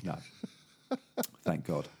 No. Thank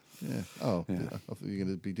God. Yeah. Oh, Yeah. I thought you were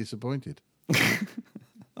going to be disappointed.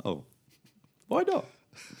 Oh, why not?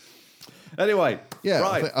 Anyway, Yeah,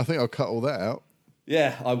 right. I think I'll cut all that out.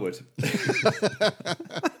 Yeah, I would.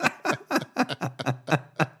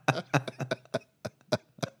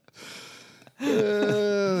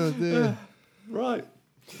 Oh, dear. Right.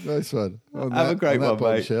 Nice one. On Have a great on that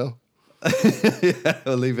one, mate. bombshell. Yeah,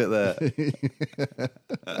 we'll leave it there.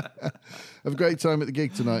 Have a great time at the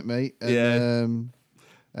gig tonight, mate. And, Yeah.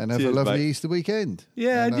 and have Cheers, a lovely mate. Easter weekend.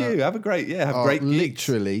 Yeah, and you have a great have I'll great gigs.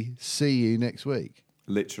 literally see you next week.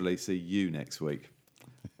 Literally see you next week.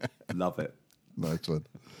 Love it. Nice one.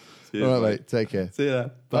 Cheers, All right, mate. mate. Take care. See you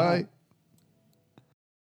there. Bye.